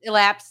has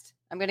elapsed.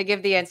 I'm going to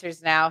give the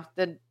answers now.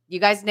 You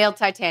guys nailed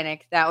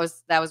Titanic. That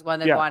was one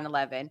that won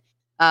 11.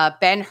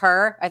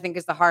 Ben-Hur, I think,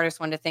 is the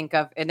hardest one to think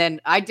of. And then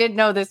I did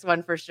know this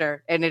one for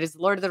sure, and it is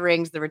Lord of the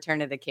Rings: The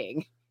Return of the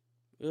King.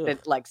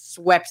 That like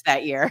swept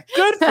that year.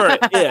 Good for it.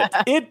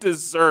 It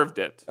deserved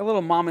it. A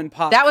little mom and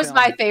pop. That was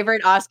my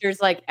favorite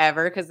Oscars like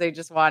ever because they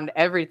just won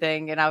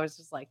everything, and I was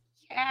just like,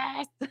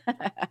 yes.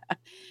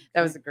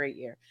 That was a great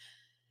year.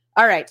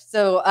 All right,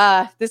 so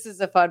this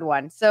is a fun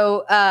one.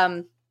 So,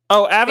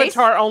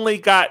 Avatar only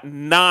got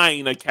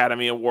 9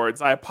 Academy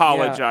Awards. I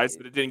apologize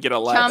that it didn't get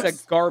 11.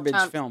 It's a garbage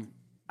film.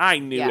 I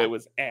knew it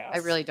was ass. I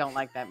really don't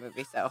like that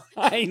movie, so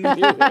I knew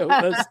it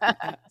was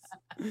ass.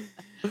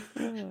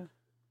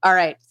 All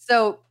right.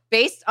 So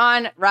based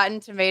on Rotten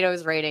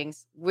Tomatoes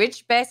ratings,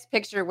 which Best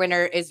Picture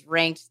winner is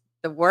ranked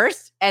the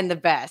worst and the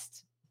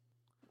best?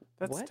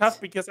 That's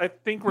tough because I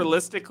think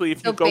realistically,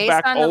 if you go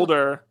back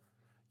older,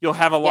 you'll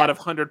have a lot of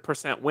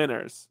 100%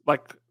 winners,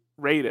 like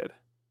rated.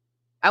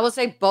 I will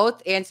say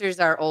both answers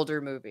are older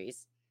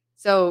movies.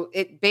 So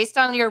based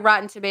on your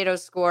Rotten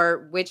Tomatoes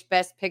score, which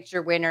Best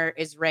Picture winner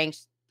is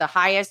ranked the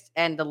highest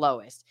and the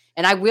lowest?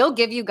 And I will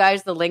give you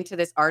guys the link to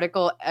this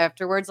article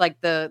afterwards,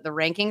 like the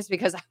rankings,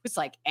 because I was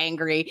like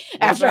angry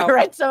after I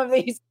read some of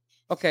these.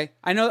 Okay.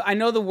 I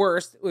know the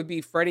worst would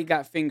be Freddie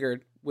Got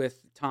Fingered with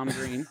Tom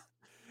Green.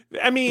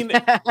 I mean,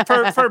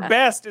 for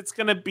best, it's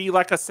going to be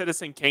like a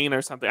Citizen Kane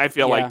or something, I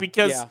feel like.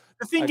 Because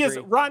the thing is,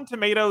 Rotten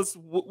Tomatoes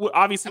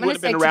obviously would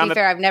have been around. To be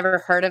fair, I've never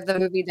heard of the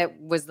movie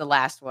that was the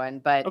last one,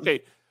 but...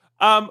 Okay.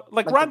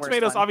 Like Rotten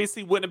Tomatoes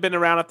obviously wouldn't have been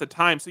around at the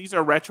time, so these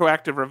are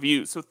retroactive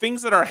reviews. So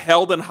things that are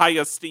held in high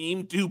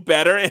esteem do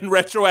better in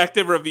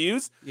retroactive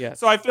reviews. Yes.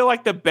 So I feel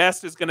like the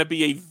best is going to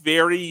be a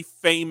very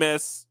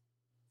famous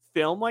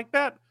film like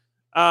that.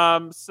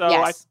 I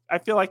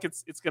feel like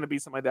it's going to be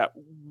something like that.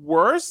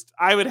 Worst,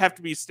 I would have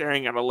to be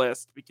staring at a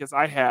list because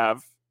I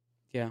have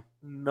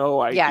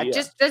no idea.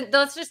 Yeah,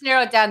 let's just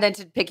narrow it down then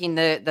to picking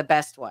the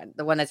best one,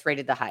 the one that's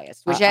rated the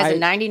highest, which has a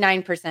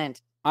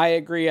 99%. I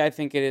agree. I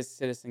think it is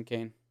Citizen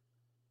Kane.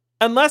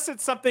 Unless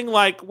it's something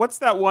like, what's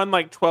that one,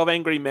 like 12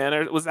 Angry Men?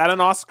 Or was that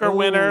an Oscar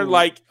winner?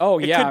 Like,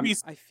 yeah, could be,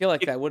 I feel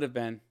like that would have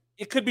been.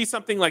 It could be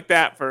something like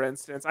that, for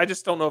instance. I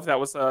just don't know if that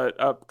was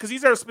because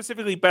these are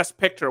specifically Best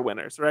Picture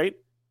winners, right?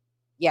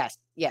 Yes.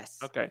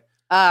 Okay.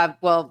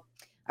 Well,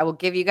 I will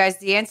give you guys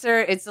the answer.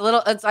 It's a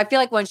little. I feel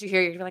like once you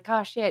hear it, you're like,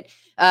 oh shit.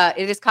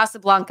 It is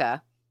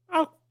Casablanca.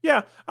 Oh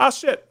yeah. Oh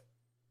shit.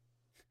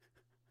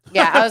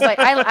 Yeah, I was like,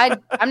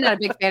 I'm not a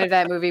big fan of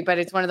that movie, but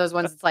it's one of those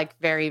ones that's like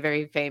very,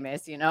 very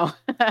famous, you know.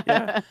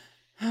 Yeah.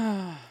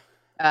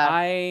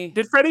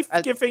 Did Freddie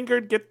Get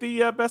Fingered get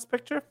the Best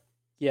Picture?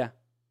 Yeah.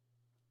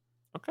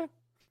 Okay.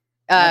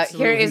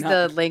 Here is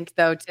the link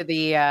though to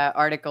the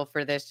article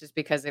for this, just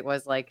because it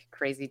was like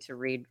crazy to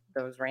read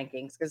those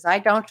rankings because I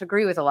don't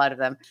agree with a lot of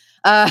them.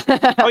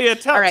 Oh yeah,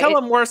 tell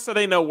them worst so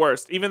they know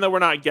worst, even though we're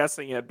not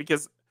guessing it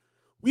because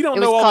we don't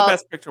know all the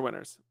Best Picture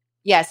winners.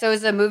 Yeah, so it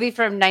was a movie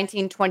from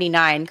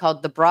 1929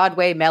 called The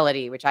Broadway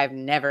Melody, which I've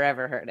never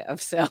ever heard of.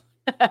 So,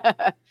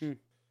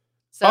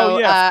 oh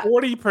yeah,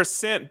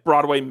 40%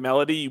 Broadway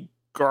Melody, you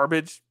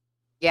garbage.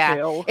 Yeah,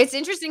 tail. It's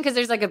interesting because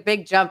there's like a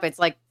big jump. It's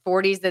like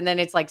 40s, and then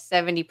it's like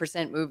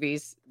 70%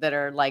 movies that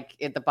are like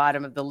at the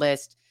bottom of the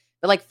list.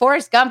 But like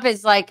Forrest Gump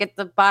is like at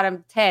the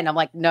bottom 10. I'm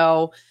like,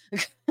 no.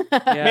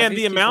 Man,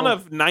 the amount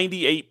of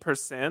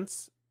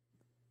 98%.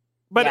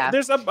 But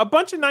there's a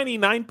bunch of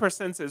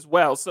 99% as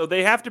well. So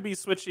they have to be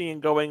switching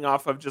and going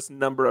off of just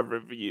number of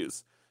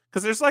reviews.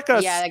 Because there's like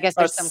I guess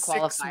there's some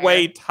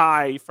 6-way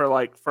tie for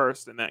like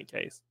first in that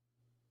case.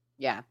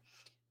 Yeah.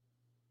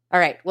 All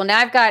right. Well, now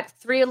I've got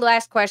 3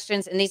 last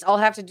questions, and these all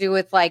have to do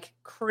with like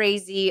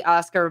crazy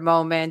Oscar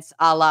moments,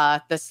 a la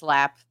The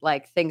Slap,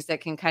 like things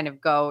that can kind of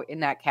go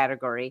in that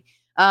category.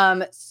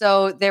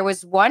 So there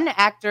was one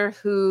actor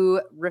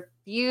who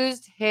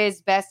refused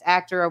his Best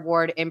Actor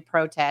award in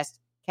protest.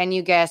 Can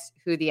you guess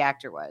who the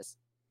actor was?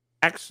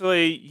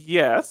 Actually,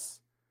 yes.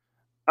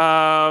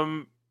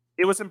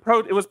 It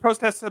was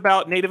protests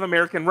about Native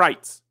American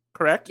rights,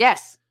 correct?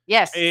 Yes.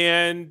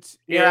 And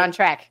you're on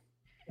track.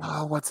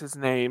 Oh, what's his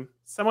name?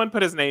 Someone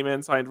put his name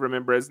in so I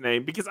remember his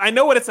name because I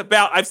know what it's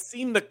about. I've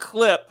seen the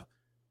clip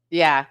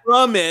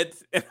from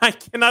it, and I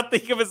cannot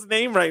think of his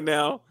name right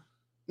now.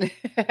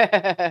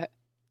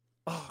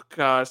 Oh,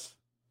 gosh.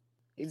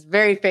 He's a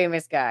very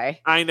famous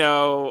guy. I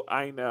know.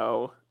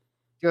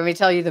 Do you want me to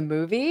tell you the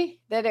movie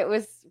that it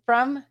was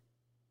from?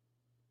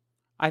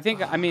 I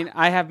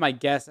I have my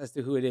guess as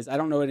to who it is. I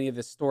don't know any of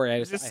the story.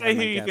 I just say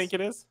who you think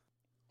it is.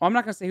 Well, I'm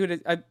not going to say who it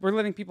is. We're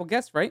letting people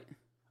guess, right?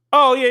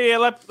 Oh, yeah.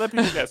 Let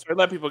people guess. Right?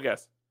 Let people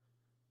guess.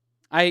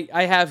 I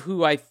have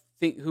who I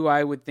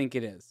would think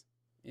it is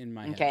in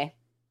my head. Okay.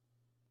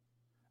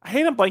 I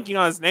hate him blanking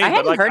on his name. I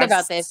hadn't heard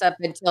about this up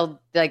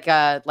until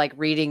like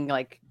reading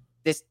like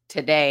this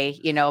today,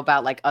 you know,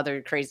 about like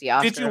other crazy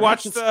Oscar. Did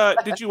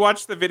you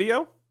watch the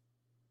video?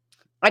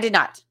 I did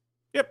not.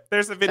 Yep,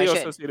 there's a video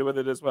associated with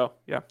it as well.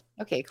 Yeah.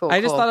 Okay, cool.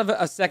 I just thought of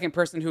a second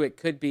person who it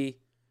could be,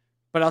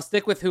 but I'll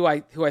stick with who I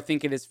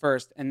think it is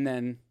first, and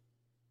then.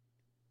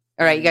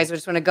 All right, you guys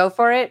just want to go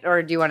for it,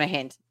 or do you want a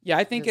hint? Yeah,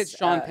 I think it's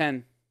Sean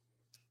Penn.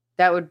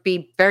 That would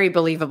be very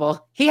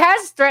believable. He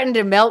has threatened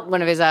to melt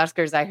one of his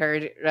Oscars, I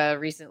heard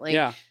recently.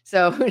 Yeah.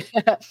 So,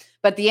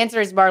 but the answer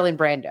is Marlon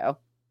Brando.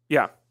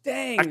 Yeah.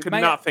 Dang. I could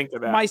not think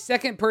of that. My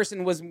second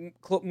person was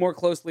more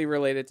closely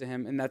related to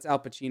him, and that's Al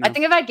Pacino. I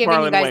think if I'd given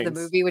Marlon you guys Wayans. the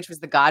movie, which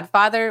was The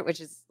Godfather, which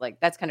is like,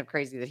 that's kind of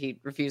crazy that he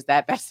refused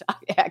that Best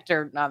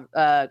Actor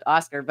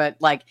Oscar. But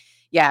like,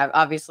 yeah,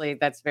 obviously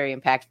that's very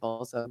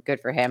impactful. So good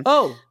for him.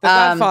 Oh, The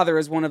Godfather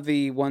is one of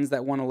the ones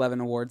that won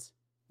 11 awards.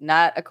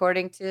 Not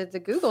according to the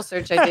Google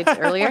search I did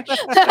earlier.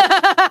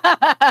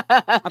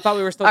 I thought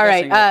we were still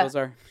guessing what those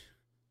are.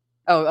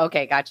 Oh,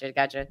 okay, gotcha.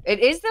 It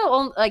is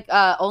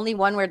the only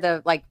one where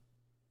the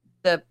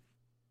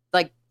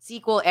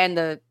sequel and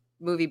the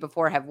movie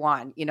before have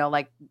won. You know,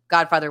 like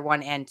Godfather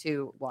 1 and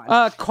 2 won.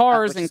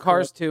 Cars and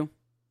Cars 2.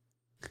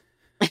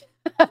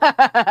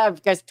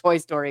 Because Toy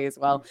Story as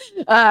well.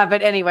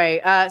 But anyway,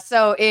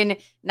 so in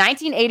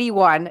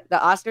 1981, the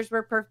Oscars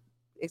were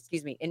in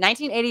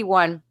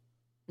 1981.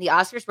 The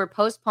Oscars were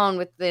postponed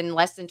within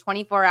less than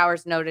 24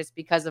 hours notice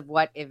because of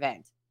what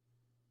event?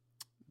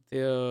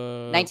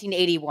 The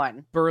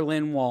 1981.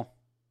 Berlin Wall.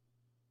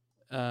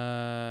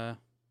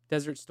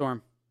 Desert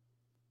Storm.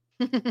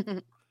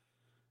 I'm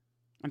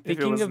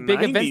thinking of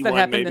big events that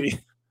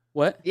happened.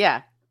 What?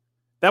 Yeah.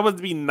 That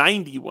would be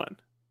 91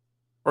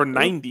 or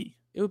 90.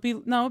 It would be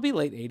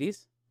late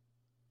 80s.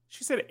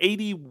 She said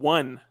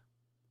 81.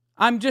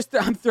 I'm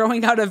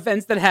throwing out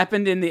events that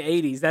happened in the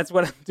 80s. That's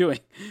what I'm doing.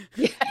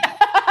 Yeah.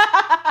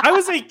 I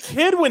was a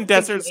kid when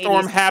Desert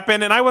Storm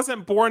happened, and I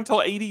wasn't born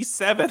until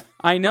 87.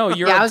 I know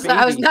you're. I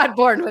was not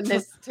born when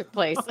this took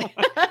place.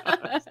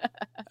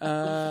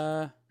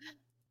 Oh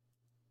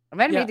I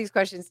might have made these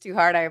questions too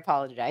hard. I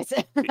apologize.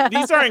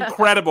 These are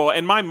incredible,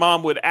 and my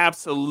mom would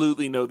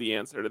absolutely know the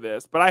answer to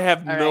this, but I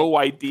have no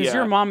idea. Because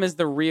your mom is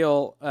the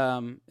real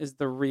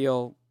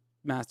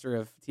master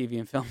of TV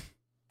and film.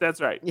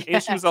 That's right. Yeah.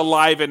 And she was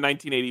alive in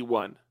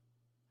 1981.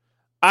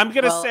 I'm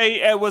gonna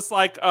say it was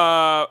like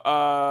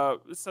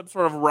some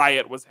sort of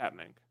riot was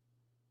happening.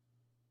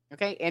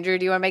 Okay, Andrew,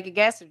 do you want to make a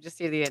guess or just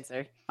hear the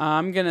answer?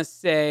 I'm going to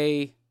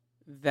say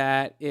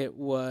that it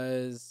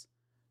was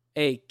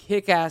a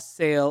kick-ass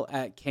sale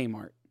at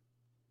Kmart.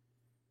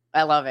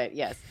 I love it.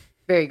 Yes.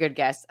 Very good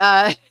guess.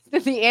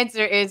 The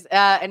answer is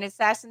an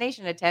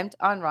assassination attempt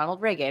on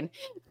Ronald Reagan.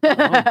 Oh,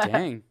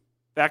 dang.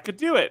 That could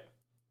do it.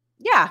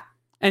 Yeah.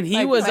 And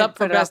he was up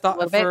for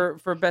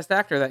best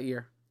actor that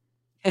year.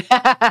 It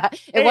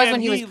was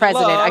when he was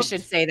president. I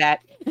should say that.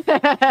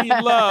 He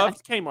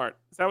loved Kmart.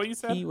 Is that what you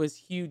said? He was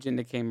huge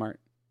into Kmart.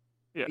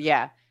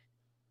 Yeah.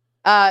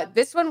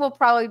 This one will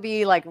probably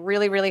be like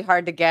really, really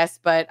hard to guess,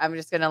 but I'm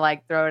just gonna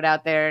like throw it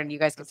out there, and you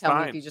guys can tell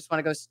me if you just want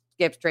to go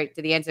skip straight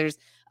to the answers.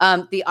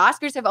 The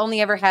Oscars have only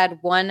ever had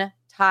one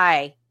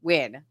tie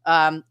win.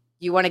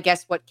 You want to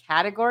guess what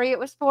category it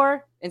was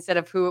for instead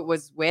of who it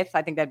was with?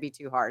 I think that'd be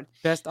too hard.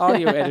 Best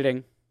audio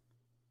editing.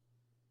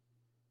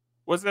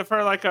 Was it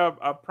for like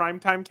a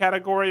primetime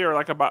category or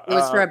like a? It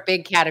was for a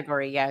big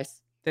category,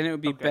 yes. Then it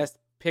would be Best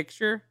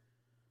Picture.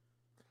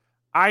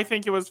 I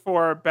think it was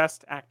for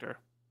Best Actor.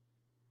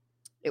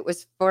 It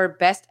was for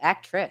Best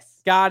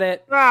Actress. Got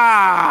it.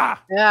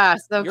 Ah! Yeah,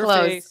 so Your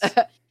close.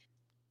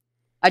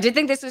 I did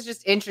think this was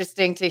just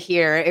interesting to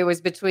hear. It was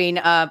between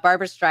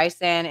Barbara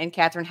Streisand and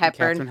Katharine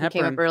Hepburn, who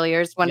came up earlier.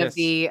 It's one of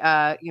the,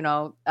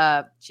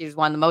 she's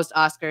won the most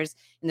Oscars,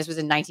 and this was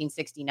in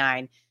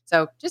 1969.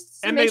 So just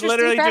some and they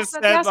literally just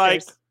said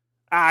like,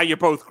 you're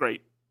both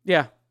great.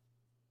 Yeah.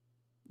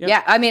 Yep.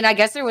 Yeah, I mean, I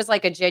guess there was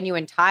like a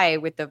genuine tie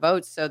with the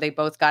votes, so they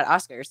both got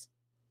Oscars.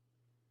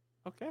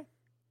 Okay.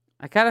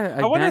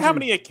 I wonder how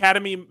many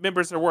Academy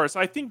members there were. So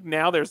I think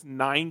now there's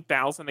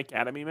 9,000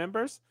 Academy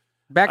members.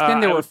 Back then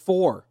there were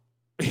 4.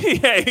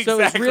 Yeah, exactly. So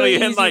it was really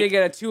easy to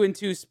get a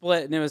 2-2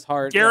 split, and it was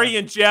hard. Gary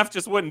and Jeff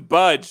just wouldn't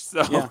budge,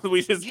 so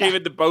we just gave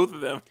it to both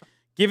of them.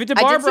 Give it to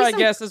Barbara, I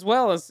guess, as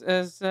well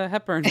as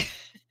Hepburn.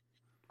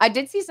 I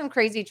did see some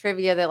crazy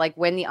trivia that like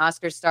when the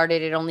Oscars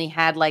started, it only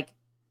had like,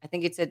 I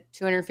think it said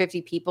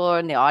 250 people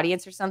in the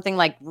audience or something,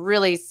 like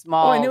really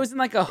small. Oh, and it was in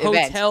like a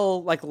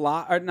hotel, like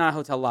or not a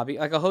hotel lobby,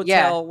 like a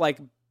hotel, like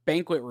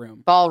banquet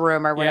room,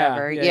 ballroom or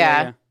whatever.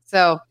 Yeah.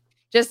 So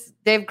just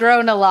they've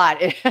grown a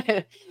lot.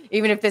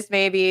 Even if this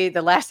may be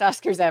the last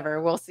Oscars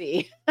ever, we'll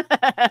see.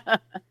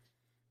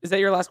 Is that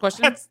your last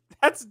question?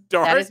 That's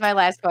dark. That is my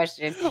last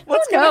question.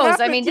 What's going to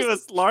happen to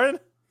us, Lauren?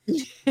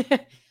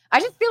 I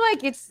just feel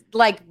like it's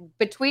like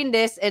between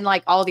this and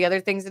like all the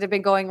other things that have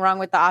been going wrong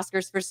with the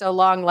Oscars for so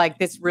long, like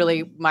this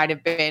really might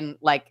have been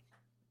like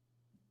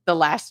the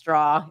last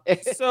straw.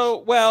 So,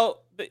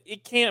 well,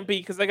 it can't be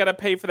because I got to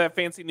pay for that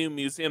fancy new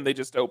museum they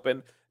just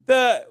opened.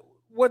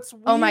 What's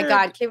weird... Oh my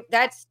God.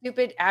 That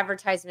stupid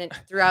advertisement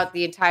throughout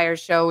the entire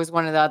show was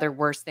one of the other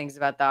worst things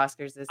about the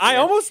Oscars this year. I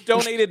almost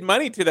donated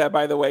money to that,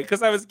 by the way,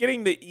 because I was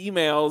getting the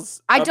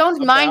emails. I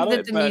don't mind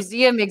that the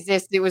museum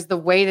exists. It was the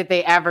way that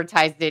they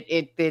advertised it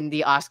in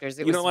the Oscars.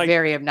 It was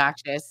very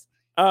obnoxious.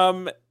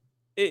 Let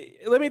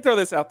me throw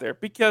this out there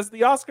because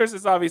the Oscars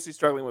is obviously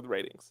struggling with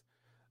ratings.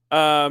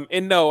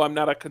 And no, I'm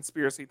not a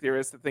conspiracy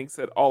theorist that thinks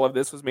that all of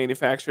this was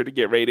manufactured to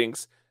get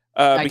ratings.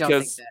 I don't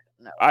think that.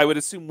 No. I would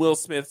assume Will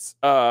Smith's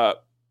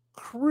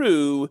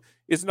crew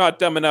is not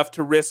dumb enough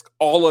to risk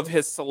all of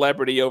his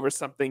celebrity over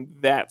something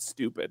that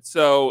stupid.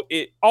 So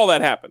all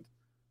that happened.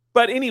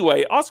 But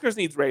anyway, Oscars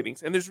needs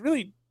ratings. And there's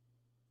really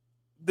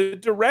the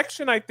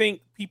direction I think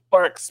people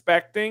are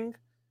expecting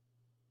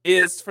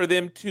is for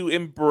them to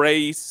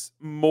embrace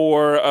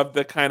more of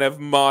the kind of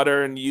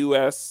modern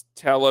U.S.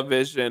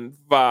 television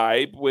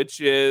vibe,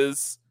 which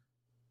is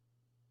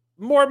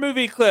more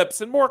movie clips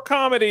and more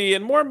comedy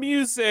and more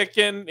music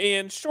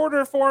and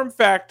shorter form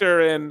factor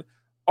and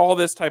all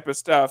this type of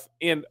stuff.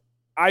 And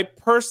I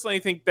personally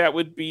think that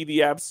would be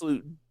the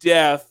absolute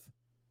death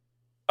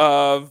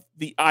of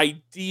the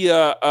idea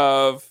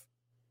of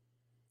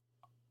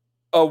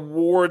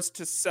awards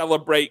to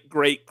celebrate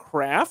great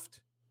craft.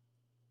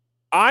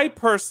 I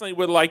personally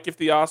would like if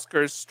the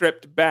Oscars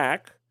stripped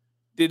back,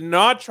 did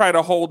not try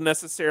to hold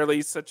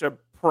necessarily such a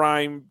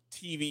prime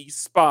TV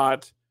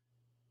spot,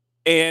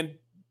 and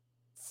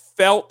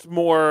felt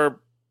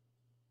more,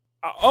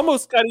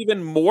 almost got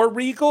even more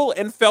regal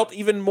and felt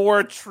even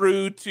more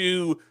true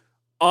to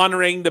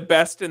honoring the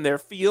best in their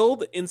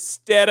field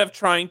instead of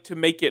trying to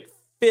make it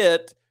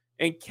fit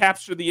and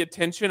capture the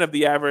attention of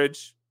the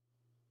average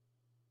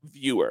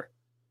viewer.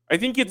 I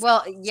think it's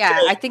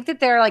I think that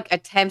their like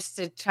attempts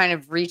to kind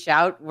of reach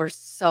out were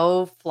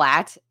so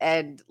flat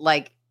and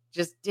like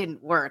just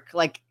didn't work.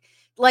 Like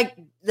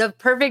the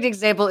perfect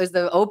example is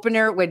the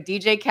opener when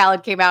DJ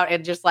Khaled came out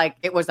and just like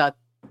it was a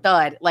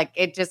thud. Like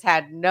it just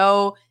had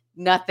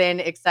nothing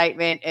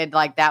excitement, and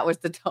like that was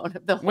the tone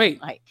of the whole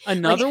night.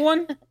 Another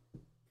one?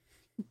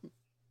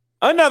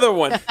 Another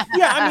one.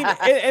 Yeah, I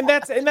mean, and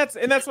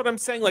that's what I'm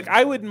saying. Like,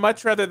 I would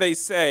much rather they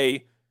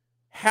say,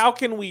 how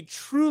can we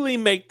truly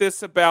make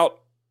this about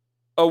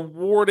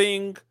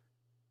awarding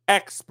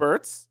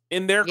experts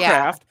in their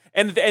craft?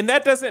 And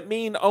that doesn't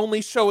mean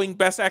only showing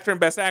Best Actor and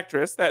Best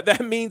Actress.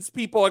 That means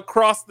people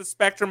across the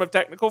spectrum of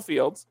technical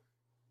fields.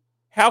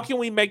 How can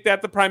we make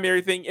that the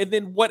primary thing? And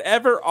then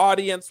whatever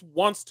audience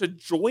wants to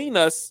join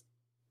us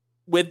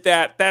with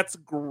that, that's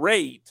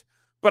great.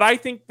 But I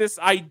think this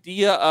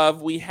idea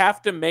of we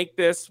have to make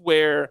this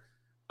where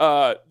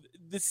the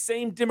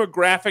same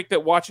demographic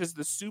that watches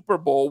the Super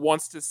Bowl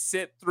wants to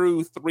sit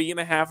through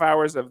 3.5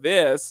 hours of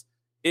this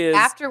is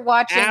after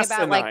watching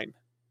asinine. About like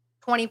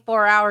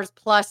 24 hours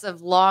plus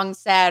of long,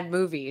 sad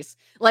movies.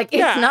 Like,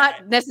 it's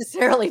not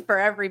necessarily for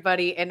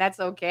everybody, and that's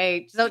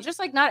okay. So just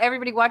like not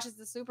everybody watches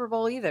the Super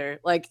Bowl either.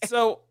 Like,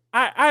 so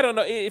I don't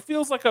know. It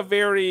feels like a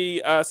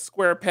very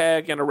square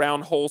peg and a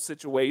round hole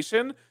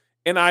situation.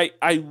 And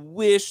I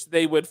wish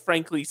they would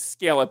frankly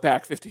scale it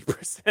back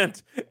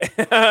 50%,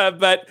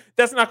 but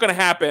that's not going to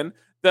happen.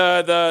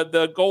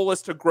 The goal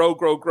is to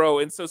grow.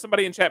 And so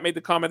somebody in chat made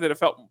the comment that it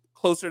felt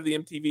closer to the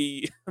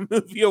MTV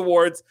Movie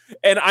Awards.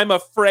 And I'm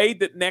afraid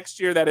that next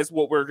year that is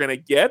what we're going to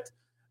get.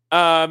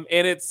 And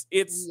it's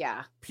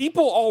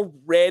people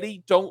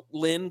already don't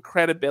lend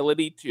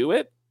credibility to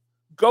it.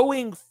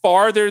 Going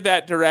farther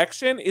that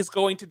direction is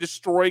going to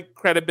destroy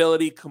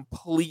credibility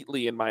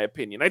completely, in my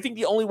opinion. I think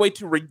the only way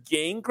to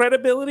regain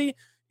credibility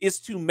is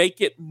to make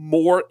it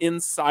more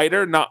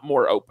insider, not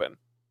more open.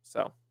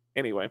 So,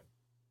 anyway.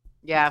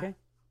 Yeah. Okay.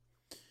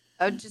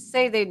 I would just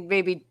say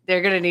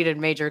they're going to need a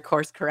major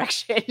course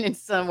correction in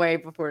some way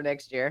before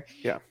next year.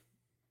 Yeah.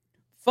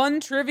 Fun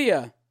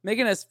trivia.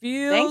 Making us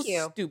feel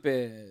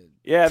stupid.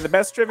 Yeah, the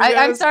best trivia.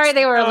 I'm sorry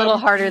they were a little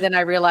harder than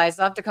I realized.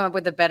 I'll have to come up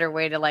with a better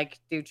way to like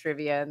do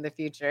trivia in the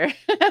future.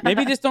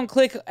 Maybe just don't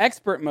click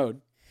expert mode.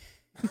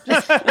 I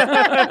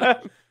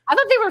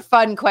thought they were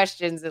fun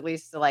questions, at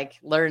least to like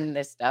learn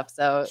this stuff.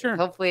 So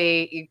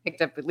hopefully you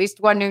picked up at least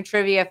one new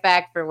trivia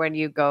fact for when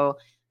you go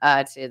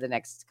to the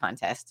next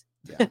contest.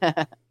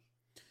 Yeah.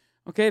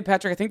 Okay,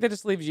 Patrick, I think that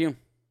just leaves you.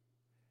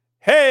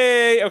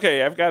 Hey,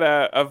 okay, I've got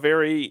a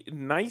very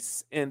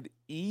nice and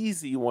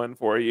easy one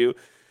for you.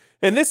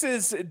 And this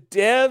is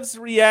devs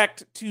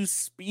react to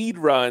speed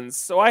runs.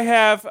 So I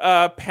have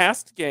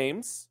past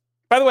games.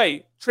 By the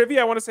way, trivia,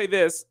 I want to say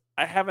this.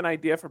 I have an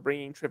idea for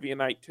bringing trivia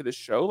night to the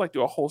show, like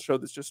do a whole show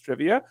that's just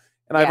trivia.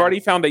 And I've already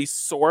found a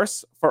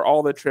source for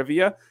all the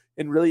trivia.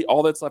 And really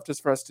all that's left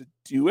is for us to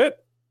do it.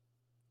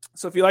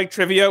 So if you like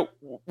trivia,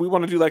 we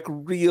want to do like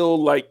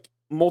real, like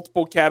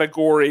multiple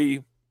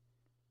category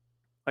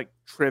like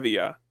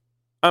trivia.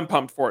 I'm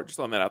pumped for it. Just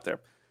throwing that out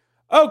there.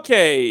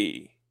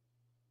 Okay.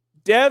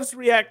 Devs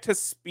react to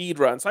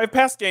speedruns. So I have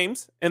past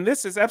games, and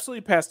this is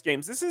absolutely past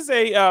games. This is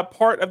a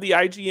part of the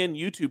IGN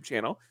YouTube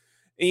channel.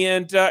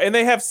 And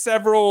they have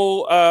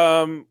several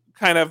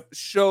kind of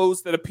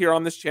shows that appear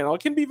on this channel.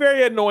 It can be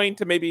very annoying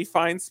to maybe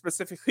find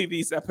specifically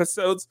these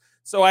episodes.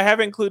 So I have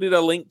included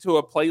a link to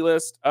a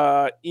playlist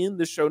in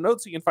the show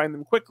notes so you can find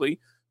them quickly.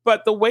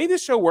 But the way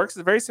this show works is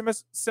a very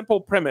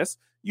simple premise.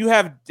 You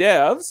have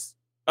devs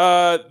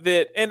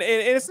that, and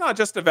it's not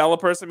just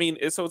developers. I mean,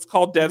 so it's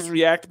called Devs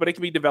React, but it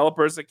can be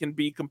developers, it can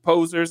be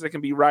composers, it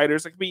can be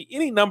writers, it can be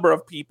any number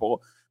of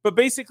people. But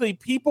basically,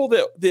 people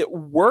that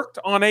worked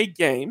on a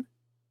game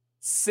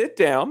sit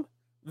down,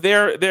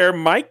 they're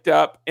mic'd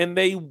up, and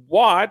they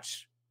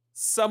watch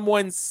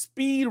someone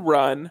speed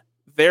run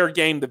their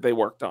game that they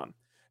worked on.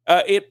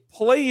 It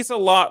plays a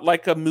lot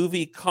like a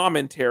movie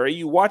commentary.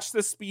 You watch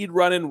the speed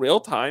run in real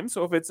time.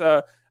 So if it's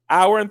a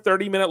hour and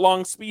 30-minute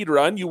long speed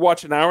run, you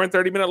watch an hour and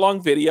 30-minute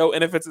long video.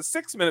 And if it's a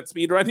 6-minute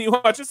speed run, you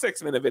watch a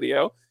 6-minute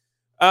video.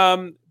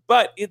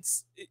 But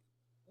it's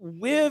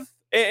with,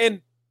 and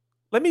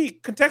let me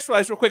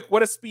contextualize real quick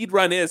what a speed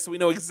run is so we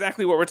know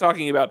exactly what we're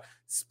talking about.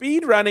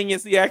 Speed running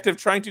is the act of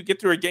trying to get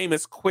through a game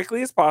as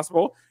quickly as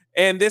possible.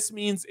 And this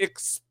means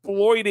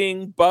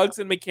exploiting bugs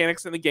and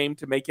mechanics in the game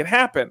to make it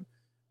happen.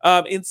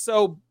 And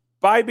so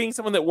by being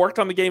someone that worked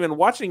on the game and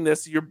watching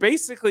this, you're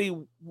basically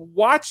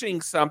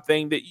watching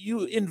something that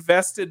you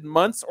invested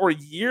months or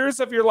years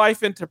of your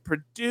life into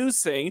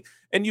producing.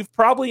 And you've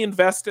probably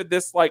invested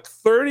this like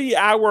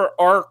 30-hour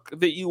arc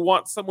that you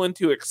want someone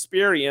to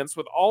experience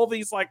with all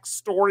these like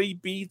story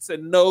beats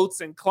and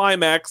notes and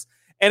climax.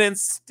 And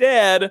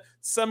instead,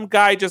 some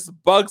guy just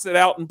bugs it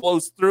out and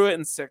blows through it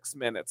in 6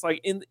 minutes.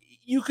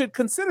 You could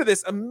consider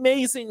this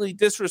amazingly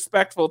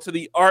disrespectful to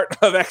the art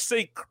of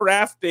actually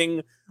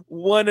crafting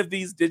one of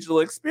these digital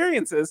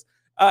experiences.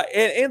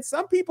 And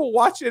some people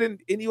watch it and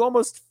you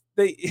almost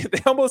they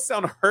almost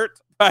sound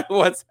hurt by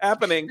what's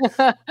happening.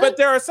 But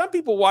there are some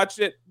people watch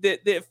it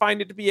that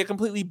find it to be a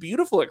completely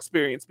beautiful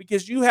experience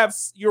because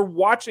you're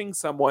watching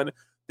someone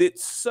that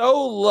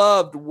so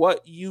loved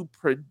what you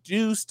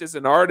produced as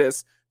an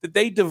artist that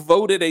they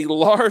devoted a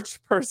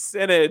large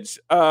percentage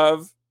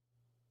of,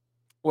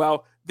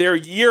 their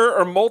year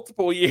or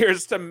multiple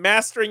years to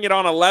mastering it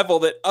on a level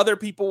that other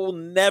people will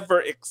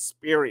never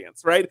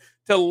experience, right?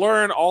 To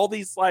learn all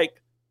these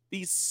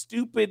these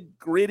stupid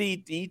gritty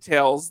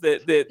details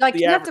that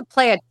you have to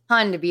play a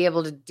ton to be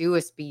able to do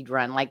a speed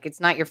run. Like it's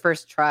not your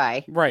first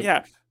try. Right.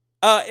 Yeah.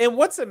 And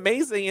what's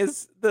amazing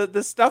is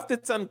the stuff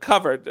that's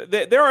uncovered.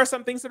 There are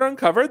some things that are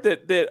uncovered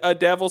that a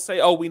dev will say,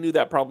 oh, we knew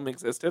that problem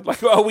existed.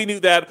 Like, oh, we knew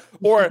that.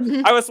 Or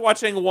I was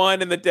watching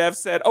one and the dev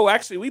said, oh,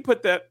 actually, we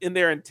put that in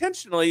there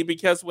intentionally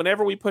because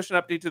whenever we push an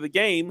update to the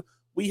game,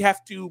 we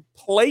have to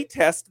play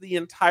test the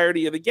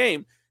entirety of the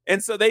game.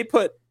 And so they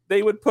put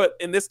they would put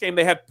in this game,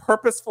 they had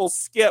purposeful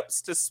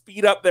skips to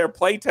speed up their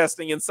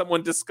playtesting, and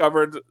someone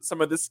discovered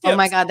some of the skips. Oh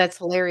my God, that's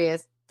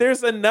hilarious.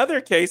 There's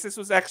another case. This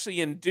was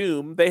actually in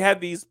Doom. They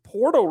had these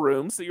portal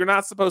rooms that you're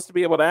not supposed to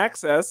be able to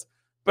access.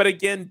 But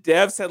again,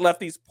 devs had left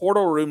these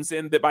portal rooms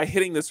in that by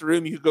hitting this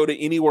room, you could go to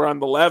anywhere on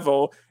the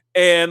level.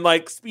 And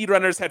like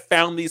speedrunners had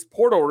found these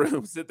portal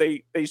rooms that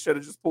they should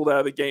have just pulled out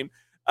of the game.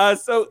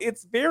 So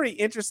it's very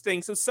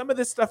interesting. So some of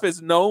this stuff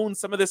is known.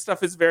 Some of this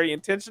stuff is very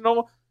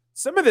intentional.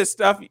 Some of this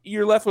stuff,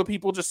 you're left with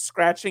people just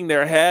scratching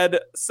their head.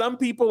 Some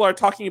people are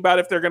talking about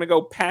if they're going to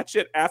go patch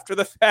it after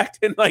the fact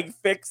and like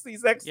fix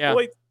these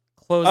exploits.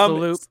 Yeah. Close the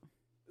loop.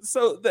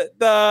 So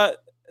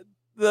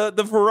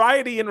the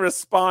variety in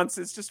response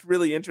is just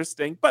really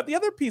interesting. But the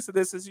other piece of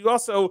this is you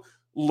also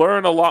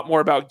learn a lot more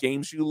about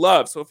games you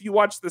love. So if you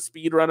watch the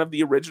speed run of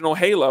the original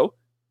Halo,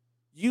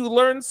 you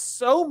learn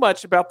so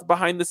much about the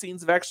behind the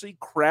scenes of actually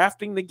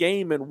crafting the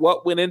game and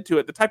what went into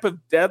it, the type of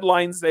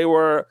deadlines they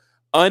were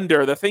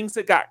under, the things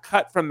that got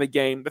cut from the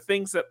game, the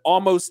things that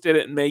almost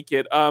didn't make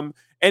it.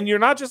 And you're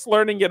not just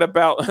learning it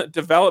about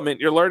development,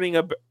 you're learning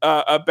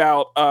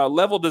about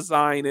level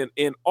design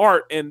and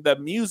art and the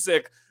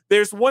music.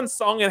 There's one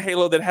song in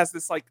Halo that has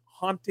this like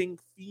haunting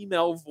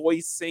female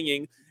voice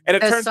singing, and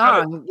it turns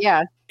out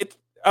it's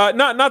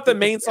not the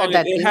main song.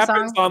 It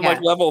happens on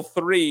like level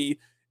 3,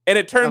 and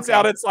it turns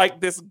out it's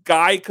like this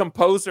guy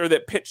composer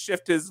that pitch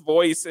shift his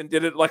voice and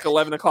did it like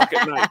 11 o'clock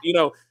at night. You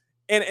know,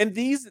 and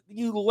these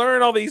you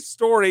learn all these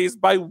stories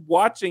by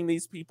watching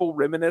these people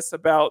reminisce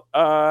about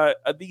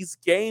these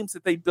games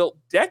that they built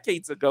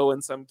decades ago.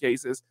 In some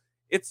cases,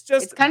 it's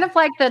kind of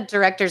like the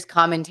director's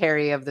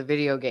commentary of the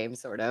video game,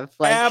 sort of.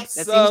 Like,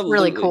 absolutely. That seems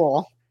really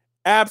cool.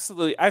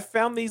 Absolutely. I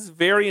found these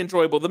very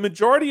enjoyable. The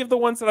majority of the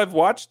ones that I've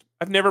watched,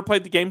 I've never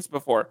played the games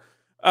before.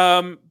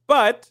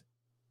 But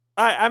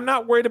I'm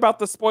not worried about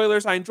the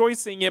spoilers. I enjoy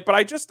seeing it, but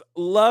I just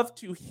love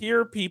to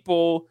hear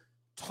people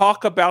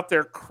talk about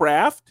their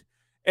craft,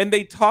 and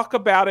they talk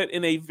about it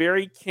in a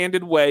very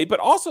candid way, but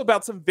also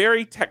about some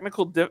very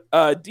technical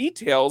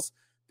details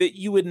that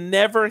you would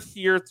never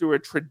hear through a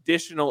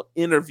traditional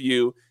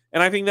interview.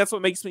 And I think that's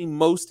what makes me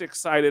most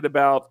excited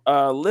about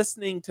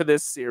listening to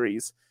this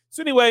series.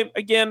 So anyway,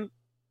 again,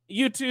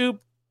 YouTube,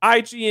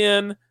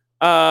 IGN,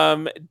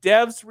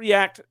 devs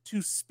react to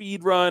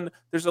speedrun.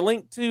 There's a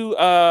link to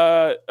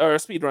or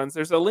speedruns.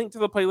 There's a link to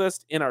the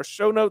playlist in our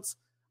show notes.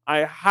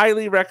 I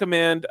highly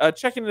recommend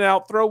checking it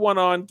out. Throw one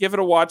on, give it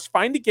a watch.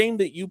 Find a game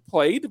that you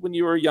played when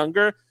you were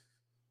younger.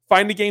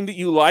 Find a game that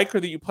you like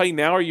or that you play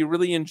now or you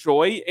really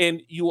enjoy,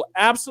 and you will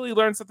absolutely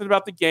learn something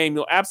about the game.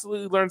 You'll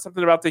absolutely learn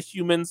something about the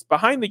humans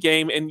behind the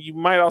game, and you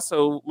might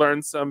also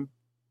learn some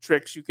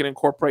tricks you can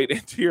incorporate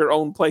into your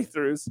own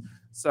playthroughs.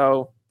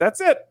 So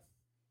that's it.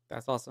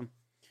 That's awesome.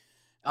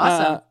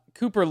 Awesome.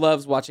 Cooper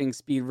loves watching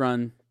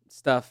speedrun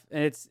stuff,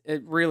 and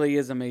it really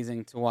is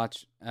amazing to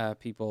watch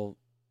people.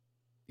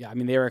 Yeah, I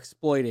mean, they're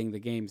exploiting the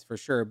games for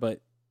sure,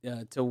 but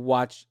to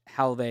watch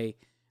how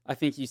I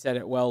think you said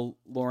it well,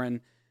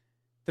 Lauren,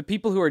 the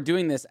people who are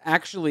doing this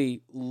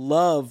actually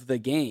love the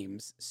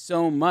games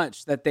so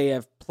much that they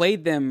have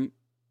played them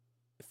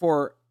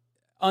for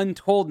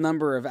untold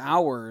number of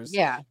hours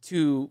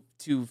to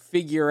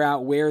figure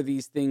out where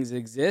these things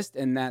exist,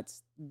 and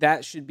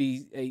that should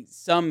be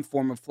some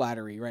form of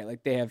flattery, right?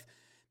 Like they have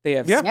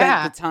spent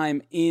the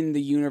time in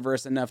the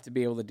universe enough to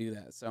be able to do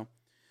that. So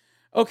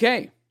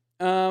okay,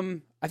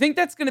 I think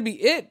that's going to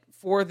be it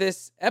for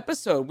this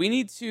episode. We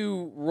need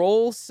to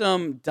roll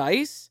some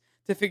dice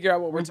to figure out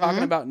what we're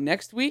talking about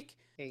next week.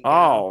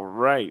 All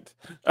right,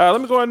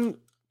 let me go ahead and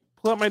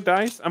pull out my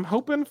dice. I'm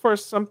hoping for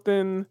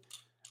something.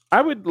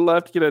 I would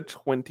love to get a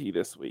 20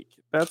 this week.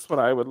 That's what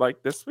I would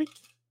like this week.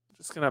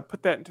 Just going to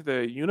put that into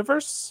the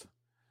universe.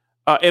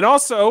 And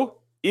also,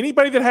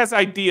 anybody that has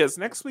ideas,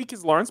 next week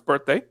is Lauren's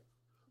birthday.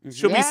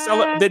 She'll be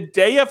the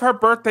day of her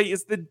birthday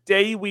is the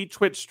day we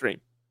Twitch stream.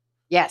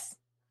 Yes.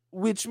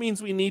 Which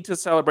means we need to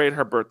celebrate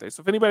her birthday.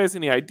 So if anybody has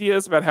any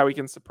ideas about how we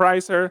can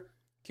surprise her.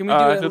 Can we do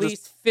at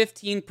least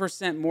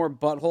 15% more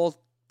butthole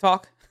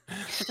talk?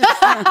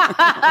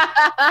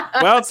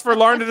 Well, it's for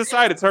Lauren to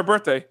decide. It's her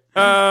birthday.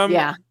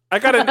 I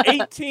got an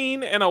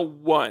 18 and a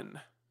 1.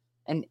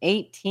 An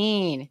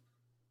 18.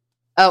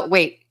 Oh,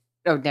 wait.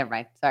 Oh, never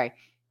mind. Sorry.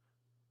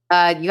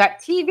 You got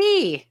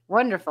TV.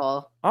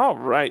 Wonderful. All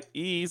right.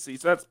 Easy.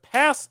 So that's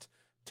past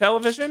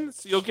television.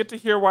 So you'll get to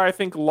hear why I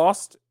think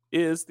Lost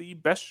is the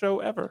best show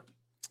ever.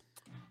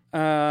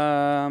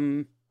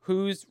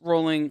 Who's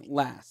rolling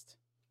last?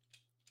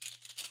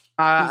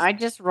 I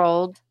just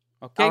rolled.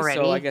 Okay, already.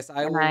 So I guess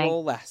I will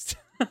roll last.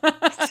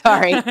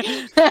 Sorry.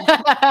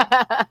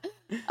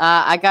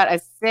 I got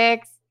a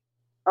 6.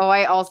 Oh,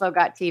 I also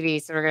got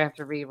TV, so we're gonna have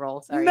to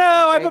re-roll. Sorry.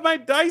 No, I put my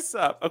dice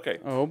up. Okay.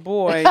 Oh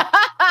boy.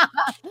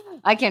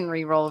 I can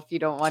re-roll if you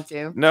don't want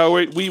to. No,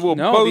 we will.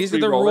 No, both these are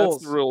the re-roll. rules.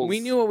 That's the rules.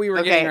 We knew what we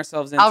were getting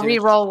ourselves into. I'll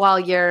re-roll while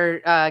you're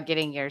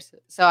getting yours.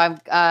 So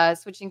I'm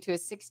switching to a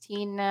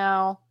 16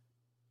 now,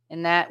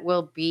 and that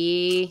will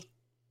be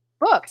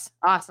books.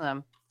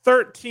 Awesome.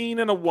 13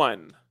 and a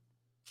 1.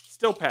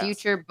 Still pass.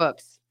 Future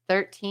books.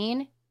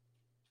 13.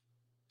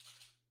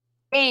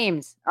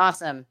 Games.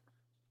 Awesome.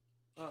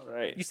 All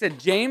right. You said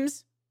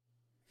James?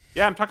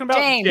 Yeah, I'm talking about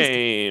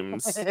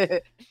James.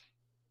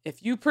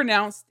 If you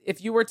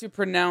were to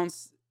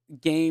pronounce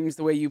games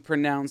the way you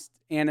pronounced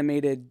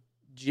animated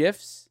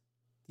GIFs,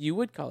 you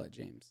would call it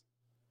James.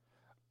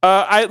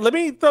 Let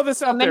me throw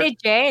this out there. Many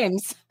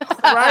James.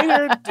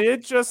 Ryder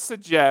did just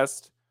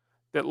suggest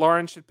that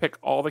Lauren should pick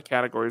all the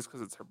categories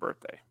because it's her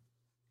birthday.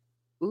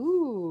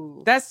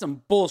 Ooh. That's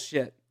some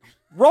bullshit.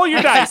 Roll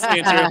your dice,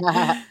 Andrew.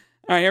 All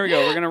right, here we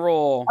go. We're going to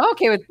roll. I'm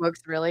okay with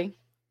books, really.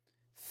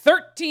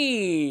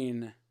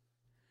 13.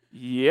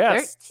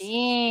 Yes.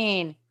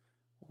 13.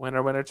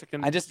 Winner,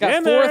 chicken. I just got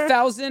dinner.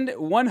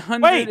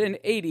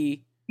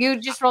 4,180.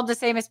 You just rolled the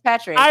same as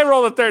Patrick. I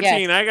rolled a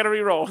 13. Yes. I got to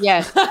re-roll.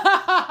 Yes.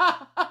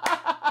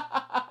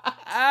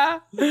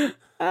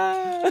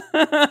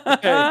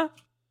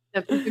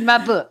 Okay. In my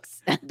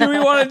books. Do we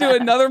want to do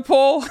another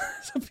poll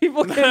so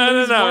people can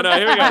lose more? No.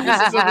 Here we go.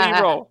 This is a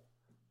re-roll.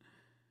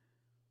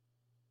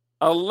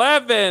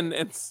 11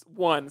 and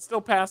 1. Still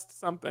passed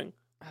something.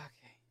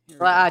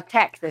 Okay.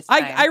 Tech this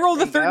time. I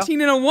rolled a There you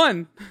 13 and a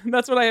 1.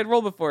 That's what I had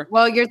rolled before.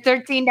 Well, you're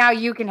 13 now.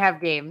 You can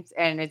have games,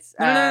 and it's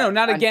No,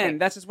 not on again. Tech.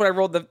 That's just what I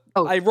rolled.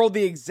 I rolled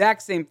the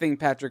exact same thing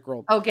Patrick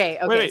rolled. Okay.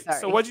 Wait. Sorry.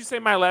 So what'd you say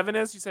my 11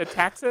 is? You said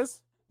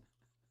taxes?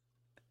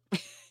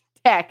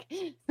 Tech.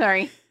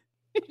 Sorry.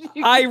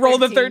 I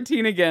rolled a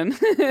 13 again.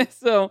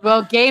 So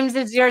Well, games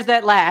is yours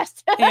at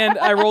last. and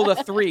I rolled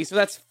a 3. So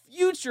that's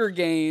future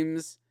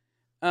games.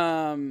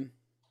 All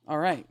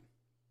right.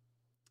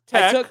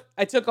 Tech.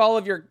 I took all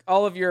of your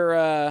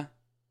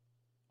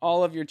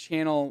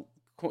channel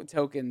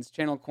tokens,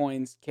 channel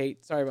coins,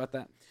 Kate. Sorry about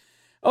that.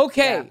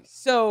 Okay, Yeah.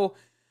 so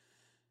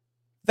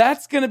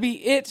that's going to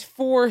be it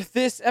for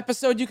this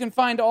episode. You can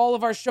find all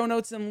of our show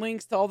notes and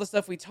links to all the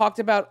stuff we talked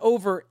about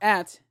over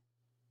at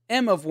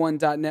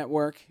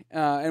mof1.network.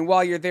 And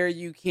while you're there,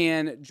 you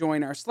can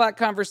join our Slack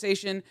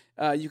conversation.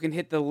 You can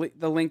hit the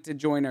link to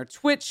join our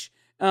Twitch.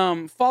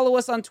 Follow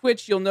us on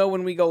Twitch. You'll know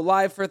when we go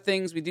live for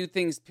things. We do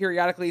things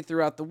periodically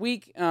throughout the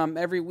week,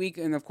 every week.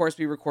 And of course,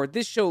 we record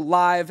this show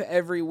live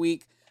every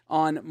week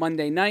on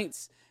Monday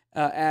nights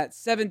at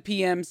 7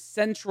 p.m.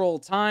 Central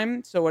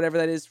Time. So whatever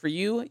that is for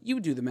you, you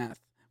do the math.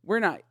 We're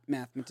not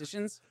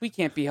mathematicians. We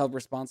can't be held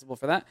responsible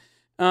for that.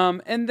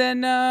 And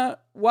then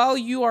while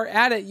you are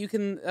at it, you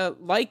can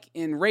like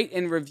and rate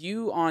and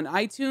review on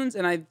iTunes.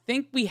 And I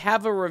think we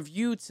have a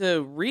review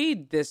to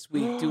read this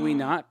week, do we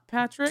not,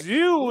 Patrick?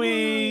 Do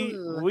we?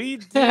 We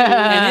do.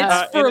 And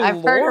it's for I've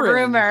Lauren. heard a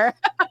rumor.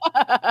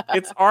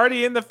 It's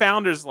already in the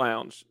Founders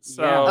Lounge.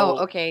 So Yeah. Oh,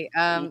 okay.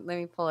 Let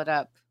me pull it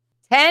up.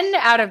 10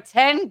 out of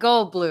 10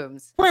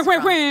 Goldblums.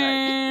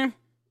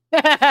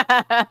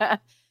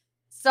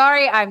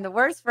 Sorry, I'm the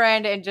worst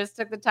friend and just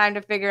took the time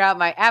to figure out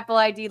my Apple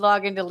ID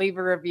login to leave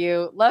a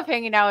review. Love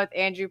hanging out with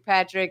Andrew,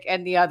 Patrick,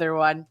 and the other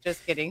one.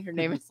 Just kidding. Her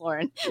name is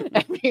Lauren.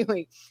 Every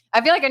week.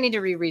 I feel like I need to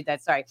reread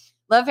that. Sorry.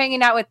 Love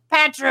hanging out with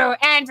Patru,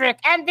 Andrick,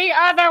 and the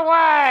other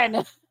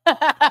one.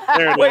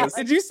 There it Wait, is.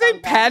 did you say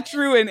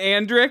Patru and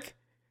Andrick?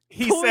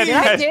 He Please. said Did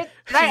I, that. did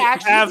He I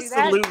actually do that?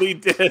 absolutely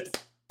did.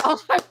 Oh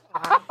my God.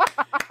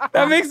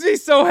 That makes me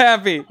so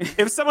happy.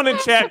 If someone in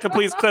chat could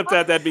please clip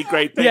that, that'd be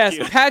great. Thank Yes,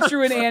 you.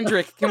 Patru and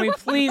Andrick. Can we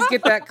please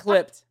get that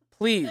clipped?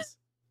 Please.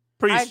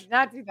 I did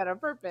not do that on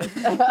purpose.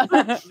 So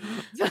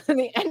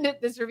the end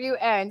of this review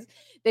ends.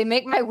 They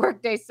make my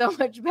workday so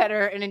much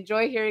better and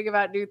enjoy hearing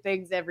about new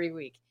things every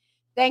week.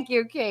 Thank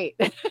you, Kate.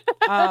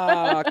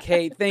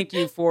 Kate, thank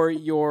you for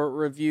your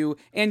review.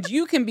 And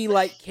you can be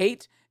like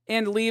Kate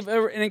and leave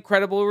an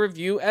incredible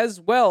review as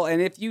well.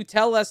 And if you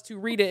tell us to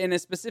read it in a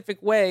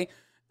specific way,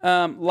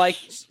 like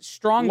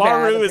Strong Bad,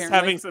 Laru is apparently,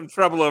 having some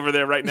trouble over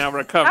there right now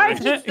recovering. I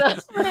can't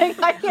believe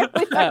I did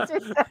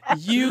that.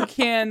 you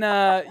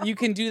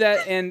can do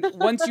that, and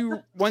once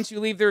you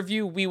leave the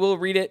review, we will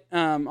read it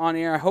on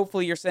air.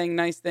 Hopefully you're saying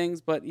nice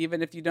things, but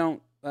even if you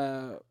don't,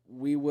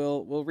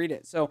 we'll read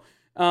it. So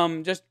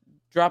just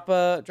drop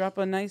a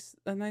nice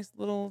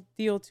little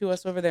deal to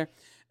us over there.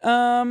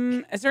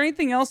 Is there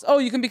anything else? Oh,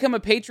 you can become a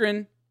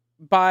patron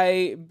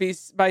by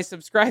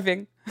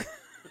subscribing.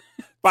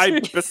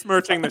 By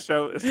besmirching the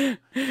show.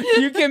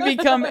 You can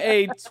become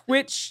a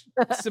Twitch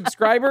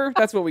subscriber.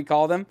 That's what we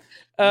call them.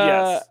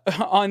 Yes.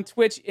 On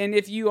Twitch. And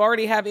if you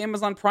already have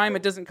Amazon Prime,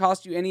 it doesn't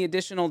cost you any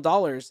additional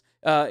dollars.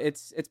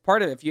 It's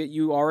part of it. If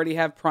you already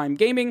have Prime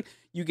Gaming,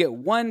 you get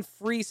one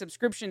free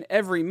subscription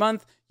every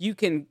month. You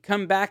can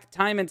come back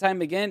time and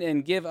time again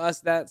and give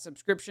us that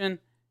subscription.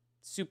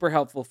 Super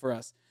helpful for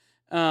us.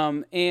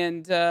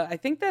 And I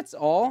think that's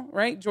all,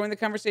 right? Join the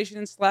conversation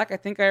in Slack. I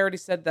think I already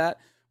said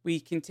that. We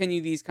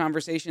continue these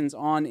conversations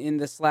on in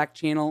the Slack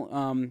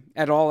channel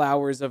at all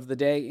hours of the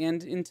day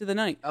and into the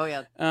night. Oh,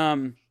 yeah.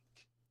 I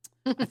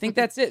think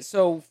that's it.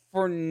 So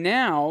for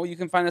now, you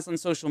can find us on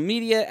social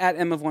media at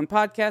M of One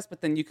Podcast,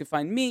 but then you can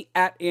find me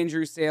at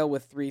Andrew Sale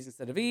with 3s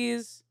instead of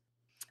E's.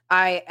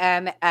 I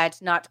am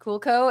at Not Cool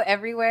Co.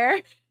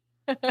 everywhere.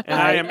 And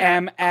I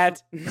am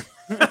at...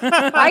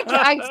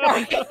 I'm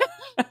sorry.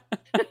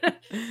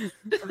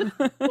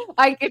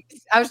 I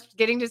was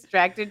getting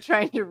distracted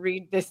trying to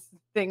read this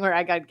thing where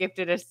I got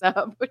gifted a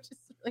sub, which is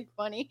really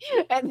funny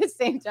at the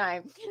same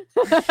time.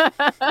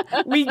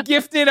 We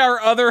gifted our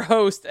other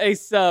host a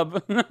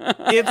sub.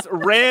 It's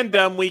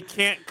random. We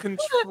can't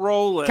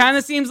control it. Kind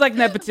of seems like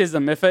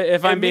nepotism, if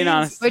I'm being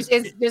honest. Which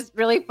is just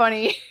really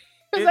funny.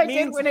 It I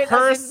means did win it.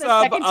 her This is the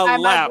second sub time I've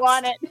elapsed.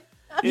 won it.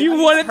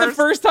 You won it the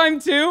first time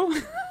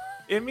too?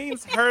 It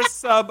means her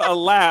sub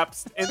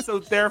elapsed, and so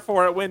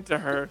therefore it went to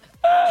her.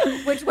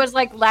 Which was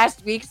like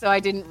last week, so I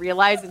didn't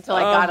realize until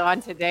I got on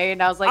today,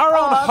 and I was like, Our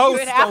own I'll do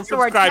hosts it don't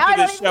afterwards. subscribe Now to I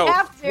this don't even show.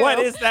 have to. What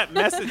is that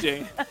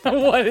messaging?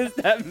 What is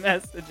that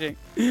messaging?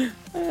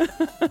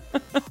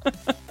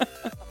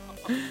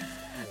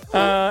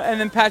 And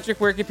then Patrick,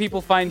 where can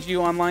people find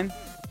you online?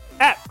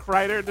 At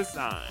Kreider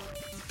Design.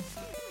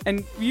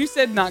 And you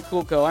said Not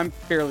Cool Co. I'm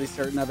fairly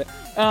certain of it.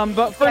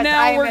 But for Yes, now,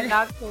 I am at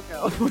Not Cool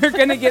Co. we're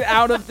going to get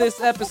out of this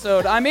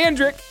episode. I'm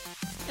Andrick.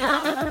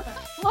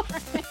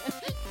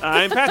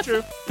 I'm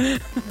Patrick.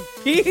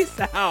 Peace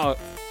out.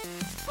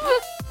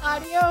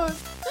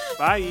 Adios.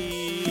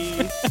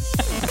 Bye.